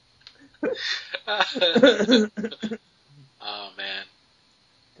 Oh, man.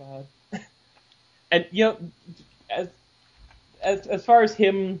 God. And, as far as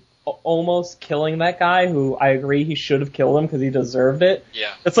him almost killing that guy, who I agree he should have killed him because he deserved it.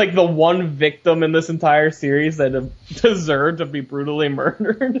 Yeah. It's the one victim in this entire series that deserved to be brutally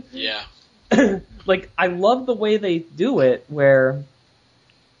murdered. Yeah. I love the way they do it, where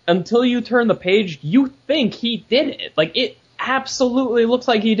until you turn the page, you think he did it. It absolutely looks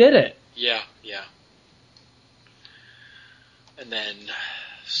like he did it. Yeah. And then,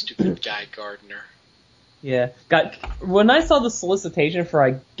 stupid Guy Gardner. Yeah. When I saw the solicitation for,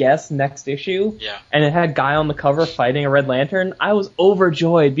 I guess, next issue, and it had a guy on the cover fighting a Red Lantern, I was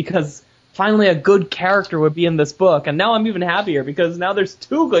overjoyed because finally a good character would be in this book, and now I'm even happier because now there's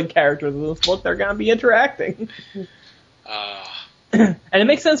 2 good characters in this book that are going to be interacting. And it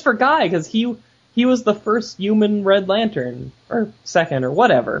makes sense for Guy, because he was the first human Red Lantern, or second, or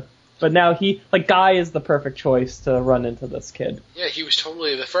whatever. But now Guy is the perfect choice to run into this kid. Yeah, he was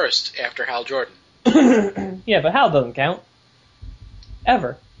totally the first after Hal Jordan. Yeah, but Hal doesn't count.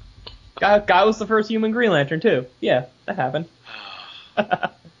 Ever. Guy was the first human Green Lantern, too. Yeah, that happened.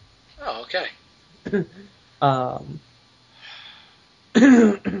 Oh, okay.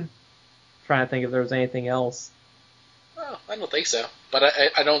 Trying to think if there was anything else. Well, I don't think so. But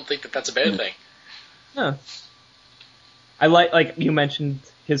I don't think that that's a bad thing. No. I like you mentioned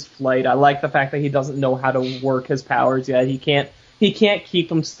his flight. I like the fact that he doesn't know how to work his powers yet. He can't keep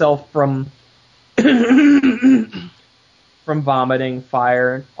himself from vomiting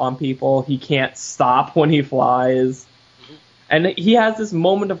fire on people. He can't stop when he flies. Mm-hmm. And he has this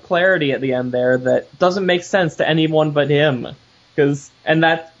moment of clarity at the end there that doesn't make sense to anyone but him. I think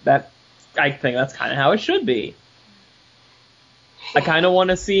that's kind of how it should be. I kind of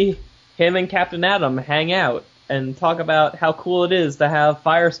want to see him and Captain Atom hang out and talk about how cool it is to have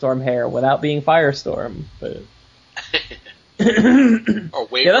Firestorm hair without being Firestorm. But or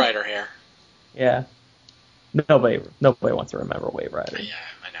Wave Rider hair. Yeah. Nobody wants to remember Wave Rider. Yeah,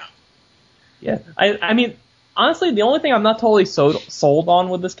 I know. Yeah. I mean, honestly, the only thing I'm not totally sold on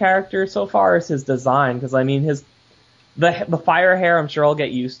with this character so far is his design, because I mean the fire hair I'm sure I'll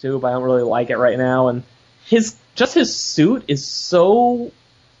get used to, but I don't really like it right now, and his suit is so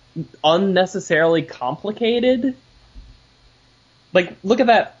unnecessarily complicated. Like, look at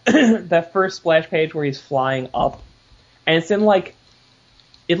that that first splash page where he's flying up, and it's in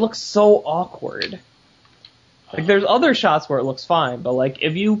it looks so awkward. Like, there's other shots where it looks fine, but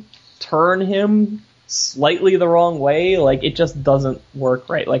if you turn him slightly the wrong way, it just doesn't work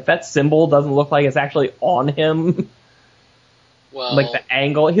right. That symbol doesn't look like it's actually on him. Well, the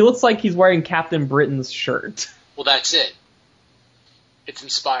angle. He looks like he's wearing Captain Britain's shirt. Well, that's it. It's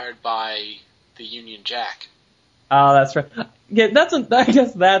inspired by the Union Jack. Oh, that's right. Yeah, I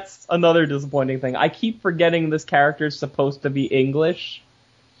guess that's another disappointing thing. I keep forgetting this character's supposed to be English.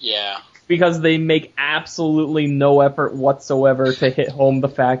 Yeah. Because they make absolutely no effort whatsoever to hit home the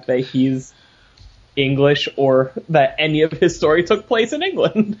fact that he's English or that any of his story took place in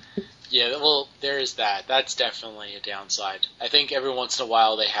England. Yeah, well, there is that. That's definitely a downside. I think every once in a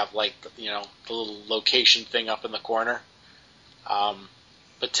while they have, the little location thing up in the corner.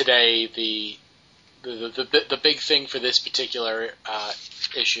 But today, the big thing for this particular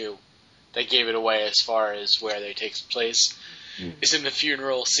issue that gave it away as far as where they take place is in the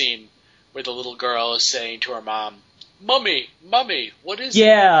funeral scene where the little girl is saying to her mom, Mummy, what is it?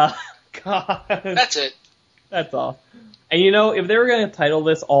 Yeah, God. That's it. That's all. And if they were going to title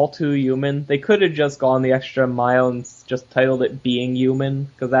this All Too Human, they could have just gone the extra mile and just titled it Being Human,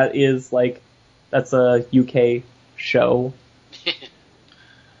 because that is, that's a UK show. It's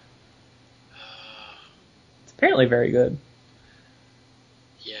apparently very good.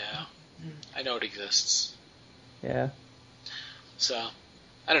 Yeah. I know it exists. Yeah. So,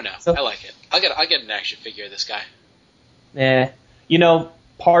 I don't know. I like it. I'll get an action figure of this guy.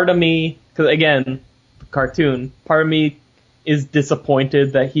 Part of me, because again, cartoon, part of me is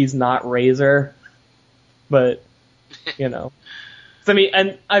disappointed that he's not Razor, but, So, I mean,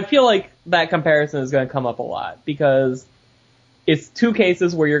 and I feel like that comparison is going to come up a lot, because it's two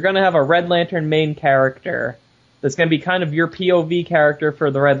cases where you're going to have a Red Lantern main character that's going to be kind of your POV character for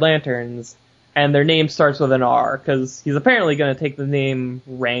the Red Lanterns, and their name starts with an R, because he's apparently going to take the name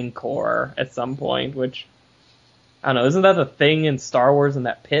Rancor at some point, which, I don't know, isn't that the thing in Star Wars in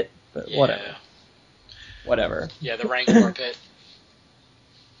that pit? But yeah. Whatever. Yeah, the Rancor pit.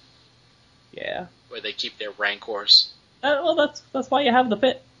 Yeah. Where they keep their Rancors. Well, that's why you have the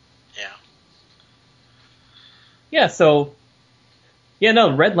pit. Yeah. Yeah, so... Yeah,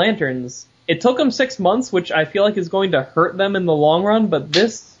 no, Red Lanterns. It took them 6 months, which I feel like is going to hurt them in the long run, but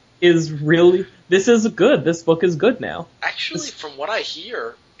this is good. This book is good now. Actually, from what I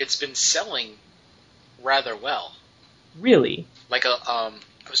hear, it's been selling rather well. Really? I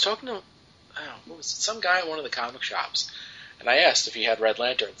was talking to, what was it, some guy at one of the comic shops, and I asked if he had Red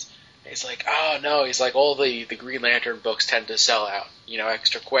Lanterns. And he's like, oh no, he's like, all the Green Lantern books tend to sell out,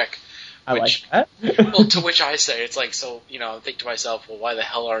 extra quick. I like that. Well, to which I say, it's like, so, I think to myself, well, why the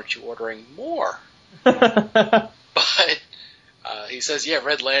hell aren't you ordering more? But he says, yeah,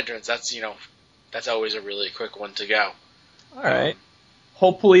 Red Lanterns, that's always a really quick one to go. All right.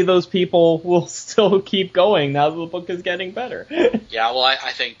 Hopefully those people will still keep going now that the book is getting better. Yeah, well,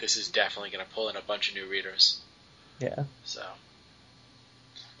 I think this is definitely going to pull in a bunch of new readers. Yeah. So,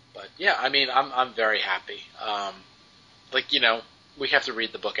 but yeah, I mean, I'm very happy. We have to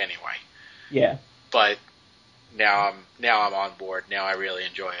read the book anyway. Yeah. But now I'm on board. Now I really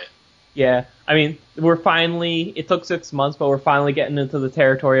enjoy it. Yeah. I mean, it took 6 months, but we're finally getting into the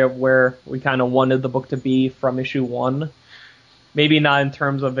territory of where we kind of wanted the book to be from issue 1. Maybe not in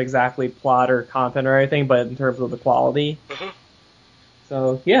terms of exactly plot or content or anything, but in terms of the quality. Uh-huh.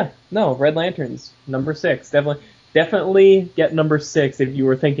 So, yeah. No, Red Lanterns, number 6. Definitely get number 6 if you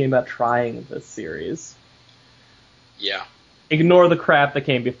were thinking about trying this series. Yeah. Ignore the crap that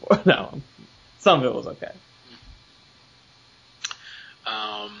came before. No. Some of it was okay.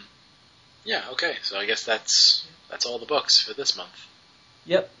 Yeah, okay. So I guess that's all the books for this month.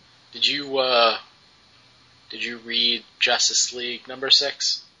 Yep. Did you read Justice League number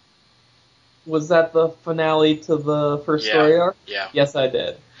 6? Was that the finale to the first story arc? Yeah. Yes, I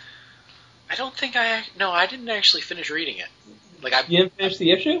did. I didn't actually finish reading it. Like I You didn't finish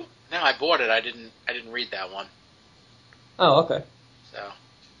the issue? No, I bought it. I didn't read that one. Oh, okay. So.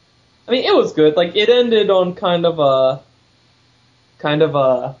 I mean, it was good. Like, it ended on kind of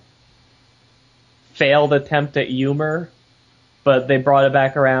a failed attempt at humor, but they brought it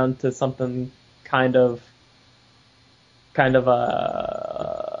back around to something kind of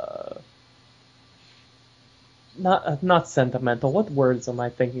not sentimental. What words am I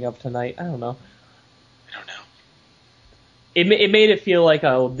thinking of tonight? I don't know. I don't know. It made it feel like,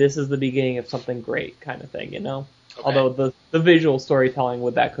 oh, this is the beginning of something great kind of thing, you know? Okay. Although the visual storytelling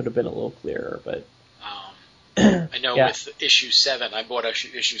with that could have been a little clearer, but... I know yeah. With issue 7, I bought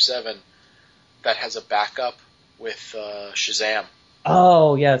issue 7 that has a backup with Shazam.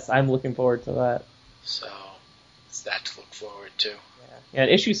 Oh, yes, I'm looking forward to that. So, it's that to look forward to. Yeah,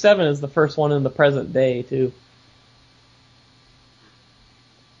 and issue 7 is the first one in the present day, too.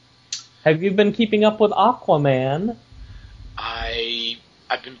 Have you been keeping up with Aquaman?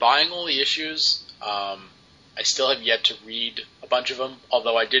 I've been buying all the issues. I still have yet to read a bunch of them,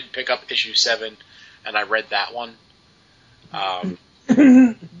 although I did pick up issue 7, and I read that one.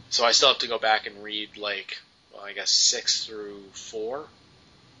 So I still have to go back and read, I guess 6 through 4.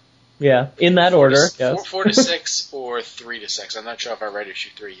 Yeah, in that order. Yes. 4 to 6 or 3 to 6. I'm not sure if I read issue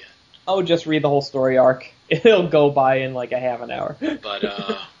 3 yet. Oh, just read the whole story arc. It'll go by in like a half an hour. But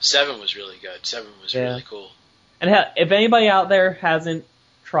 7 was really good. 7 was really cool. And if anybody out there hasn't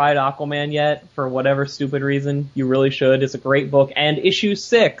tried Aquaman yet, for whatever stupid reason, you really should. It's a great book. And issue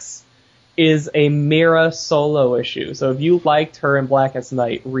 6 is a Mira solo issue. So if you liked her in Blackest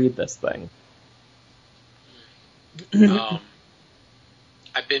Night, read this thing.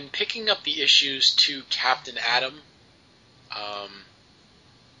 I've been picking up the issues to Captain Atom.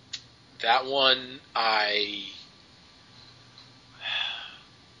 That one,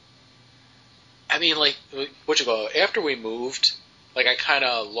 after we moved, I kind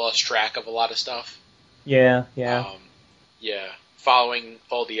of lost track of a lot of stuff. Yeah. Following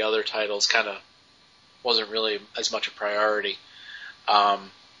all the other titles kind of wasn't really as much a priority.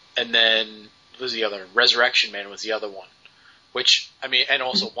 And then, what was the other? Resurrection Man was the other one. And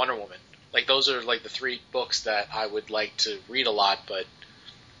also Wonder Woman. Those are, the 3 books that I would like to read a lot, but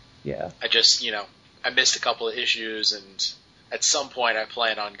yeah, I just, I missed a couple of issues, and at some point I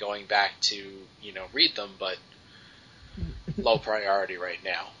plan on going back to, read them, but low priority right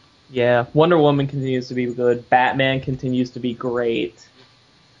now. Yeah, Wonder Woman continues to be good. Batman continues to be great.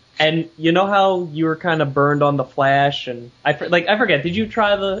 And you know how you were kind of burned on The Flash, and I forget, did you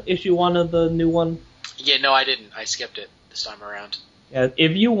try the issue 1 of the new one? Yeah, no, I didn't. I skipped it this time around. Yeah,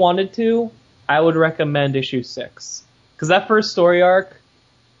 if you wanted to, I would recommend issue 6. Because that first story arc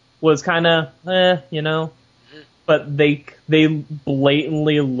was kind of, but they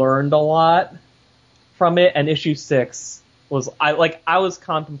blatantly learned a lot from it, and issue 6 was, I was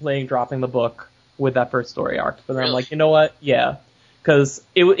contemplating dropping the book with that first story arc, but then really? I'm like, you know what? Yeah. Because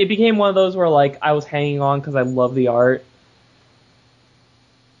it became one of those where, I was hanging on because I love the art,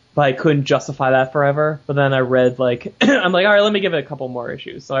 but I couldn't justify that forever. But then I read, I'm like, all right, let me give it a couple more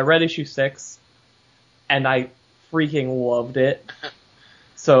issues. So I read issue 6, and I freaking loved it.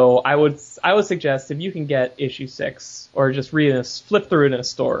 So I would suggest, if you can get issue 6, or just flip through it in a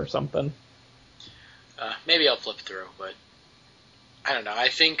store or something. Maybe I'll flip through, but I don't know. I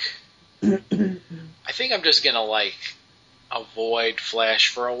think I'm just gonna avoid Flash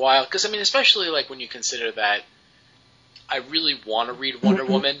for a while, because especially when you consider that I really want to read Wonder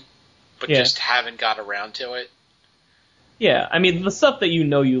Woman, but just haven't got around to it. Yeah, the stuff that you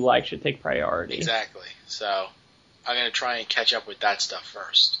like should take priority. Exactly. So I'm gonna try and catch up with that stuff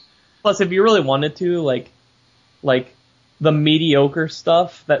first. Plus, if you really wanted to, the mediocre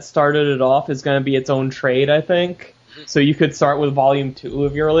stuff that started it off is going to be its own trade, I think. Mm-hmm. So you could start with volume 2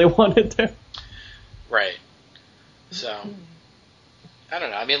 if you really wanted to. Right. So, I don't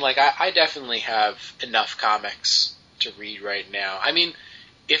know. I definitely have enough comics to read right now.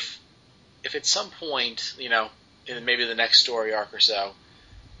 If at some point, in maybe the next story arc or so,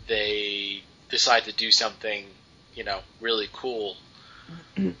 they decide to do something, really cool,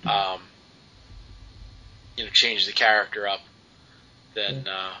 change the character up, then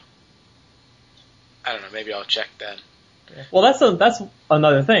I don't know, maybe I'll check then. Yeah. Well, that's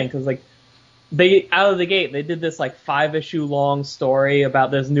another thing, because they out of the gate they did this 5-issue long story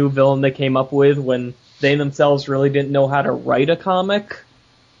about this new villain they came up with when they themselves really didn't know how to write a comic.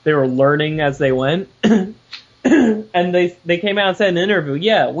 They were learning as they went, and they came out and said in an interview,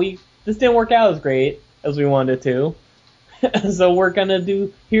 this didn't work out as great as we wanted to, so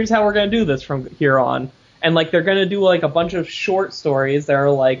here's how we're gonna do this from here on. And they're gonna do a bunch of short stories that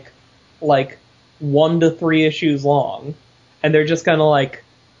are 1 to 3 issues long, and they're just gonna like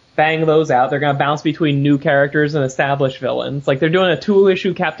bang those out. They're gonna bounce between new characters and established villains. Like they're doing a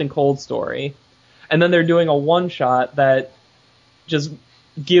 2-issue Captain Cold story, and then they're doing a one-shot that just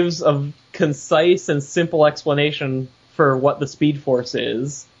gives a concise and simple explanation for what the Speed Force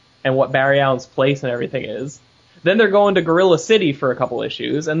is and what Barry Allen's place and everything is. Then they're going to Gorilla City for a couple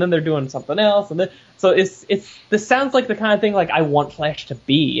issues, and then they're doing something else, and then so this sounds like the kind of thing like I want Flash to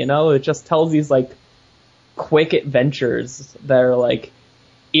be, you know? It just tells these like quick adventures that are like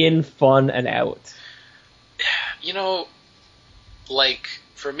in, fun, and out. You know, like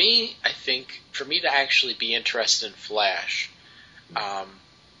for me, I think for me to actually be interested in Flash, I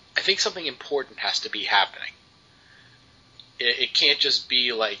think something important has to be happening. It can't just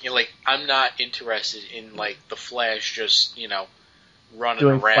be like, you know, like I'm not interested in like the Flash just, you know, running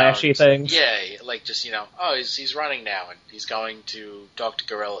doing around. flashy things. Yeah, like just, you know, oh, he's running now and he's going to talk to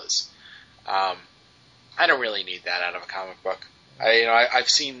gorillas. I don't really need that out of a comic book.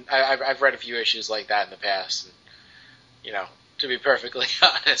 I've read a few issues like that in the past, and you know, to be perfectly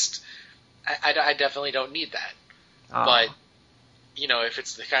honest, I definitely don't need that. But you know, if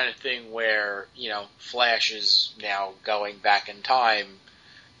it's the kind of thing where, you know, Flash is now going back in time,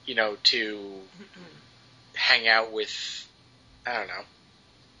 you know, to hang out with, I don't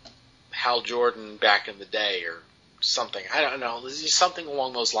know, Hal Jordan back in the day or something. I don't know. Something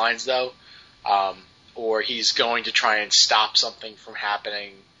along those lines, though. Or he's going to try and stop something from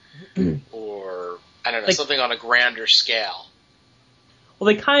happening. Or, I don't know, like, something on a grander scale.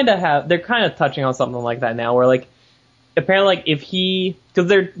 Well, they're kind of touching on something like that now, where, like, apparently, like,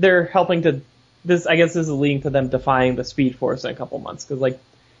 because they're helping to, this, I guess this is leading to them defying the Speed Force in a couple months, because, like,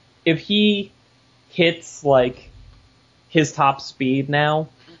 if he hits, like, his top speed now,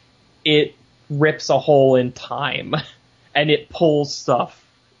 it rips a hole in time, and it pulls stuff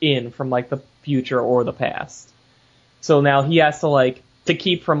in from, like, the future or the past. So now he has to, like, to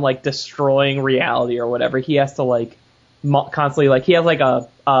keep from, like, destroying reality or whatever, he has to, like, constantly, like, he has, like,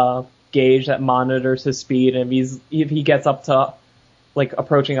 a gauge that monitors his speed, and if he gets up to like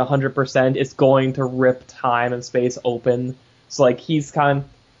approaching 100%, it's going to rip time and space open. So like he's kind of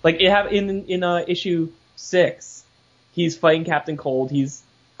like in issue 6, he's fighting Captain Cold.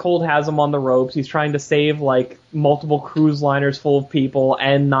 Cold has him on the ropes. He's trying to save like multiple cruise liners full of people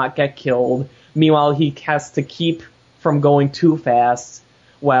and not get killed. Meanwhile, he has to keep from going too fast,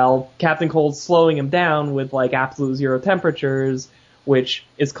 while Captain Cold's slowing him down with like absolute zero temperatures, which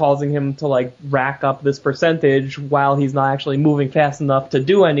is causing him to, like, rack up this percentage while he's not actually moving fast enough to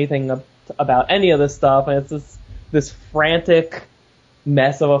do anything about any of this stuff. And it's this frantic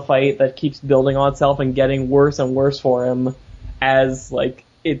mess of a fight that keeps building on itself and getting worse and worse for him as, like,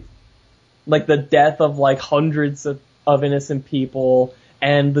 the death of, like, hundreds of innocent people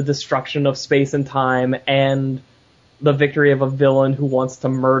and the destruction of space and time and the victory of a villain who wants to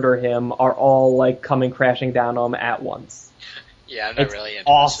murder him are all, like, coming crashing down on him at once. Yeah, I'm not it's really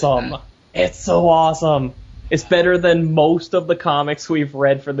interested awesome. in that. It's so awesome. It's better than most of the comics we've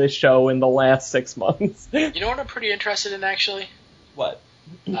read for this show in the last 6 months. You know what I'm pretty interested in, actually? What?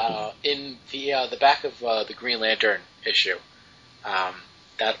 In the back of the Green Lantern issue,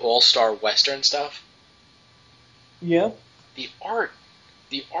 that all-star Western stuff. Yeah. The art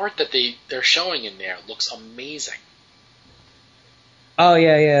that they're showing in there looks amazing. Oh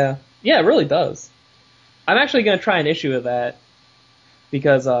yeah, it really does. I'm actually gonna try an issue of that.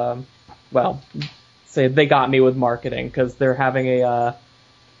 Because, say they got me with marketing because they're having a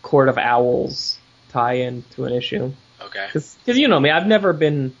Court of Owls tie-in to an issue. Okay. Because you know me, I've never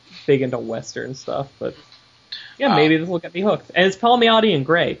been big into Western stuff, but yeah, maybe this will get me hooked. And it's Palmiotti and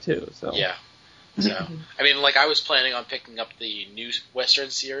Gray too, so. Yeah. So, I mean, like I was planning on picking up the new Western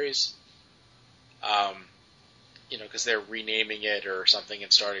series, you know, because they're renaming it or something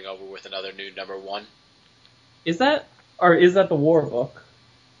and starting over with another new #1. Is that the War Book?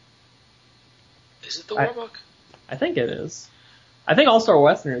 Is it the War Book? I think it is. I think All-Star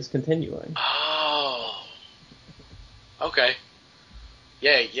Western is continuing. Oh. Okay.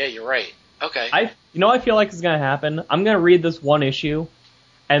 Yeah, you're right. Okay. I feel like is going to happen? I'm going to read this one issue,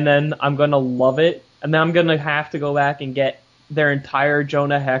 and then I'm going to love it, and then I'm going to have to go back and get their entire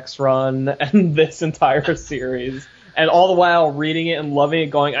Jonah Hex run and this entire series, and all the while reading it and loving it,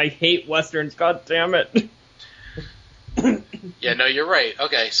 going, I hate Westerns, god damn it. Yeah, no, you're right.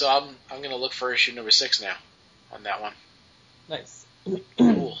 Okay, so I'm gonna look for issue #6 now on that one. Nice.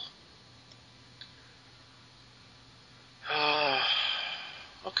 Cool.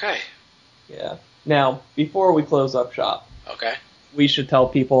 Okay. Yeah. Now, before we close up shop, okay, we should tell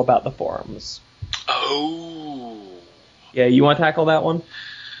people about the forums. Oh. Yeah, you want to tackle that one?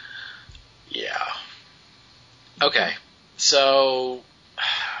 Yeah. Okay. So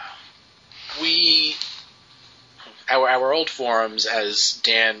our old forums, as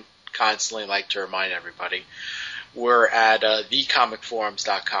Dan constantly liked to remind everybody, were at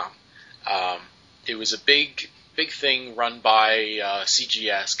thecomicforums.com. It was a big thing run by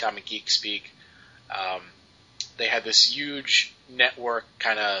CGS, Comic Geek Speak. They had this huge network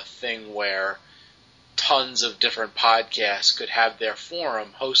kind of thing where tons of different podcasts could have their forum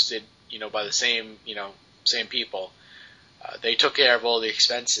hosted, by the same people. They took care of all the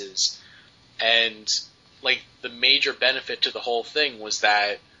expenses, and like the major benefit to the whole thing was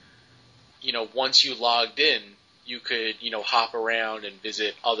that, once you logged in, you could, hop around and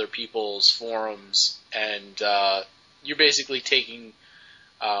visit other people's forums, and you're basically taking,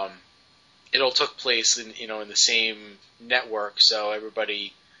 it all took place in, in the same network, so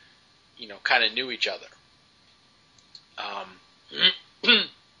everybody, kind of knew each other.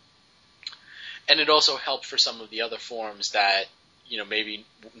 And it also helped for some of the other forums that, maybe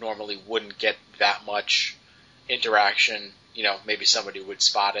normally wouldn't get that much interaction. Maybe somebody would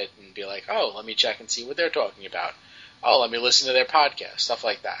spot it and be like, oh, let me check and see what they're talking about. Oh, let me listen to their podcast, stuff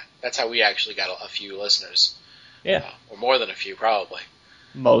like that. That's how we actually got a few listeners. Yeah. Or more than a few, probably.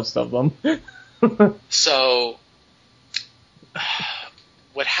 Most of them. So,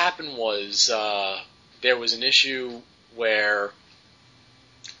 what happened was there was an issue where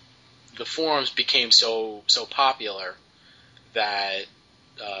the forums became so popular that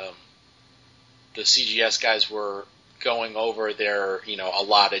the CGS guys were going over their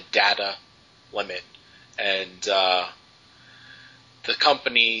allotted data limit, and the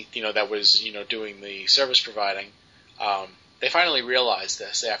company that was doing the service providing, they finally realized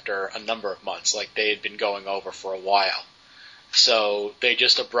this after a number of months. Like, they had been going over for a while. So they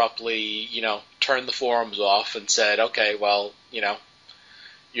just abruptly, turned the forums off and said, okay, well,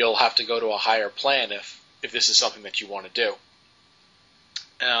 you'll have to go to a higher plan if this is something that you want to do.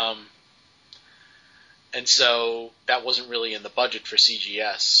 And so that wasn't really in the budget for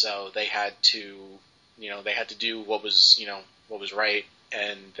CGS, so they had to, do what was right,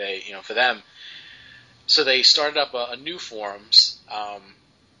 and they, for them. So they started up a new forums.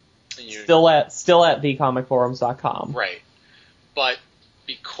 Still at thecomicforums.com. Right. But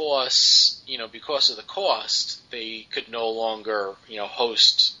because of the cost, they could no longer,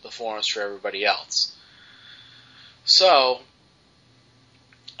 host the forums for everybody else. So,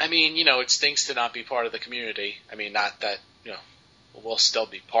 I mean, it stinks to not be part of the community. I mean, not that, we'll still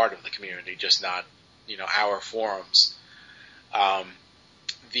be part of the community, just not, our forums.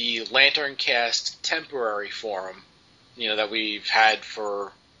 The LanternCast temporary forum, that we've had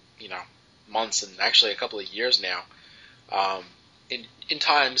for, months and actually a couple of years now, in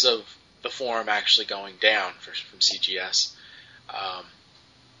times of the forum actually going down from CGS.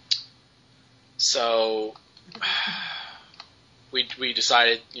 So we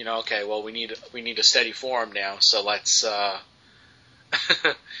decided, okay, well, we need a steady forum now, so let's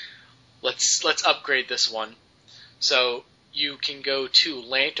let's upgrade this one. So you can go to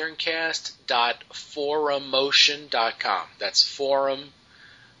LanternCast.forumotion.com. That's forum,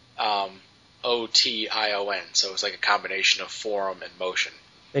 O-T-I-O-N. So it's like a combination of forum and motion.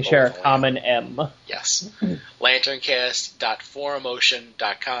 They share a common M. Yes.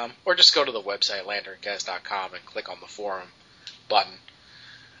 LanternCast.forumotion.com, or just go to the website, LanternCast.com, and click on the forum button.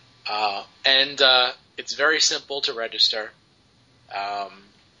 And it's very simple to register.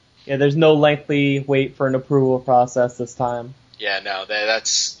 Yeah, there's no lengthy wait for an approval process this time. Yeah, no,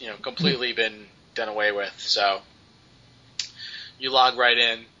 that's completely been done away with. So you log right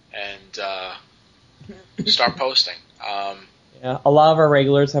in and start posting. Yeah, a lot of our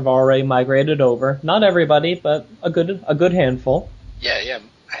regulars have already migrated over. Not everybody, but a good handful. Yeah,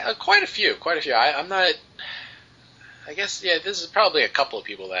 quite a few. I'm not. I guess this is probably a couple of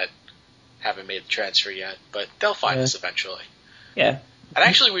people that haven't made the transfer yet, but they'll find us eventually. Yeah. And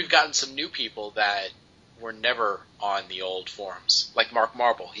actually, we've gotten some new people that were never on the old forums. Like Mark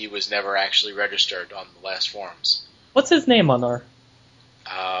Marble, he was never actually registered on the last forums. What's his name on there?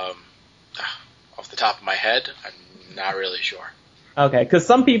 Off the top of my head, I'm not really sure. Okay, because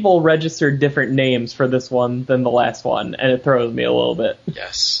some people registered different names for this one than the last one, and it throws me a little bit.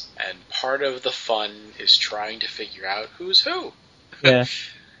 Yes, and part of the fun is trying to figure out who's who. Yeah.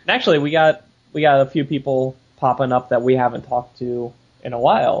 And actually, we got a few people popping up that we haven't talked to in a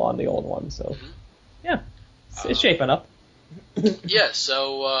while on the old one, so yeah, it's shaping up. Yeah,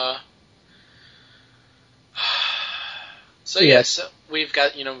 so we've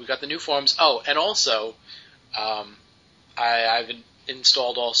got the new forums. Oh, and also, I've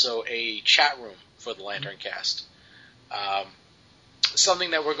installed also a chat room for the LanternCast.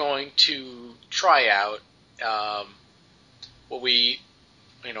 Something that we're going to try out. what we,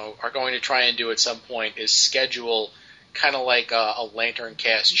 are going to try and do at some point is schedule kind of like a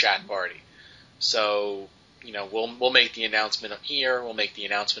LanternCast chat party. So, we'll make the announcement here, we'll make the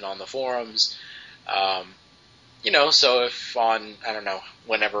announcement on the forums. So if on, I don't know,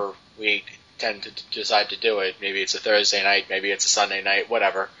 whenever we tend to decide to do it, maybe it's a Thursday night, maybe it's a Sunday night,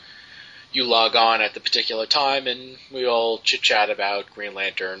 whatever, you log on at the particular time and we all chit-chat about Green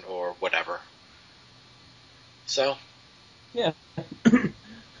Lantern or whatever. So. Yeah.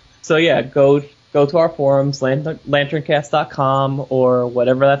 So yeah, go to our forums, LanternCast.com or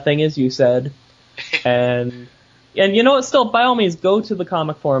whatever that thing is you said. And still, by all means, go to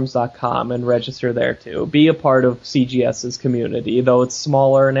thecomicforums.com and register there too. Be a part of CGS's community, though it's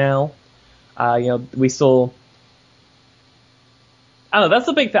smaller now. We still, I don't know, that's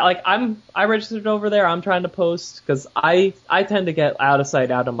the big thing. Like, I registered over there, I'm trying to post, because I tend to get out of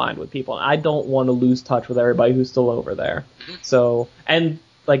sight, out of mind with people, and I don't want to lose touch with everybody who's still over there. So, and,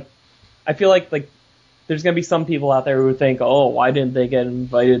 I feel like there's gonna be some people out there who think, oh, why didn't they get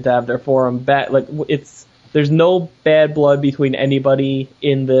invited to have their forum back? There's no bad blood between anybody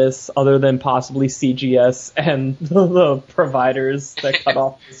in this other than possibly CGS and the providers that cut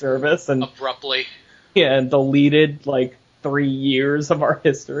off the service and abruptly. Yeah, and deleted 3 years of our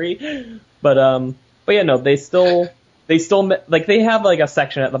history. But yeah, no, they still they have a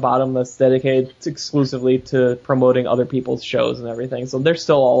section at the bottom that's dedicated exclusively to promoting other people's shows and everything. So they're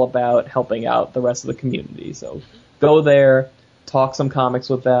still all about helping out the rest of the community. So go there, talk some comics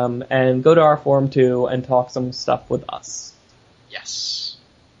with them, and go to our forum too and talk some stuff with us. Yes.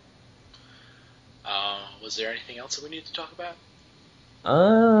 Was there anything else that we need to talk about?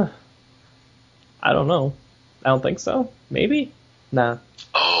 I don't know. I don't think so. Maybe? Nah.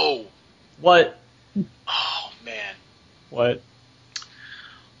 Oh! What? Oh, man. What?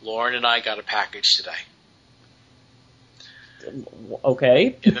 Lauren and I got a package today.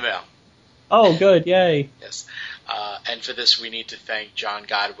 Okay. In the mail. Oh, good. Yay. Yes. And for this, we need to thank John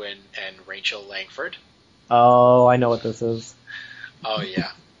Godwin and Rachel Langford. Oh, I know what this is. Oh,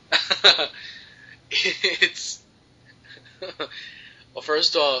 yeah. It's... Well,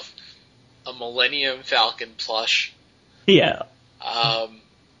 first off, a Millennium Falcon plush. Yeah.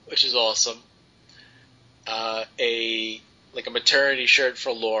 Which is awesome. A maternity shirt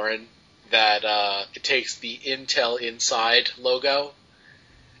for Lauren that it takes the Intel Inside logo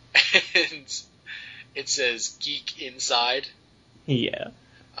and it says Geek Inside. Yeah.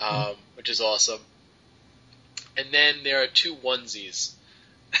 Which is awesome. And then there are 2 onesies.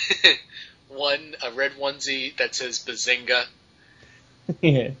 One, a red onesie that says Bazinga.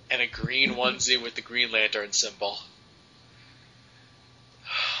 Yeah. And a green onesie with the Green Lantern symbol.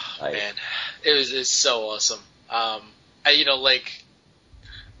 Man, it's so awesome. That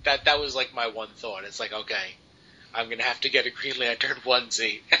was my one thought. It's okay, I'm gonna have to get a Green Lantern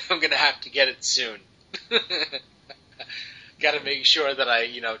onesie. I'm gonna have to get it soon. Gotta make sure that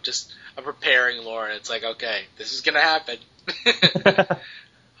I'm preparing Lauren. It's okay, this is gonna happen.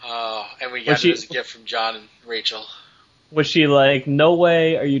 And we got it as a gift from John and Rachel. Was she no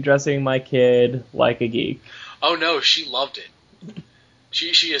way are you dressing my kid like a geek? Oh no, she loved it.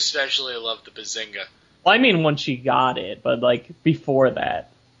 She especially loved the Bazinga. Well, I mean when she got it, but before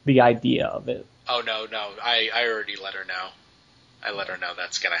that, the idea of it. Oh no, I already let her know. I let her know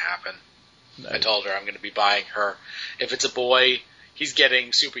that's gonna happen. Nice. I told her I'm gonna be buying her. If it's a boy, he's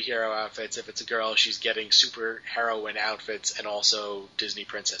getting superhero outfits. If it's a girl, she's getting superheroine outfits and also Disney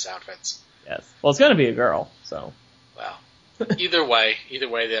princess outfits. Yes. Well, it's gonna be a girl, so. Well, either way,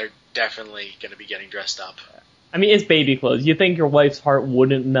 they're definitely gonna be getting dressed up. I mean, it's baby clothes. You think your wife's heart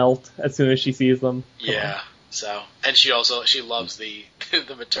wouldn't melt as soon as she sees them? Yeah. So, and she loves the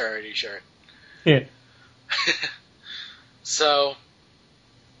the maternity shirt. Yeah. So,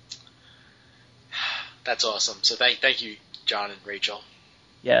 that's awesome. So thank you, John and Rachel.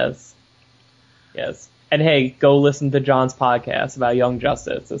 Yes. Yes. And hey, go listen to John's podcast about Young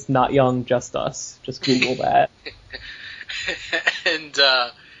Justice. It's not Young Just Us. Just Google that.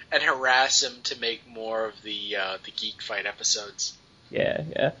 And harass him to make more of the Geek Fight episodes.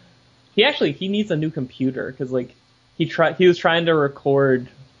 Yeah. He needs a new computer because he was trying to record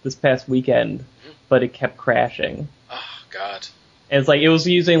this past weekend, but it kept crashing. Oh God. And it's it was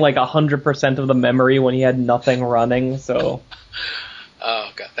using 100% of the memory when he had nothing running. So.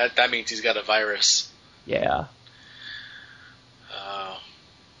 Oh God, that means he's got a virus. Yeah.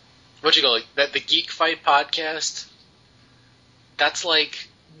 The Geek Fight podcast? That's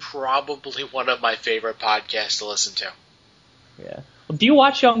probably one of my favorite podcasts to listen to. Yeah. Well, do you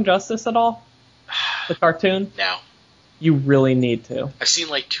watch Young Justice at all? The cartoon? No. You really need to. I've seen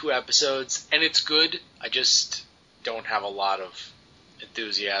 2 episodes, and it's good. I just don't have a lot of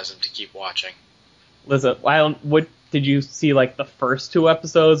enthusiasm to keep watching. Listen, what did you see, like, the first 2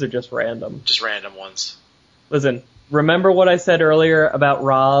 episodes or just random? Just random ones. Listen, remember what I said earlier about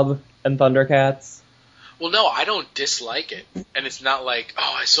Rob and Thundercats? Well, no, I don't dislike it. And it's not like,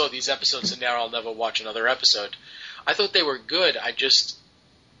 oh, I saw these episodes and now I'll never watch another episode. I thought they were good. I just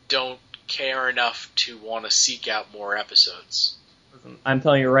don't care enough to want to seek out more episodes. Listen, I'm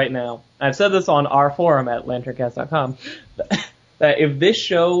telling you right now, I've said this on our forum at LanternCast.com, that if this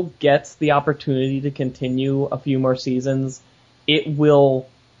show gets the opportunity to continue a few more seasons, it will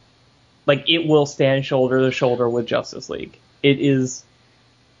stand shoulder to shoulder with Justice League. It is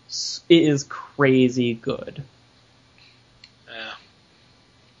crazy good.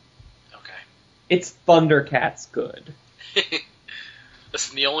 Okay. It's Thundercats good.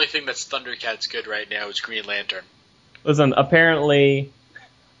 Listen, the only thing that's Thundercats good right now is Green Lantern. Listen, apparently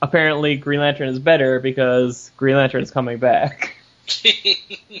Green Lantern is better because Green Lantern is coming back.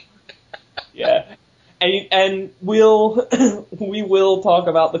 Yeah. And we will talk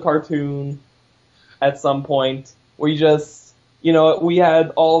about the cartoon at some point. We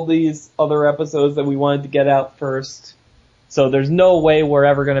had all these other episodes that we wanted to get out first. So there's no way we're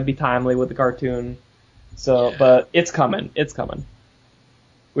ever going to be timely with the cartoon. So, yeah. But it's coming. It's coming.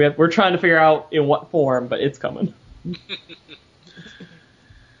 We're trying to figure out in what form, but it's coming.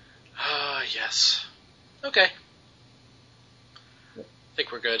 Yes. Okay. I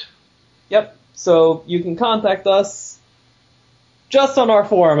think we're good. Yep. So you can contact us just on our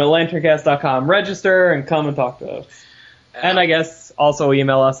forum at LanternCast.com. Register and come and talk to us. And I guess also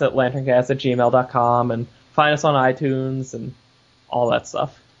email us at LanternCast@gmail.com and find us on iTunes and all that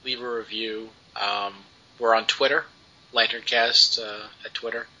stuff. Leave a review. We're on Twitter, LanternCast at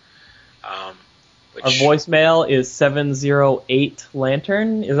Twitter. Our voicemail is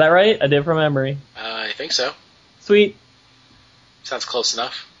 708-LANTERN. Is that right? I did from memory. I think so. Sweet. Sounds close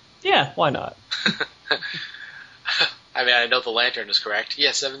enough. Yeah, why not? I mean, I know the lantern is correct.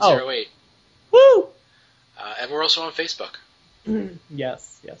 Yeah, 708. Oh. Woo! And we're also on Facebook.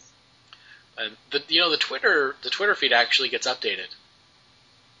 Yes. And the Twitter feed actually gets updated.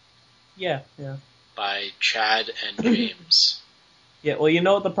 Yeah. By Chad and James. Yeah, well, you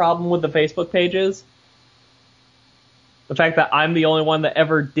know what the problem with the Facebook page is? The fact that I'm the only one that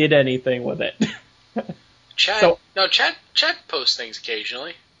ever did anything with it. Chad posts things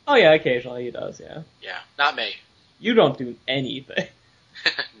occasionally. Oh yeah, occasionally he does, yeah. Yeah, not me. You don't do anything.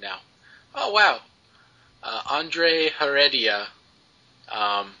 No. Oh, wow. Andre Heredia,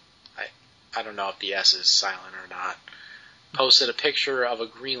 I don't know if the S is silent or not, posted a picture of a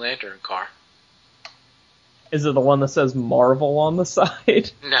Green Lantern car. Is it the one that says Marvel on the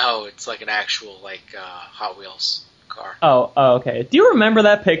side? No, it's like an actual, Hot Wheels car. Oh, okay. Do you remember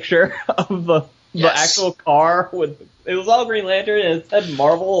that picture of the actual car it was all Green Lantern and it said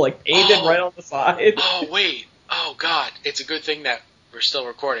Marvel, painted right on the side? Oh, wait. Oh, God. It's a good thing that we're still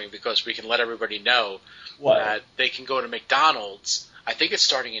recording because we can let everybody know that they can go to McDonald's. I think it's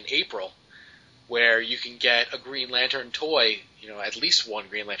starting in April, where you can get a Green Lantern toy, at least one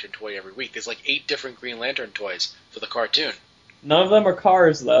Green Lantern toy every week. There's 8 different Green Lantern toys for the cartoon. None of them are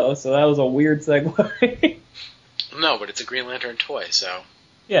cars, though, so that was a weird segue. No, but it's a Green Lantern toy, so...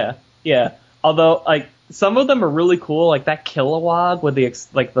 Yeah. Although, some of them are really cool, like that Kilowog with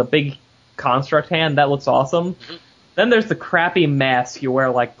the big construct hand, that looks awesome. Mm-hmm. Then there's the crappy mask you wear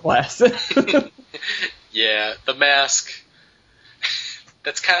like glasses. Yeah, the mask.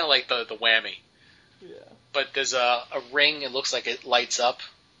 That's kind of like the whammy. Yeah. But there's a ring, it looks like it lights up.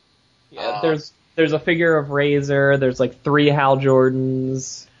 Yeah, there's a figure of Razor, there's 3 Hal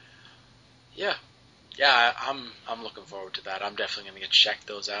Jordans. Yeah, I'm looking forward to that. I'm definitely going to check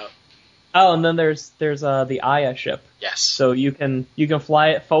those out. Oh, and then there's the Aya ship. Yes. So you can fly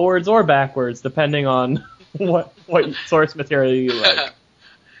it forwards or backwards depending on what source material you like.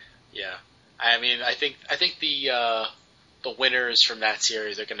 Yeah, I mean, I think the winners from that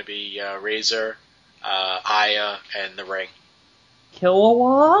series are going to be Razor, Aya, and the Ring.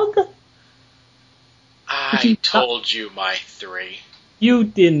 Kilowog? I told you my 3. You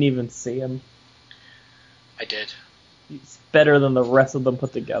didn't even see him. I did. He's better than the rest of them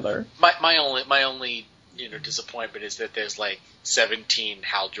put together. My only disappointment is that there's 17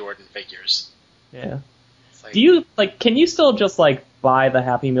 Hal Jordan figures. Yeah. Do you can you still just buy the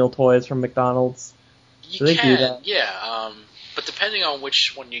Happy Meal toys from McDonald's? You can, do that? Yeah. But depending on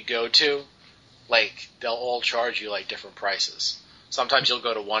which one you go to, they'll all charge you different prices. Sometimes you'll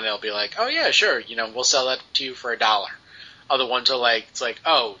go to one and they'll be like, oh yeah, sure, we'll sell that to you for $1. Other ones are it's it's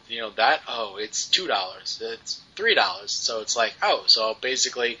 $2, it's $3. So it's so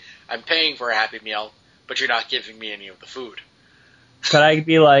basically I'm paying for a Happy Meal, but you're not giving me any of the food. Could I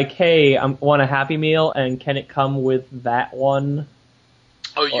be like, hey, I want a Happy Meal, and can it come with that one?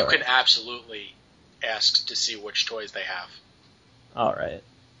 Oh, you can absolutely ask to see which toys they have. All right.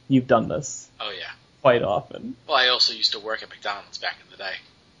 You've done this. Oh, yeah. Quite often. Well, I also used to work at McDonald's back in the day.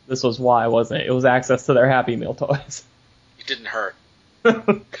 This was why, wasn't it? It was access to their Happy Meal toys. It didn't hurt.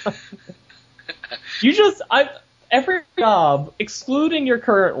 Every job, excluding your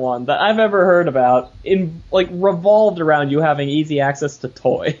current one, that I've ever heard about, revolved around you having easy access to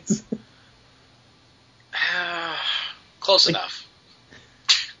toys. Close enough.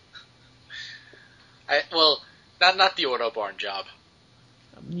 Not the Autobarn job.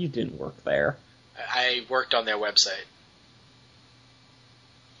 You didn't work there. I worked on their website.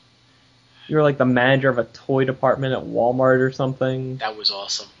 You were like the manager of a toy department at Walmart or something. That was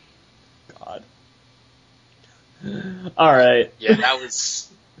awesome. God. All right. Yeah, that was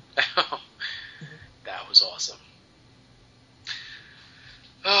awesome.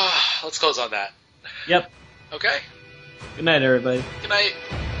 Let's close on that. Yep. Okay. Good night, everybody. Good night.